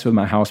lot of fights with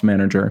my house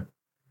manager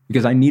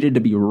because I needed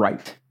to be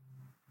right.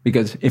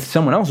 Because if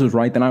someone else was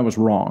right, then I was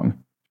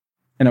wrong.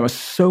 And I was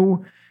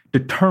so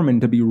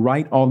determined to be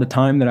right all the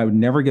time that I would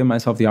never give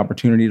myself the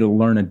opportunity to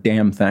learn a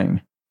damn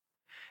thing.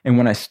 And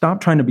when I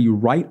stopped trying to be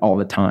right all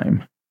the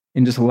time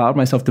and just allowed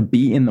myself to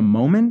be in the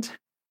moment,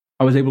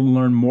 I was able to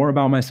learn more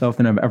about myself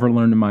than I've ever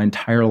learned in my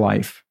entire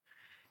life.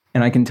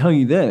 And I can tell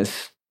you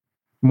this,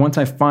 once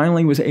I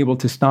finally was able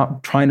to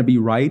stop trying to be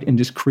right and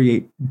just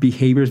create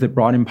behaviors that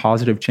brought in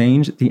positive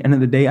change, at the end of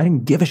the day, I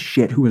didn't give a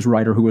shit who was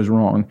right or who was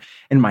wrong.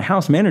 And my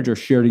house manager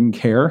sure didn't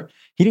care.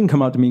 He didn't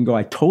come up to me and go,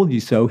 I told you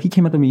so. He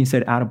came up to me and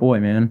said,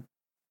 attaboy, man,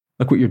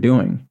 look what you're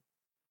doing.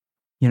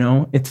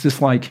 It's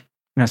just like,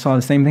 and I saw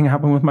the same thing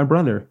happen with my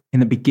brother. In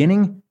the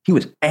beginning, he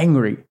was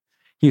angry.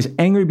 He was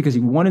angry because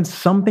he wanted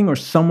something or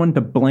someone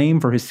to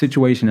blame for his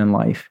situation in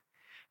life.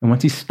 And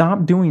once he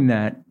stopped doing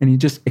that and he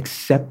just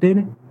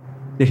accepted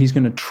that he's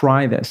going to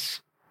try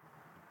this,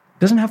 it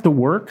doesn't have to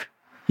work.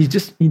 He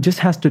just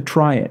has to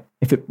try it.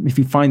 If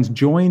he finds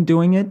joy in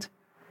doing it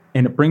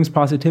and it brings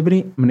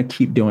positivity, I'm going to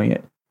keep doing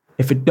it.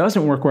 If it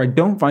doesn't work or I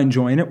don't find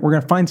joy in it, we're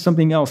going to find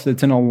something else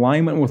that's in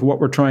alignment with what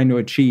we're trying to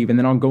achieve. And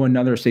then I'll go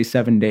another, say,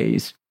 7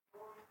 days.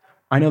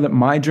 I know that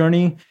my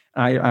journey,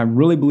 I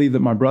really believe that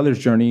my brother's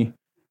journey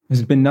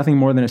has been nothing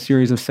more than a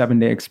series of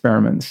 7-day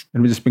experiments.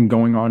 And we've just been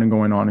going on and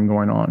going on and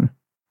going on.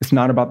 It's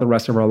not about the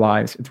rest of our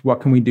lives. It's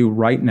what can we do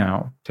right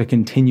now to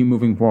continue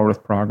moving forward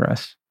with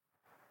progress.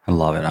 I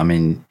love it. I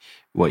mean,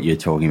 what you're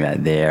talking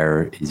about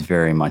there is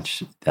very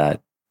much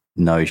that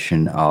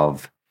notion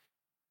of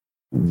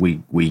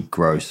we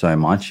grow so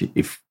much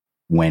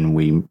when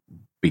we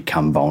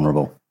become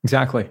vulnerable.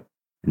 Exactly.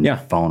 And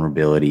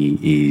vulnerability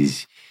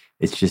is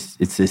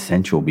it's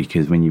essential,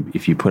 because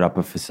if you put up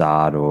a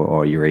facade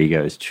or your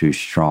ego is too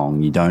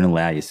strong, you don't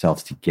allow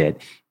yourselves to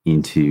get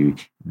into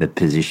the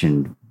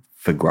position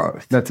for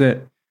growth. That's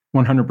it.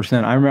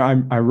 100%.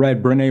 I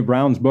read Brené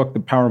Brown's book, The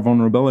Power of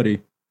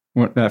Vulnerability.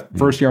 That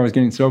first year I was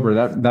getting sober,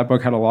 that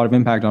book had a lot of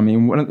impact on me.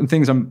 And one of the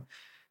things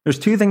there's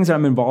two things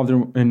I'm involved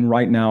in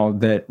right now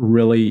that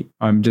really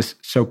I'm just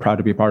so proud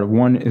to be a part of.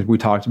 One is we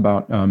talked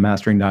about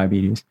mastering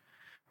diabetes.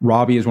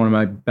 Robbie is one of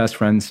my best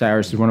friends.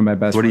 Cyrus is one of my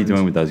best friends. What are you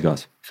doing with those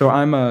guys? So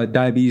I'm a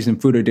diabetes and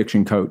food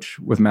addiction coach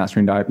with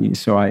Mastering Diabetes.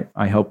 So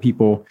I help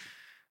people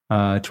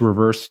to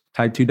reverse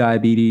type 2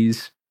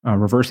 diabetes,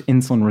 reverse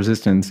insulin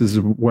resistance. This is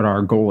what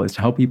our goal is,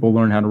 to help people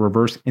learn how to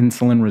reverse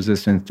insulin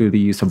resistance through the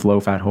use of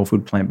low-fat, whole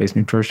food, plant-based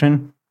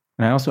nutrition.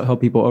 And I also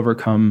help people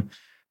overcome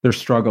their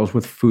struggles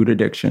with food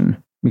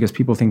addiction, because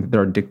people think that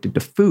they're addicted to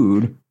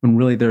food when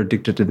really they're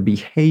addicted to the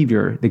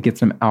behavior that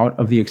gets them out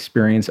of the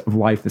experience of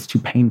life that's too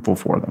painful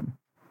for them.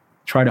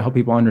 Try to help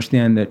people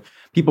understand that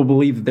people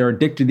believe that they're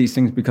addicted to these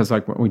things because,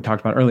 like what we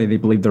talked about earlier, they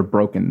believe they're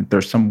broken.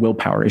 There's some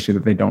willpower issue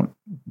that they don't,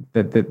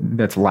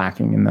 that's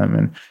lacking in them.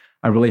 And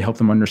I really help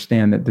them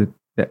understand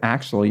that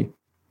actually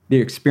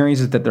the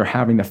experiences that they're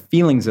having, the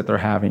feelings that they're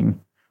having,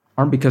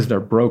 aren't because they're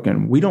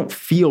broken. We don't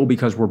feel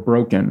because we're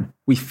broken.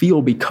 We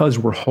feel because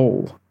we're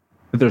whole.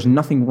 That there's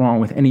nothing wrong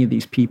with any of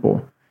these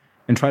people.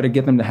 And try to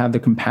get them to have the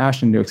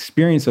compassion to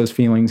experience those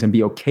feelings and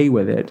be okay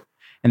with it,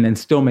 and then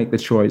still make the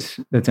choice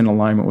that's in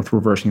alignment with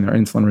reversing their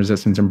insulin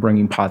resistance and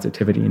bringing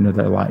positivity into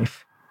their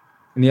life.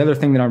 And the other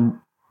thing that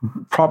I'm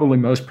probably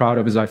most proud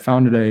of is I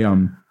founded a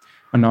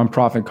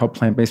nonprofit called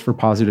Plant-Based for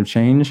Positive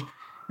Change.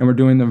 And we're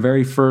doing the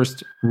very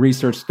first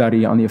research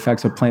study on the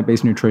effects of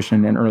plant-based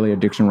nutrition and early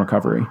addiction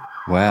recovery.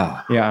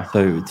 Wow. Yeah.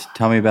 So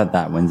tell me about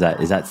that. When's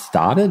that? Is that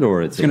started,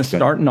 or it's going to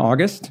start in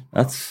August?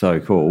 That's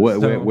so cool.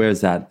 Where's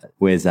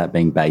that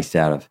being based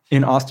out of?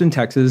 In Austin,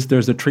 Texas.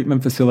 There's a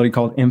treatment facility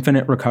called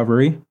Infinite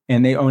Recovery,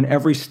 and they own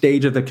every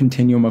stage of the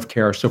continuum of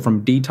care. So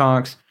from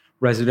detox,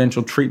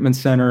 residential treatment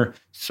center,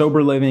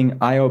 sober living,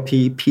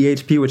 IOP,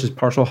 PHP, which is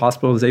partial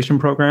hospitalization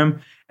program,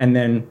 and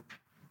then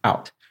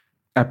out.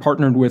 I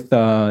partnered with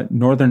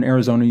Northern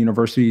Arizona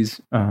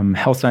University's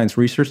health science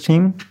research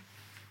team.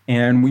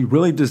 And we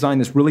really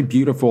designed this really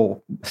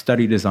beautiful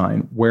study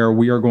design where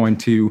we are going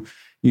to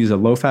use a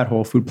low-fat,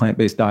 whole food,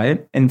 plant-based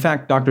diet. In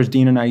fact, Doctors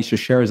Dean and Aisha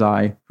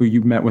Sherzai, who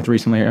you met with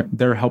recently,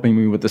 they're helping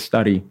me with the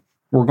study.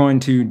 We're going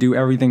to do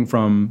everything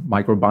from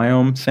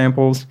microbiome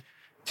samples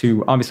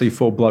to obviously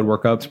full blood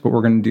workups, but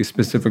we're going to do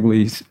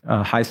specifically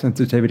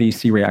high-sensitivity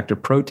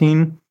C-reactive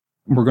protein.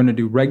 We're going to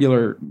do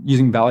regular,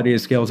 using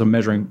validated scales of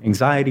measuring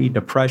anxiety,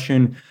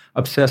 depression,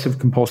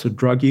 obsessive-compulsive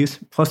drug use,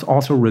 plus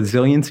also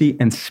resiliency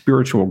and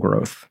spiritual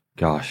growth.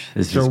 Gosh,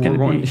 this is going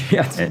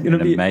to be an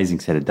amazing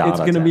set of data. It's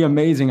going to be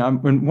amazing.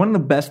 And one of the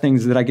best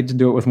things that I get to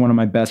do it with one of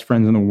my best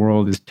friends in the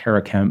world is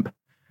Tara Kemp,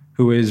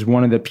 who is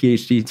one of the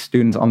PhD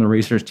students on the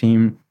research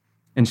team.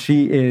 And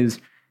she is,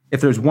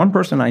 if there's one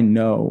person I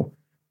know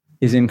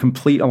is in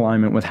complete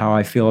alignment with how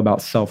I feel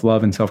about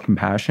self-love and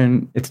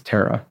self-compassion, it's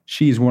Tara.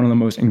 She's one of the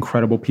most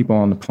incredible people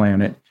on the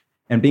planet.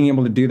 And being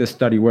able to do this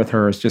study with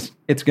her is just,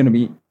 it's going to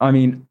be,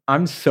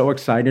 I'm so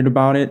excited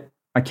about it.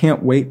 I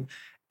can't wait.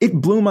 It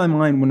blew my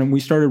mind when we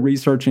started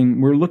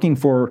researching. We're looking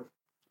for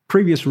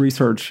previous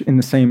research in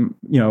the same,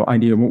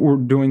 idea. What we're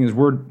doing is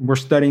we're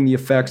studying the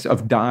effects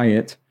of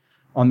diet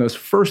on those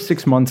first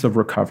 6 months of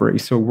recovery.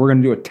 So we're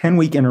going to do a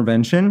 10-week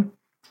intervention,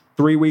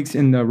 3 weeks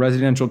in the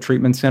residential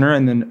treatment center,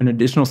 and then an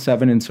additional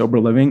 7 in sober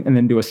living, and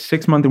then do a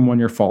 6-month and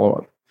 1-year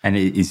follow-up. And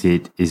is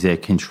there a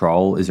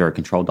control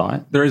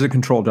diet? There is a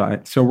control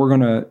diet.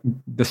 So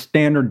the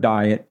standard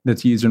diet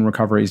that's used in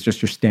recovery is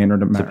just your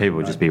standard amount. So people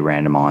would just be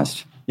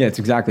randomized. Yeah, it's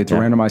a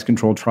randomized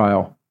controlled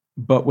trial.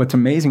 But what's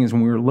amazing is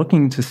when we were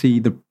looking to see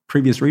the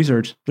previous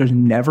research, there's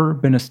never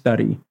been a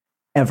study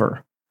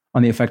ever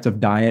on the effects of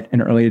diet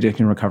and early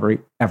addiction recovery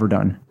ever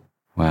done.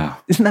 Wow.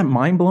 Isn't that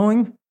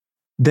mind-blowing?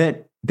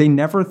 That they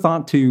never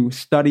thought to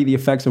study the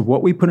effects of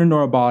what we put into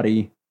our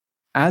body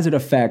as it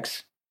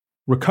affects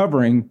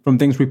recovering from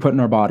things we put in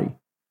our body.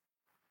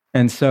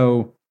 And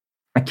so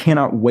I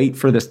cannot wait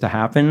for this to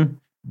happen.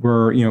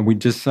 We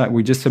just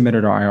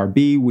submitted our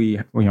IRB.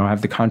 We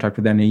have the contract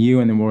with NAU,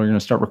 and then we're going to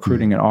start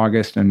recruiting in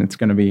August, and it's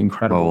going to be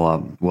incredible.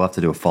 Well, we'll have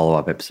to do a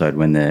follow-up episode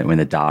when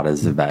the data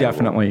is available.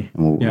 Definitely.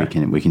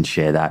 And we can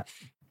share that.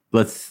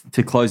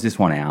 To close this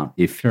one out,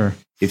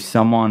 if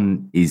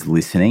someone is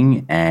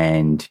listening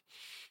and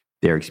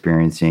they're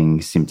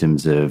experiencing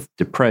symptoms of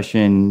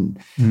depression,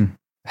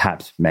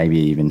 perhaps maybe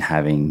even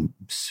having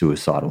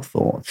suicidal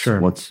thoughts,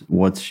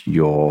 what's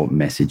your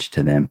message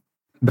to them?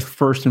 The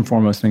first and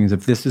foremost thing is,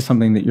 if this is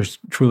something that you're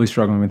truly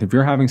struggling with, if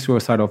you're having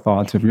suicidal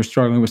thoughts, if you're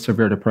struggling with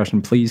severe depression,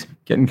 please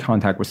get in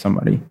contact with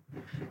somebody.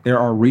 There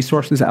are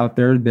resources out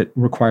there that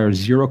require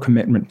zero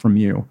commitment from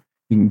you.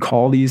 You can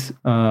call these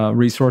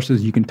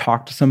resources. You can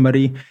talk to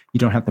somebody. You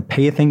don't have to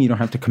pay a thing. You don't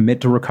have to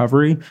commit to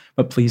recovery,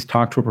 but please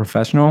talk to a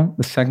professional.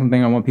 The second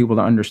thing I want people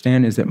to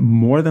understand is that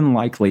more than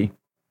likely,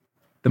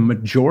 the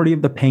majority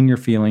of the pain you're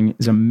feeling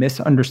is a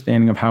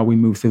misunderstanding of how we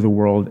move through the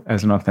world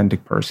as an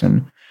authentic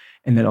person.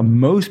 And that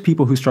most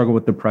people who struggle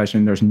with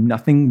depression, there's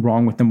nothing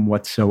wrong with them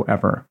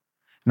whatsoever.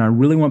 And I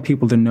really want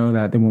people to know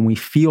that when we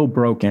feel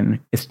broken,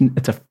 it's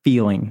a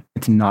feeling,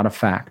 it's not a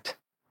fact.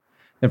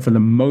 That for the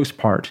most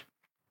part,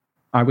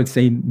 I would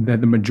say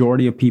that the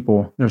majority of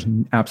people, there's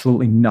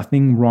absolutely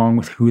nothing wrong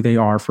with who they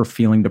are for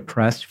feeling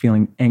depressed,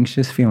 feeling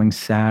anxious, feeling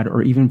sad,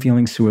 or even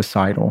feeling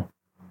suicidal.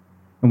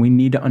 And we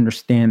need to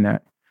understand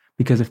that,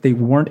 because if they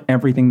weren't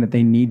everything that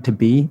they need to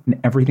be and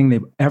everything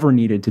they've ever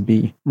needed to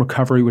be,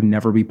 recovery would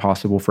never be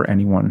possible for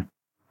anyone.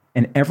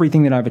 And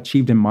everything that I've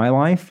achieved in my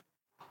life,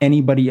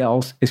 anybody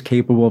else is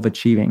capable of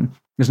achieving.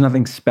 There's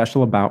nothing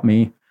special about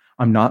me.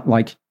 I'm not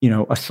like,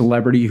 a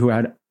celebrity who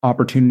had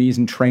opportunities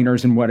and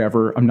trainers and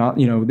whatever. I'm not,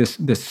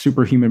 this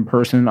superhuman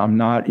person. I'm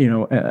not,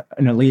 an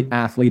elite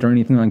athlete or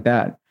anything like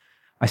that.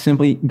 I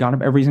simply got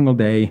up every single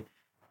day.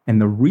 And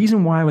the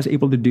reason why I was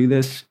able to do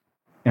this,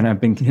 and I've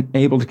been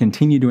able to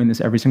continue doing this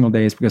every single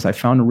day, is because I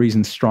found a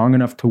reason strong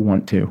enough to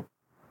want to.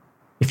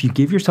 If you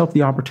give yourself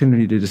the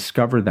opportunity to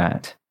discover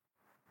that,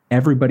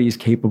 everybody is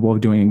capable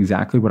of doing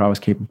exactly what I was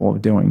capable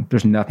of doing.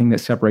 There's nothing that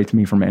separates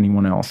me from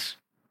anyone else.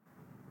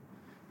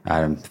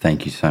 Adam,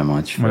 thank you so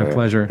much My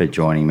pleasure. for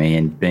joining me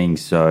and being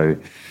so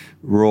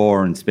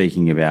raw and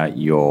speaking about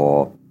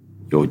your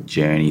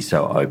journey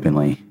so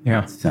openly.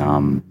 Yeah. It's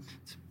a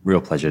real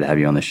pleasure to have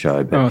you on the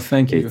show. But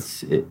thank you.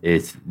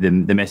 It's the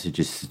message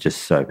is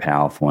just so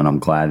powerful, and I'm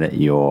glad that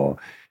you're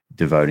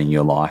devoting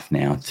your life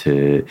now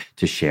to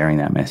sharing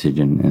that message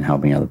and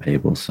helping other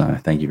people. So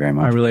thank you very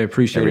much. I really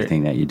appreciate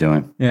everything that you're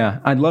doing. Yeah,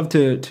 I'd love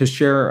to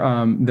share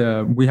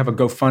we have a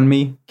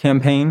GoFundMe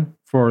campaign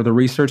for the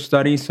research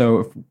study.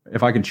 So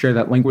if I could share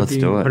that link with Let's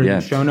do it. Put it in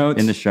the show notes.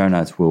 In the show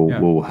notes,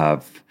 we'll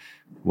have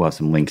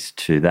some links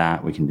to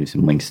that. We can do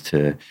some links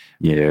to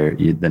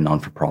the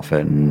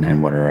non-for-profit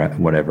and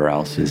whatever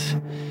else is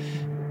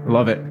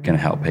love it going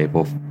to help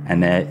people.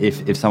 And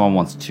if someone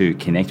wants to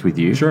connect with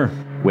you, sure.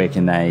 Where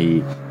can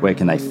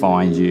they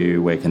find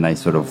you? Where can they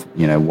sort of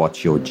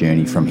watch your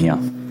journey from here?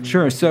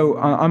 Sure. So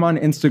I'm on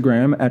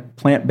Instagram at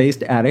Plant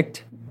Based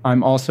Addict. I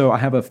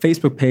have a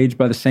Facebook page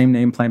by the same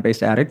name, Plant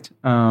Based Addict.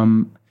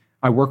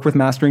 I work with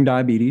Mastering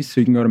Diabetes,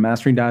 so you can go to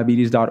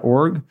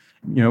masteringdiabetes.org.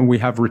 We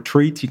have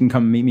retreats. You can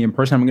come meet me in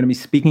person. I'm going to be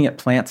speaking at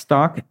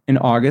Plantstock in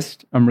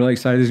August. I'm really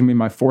excited. This is going to be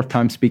my 4th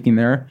time speaking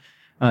there.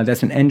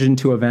 That's an Engine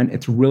 2 event.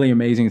 It's really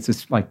amazing. It's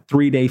this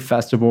 3-day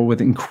festival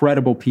with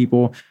incredible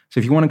people. So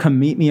if you want to come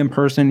meet me in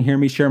person, hear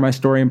me share my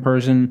story in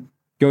person,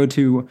 go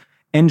to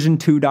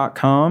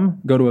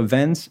engine2.com, go to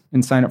events,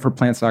 and sign up for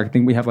Plantstock. I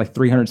think we have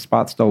 300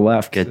 spots still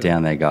left. Get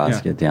down there, guys.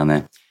 Yeah. Get down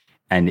there.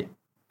 And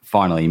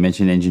finally, you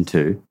mentioned Engine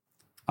 2.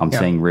 I'm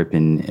seeing Rip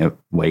in a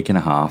week and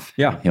a half.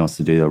 Yeah. He wants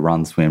to do the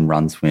run, swim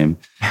in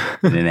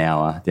an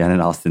hour down in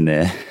Austin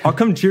there. I'll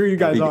come cheer you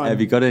guys on. Have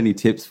you got any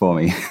tips for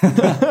me?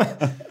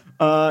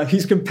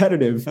 He's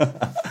competitive.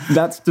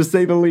 That's to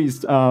say the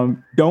least.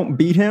 Don't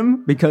beat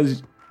him,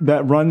 because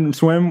that run and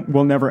swim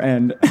will never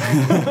end. All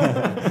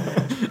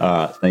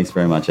right. Thanks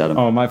very much, Adam.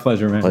 Oh, my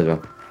pleasure, man.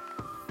 Pleasure.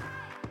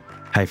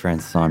 Hey,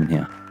 friends. Simon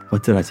here.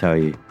 What did I tell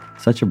you?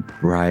 Such a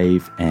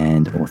brave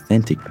and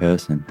authentic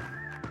person.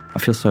 I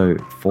feel so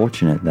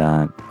fortunate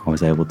that I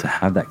was able to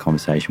have that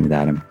conversation with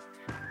Adam,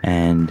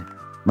 and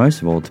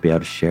most of all, to be able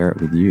to share it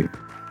with you.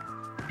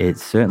 It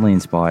certainly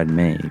inspired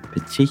me,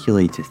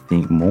 particularly to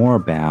think more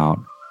about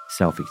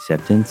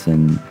self-acceptance,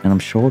 and I'm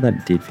sure that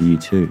it did for you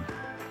too.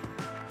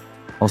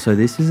 Also,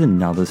 this is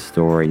another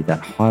story that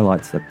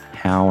highlights the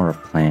power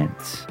of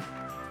plants,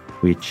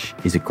 which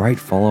is a great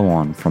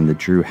follow-on from the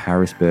Drew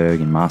Harrisberg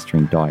and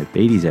Mastering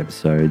Diabetes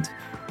episodes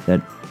that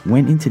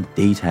went into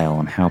detail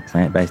on how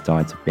plant-based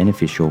diets are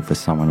beneficial for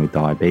someone with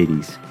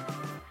diabetes.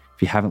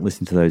 If you haven't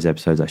listened to those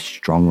episodes, I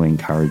strongly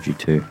encourage you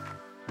to.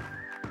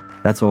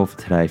 That's all for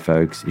today,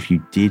 folks. If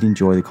you did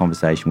enjoy the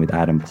conversation with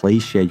Adam,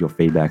 please share your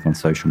feedback on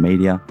social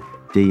media,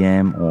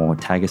 DM, or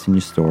tag us in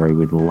your story.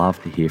 We'd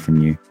love to hear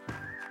from you.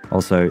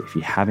 Also, if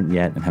you haven't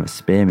yet and have a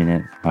spare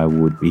minute, I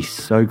would be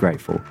so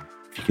grateful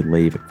if you could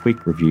leave a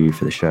quick review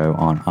for the show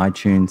on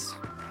iTunes.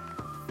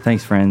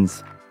 Thanks,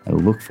 friends. I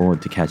look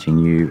forward to catching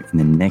you in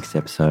the next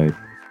episode.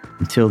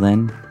 Until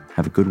then,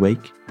 have a good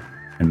week,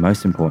 and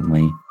most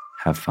importantly,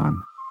 have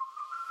fun.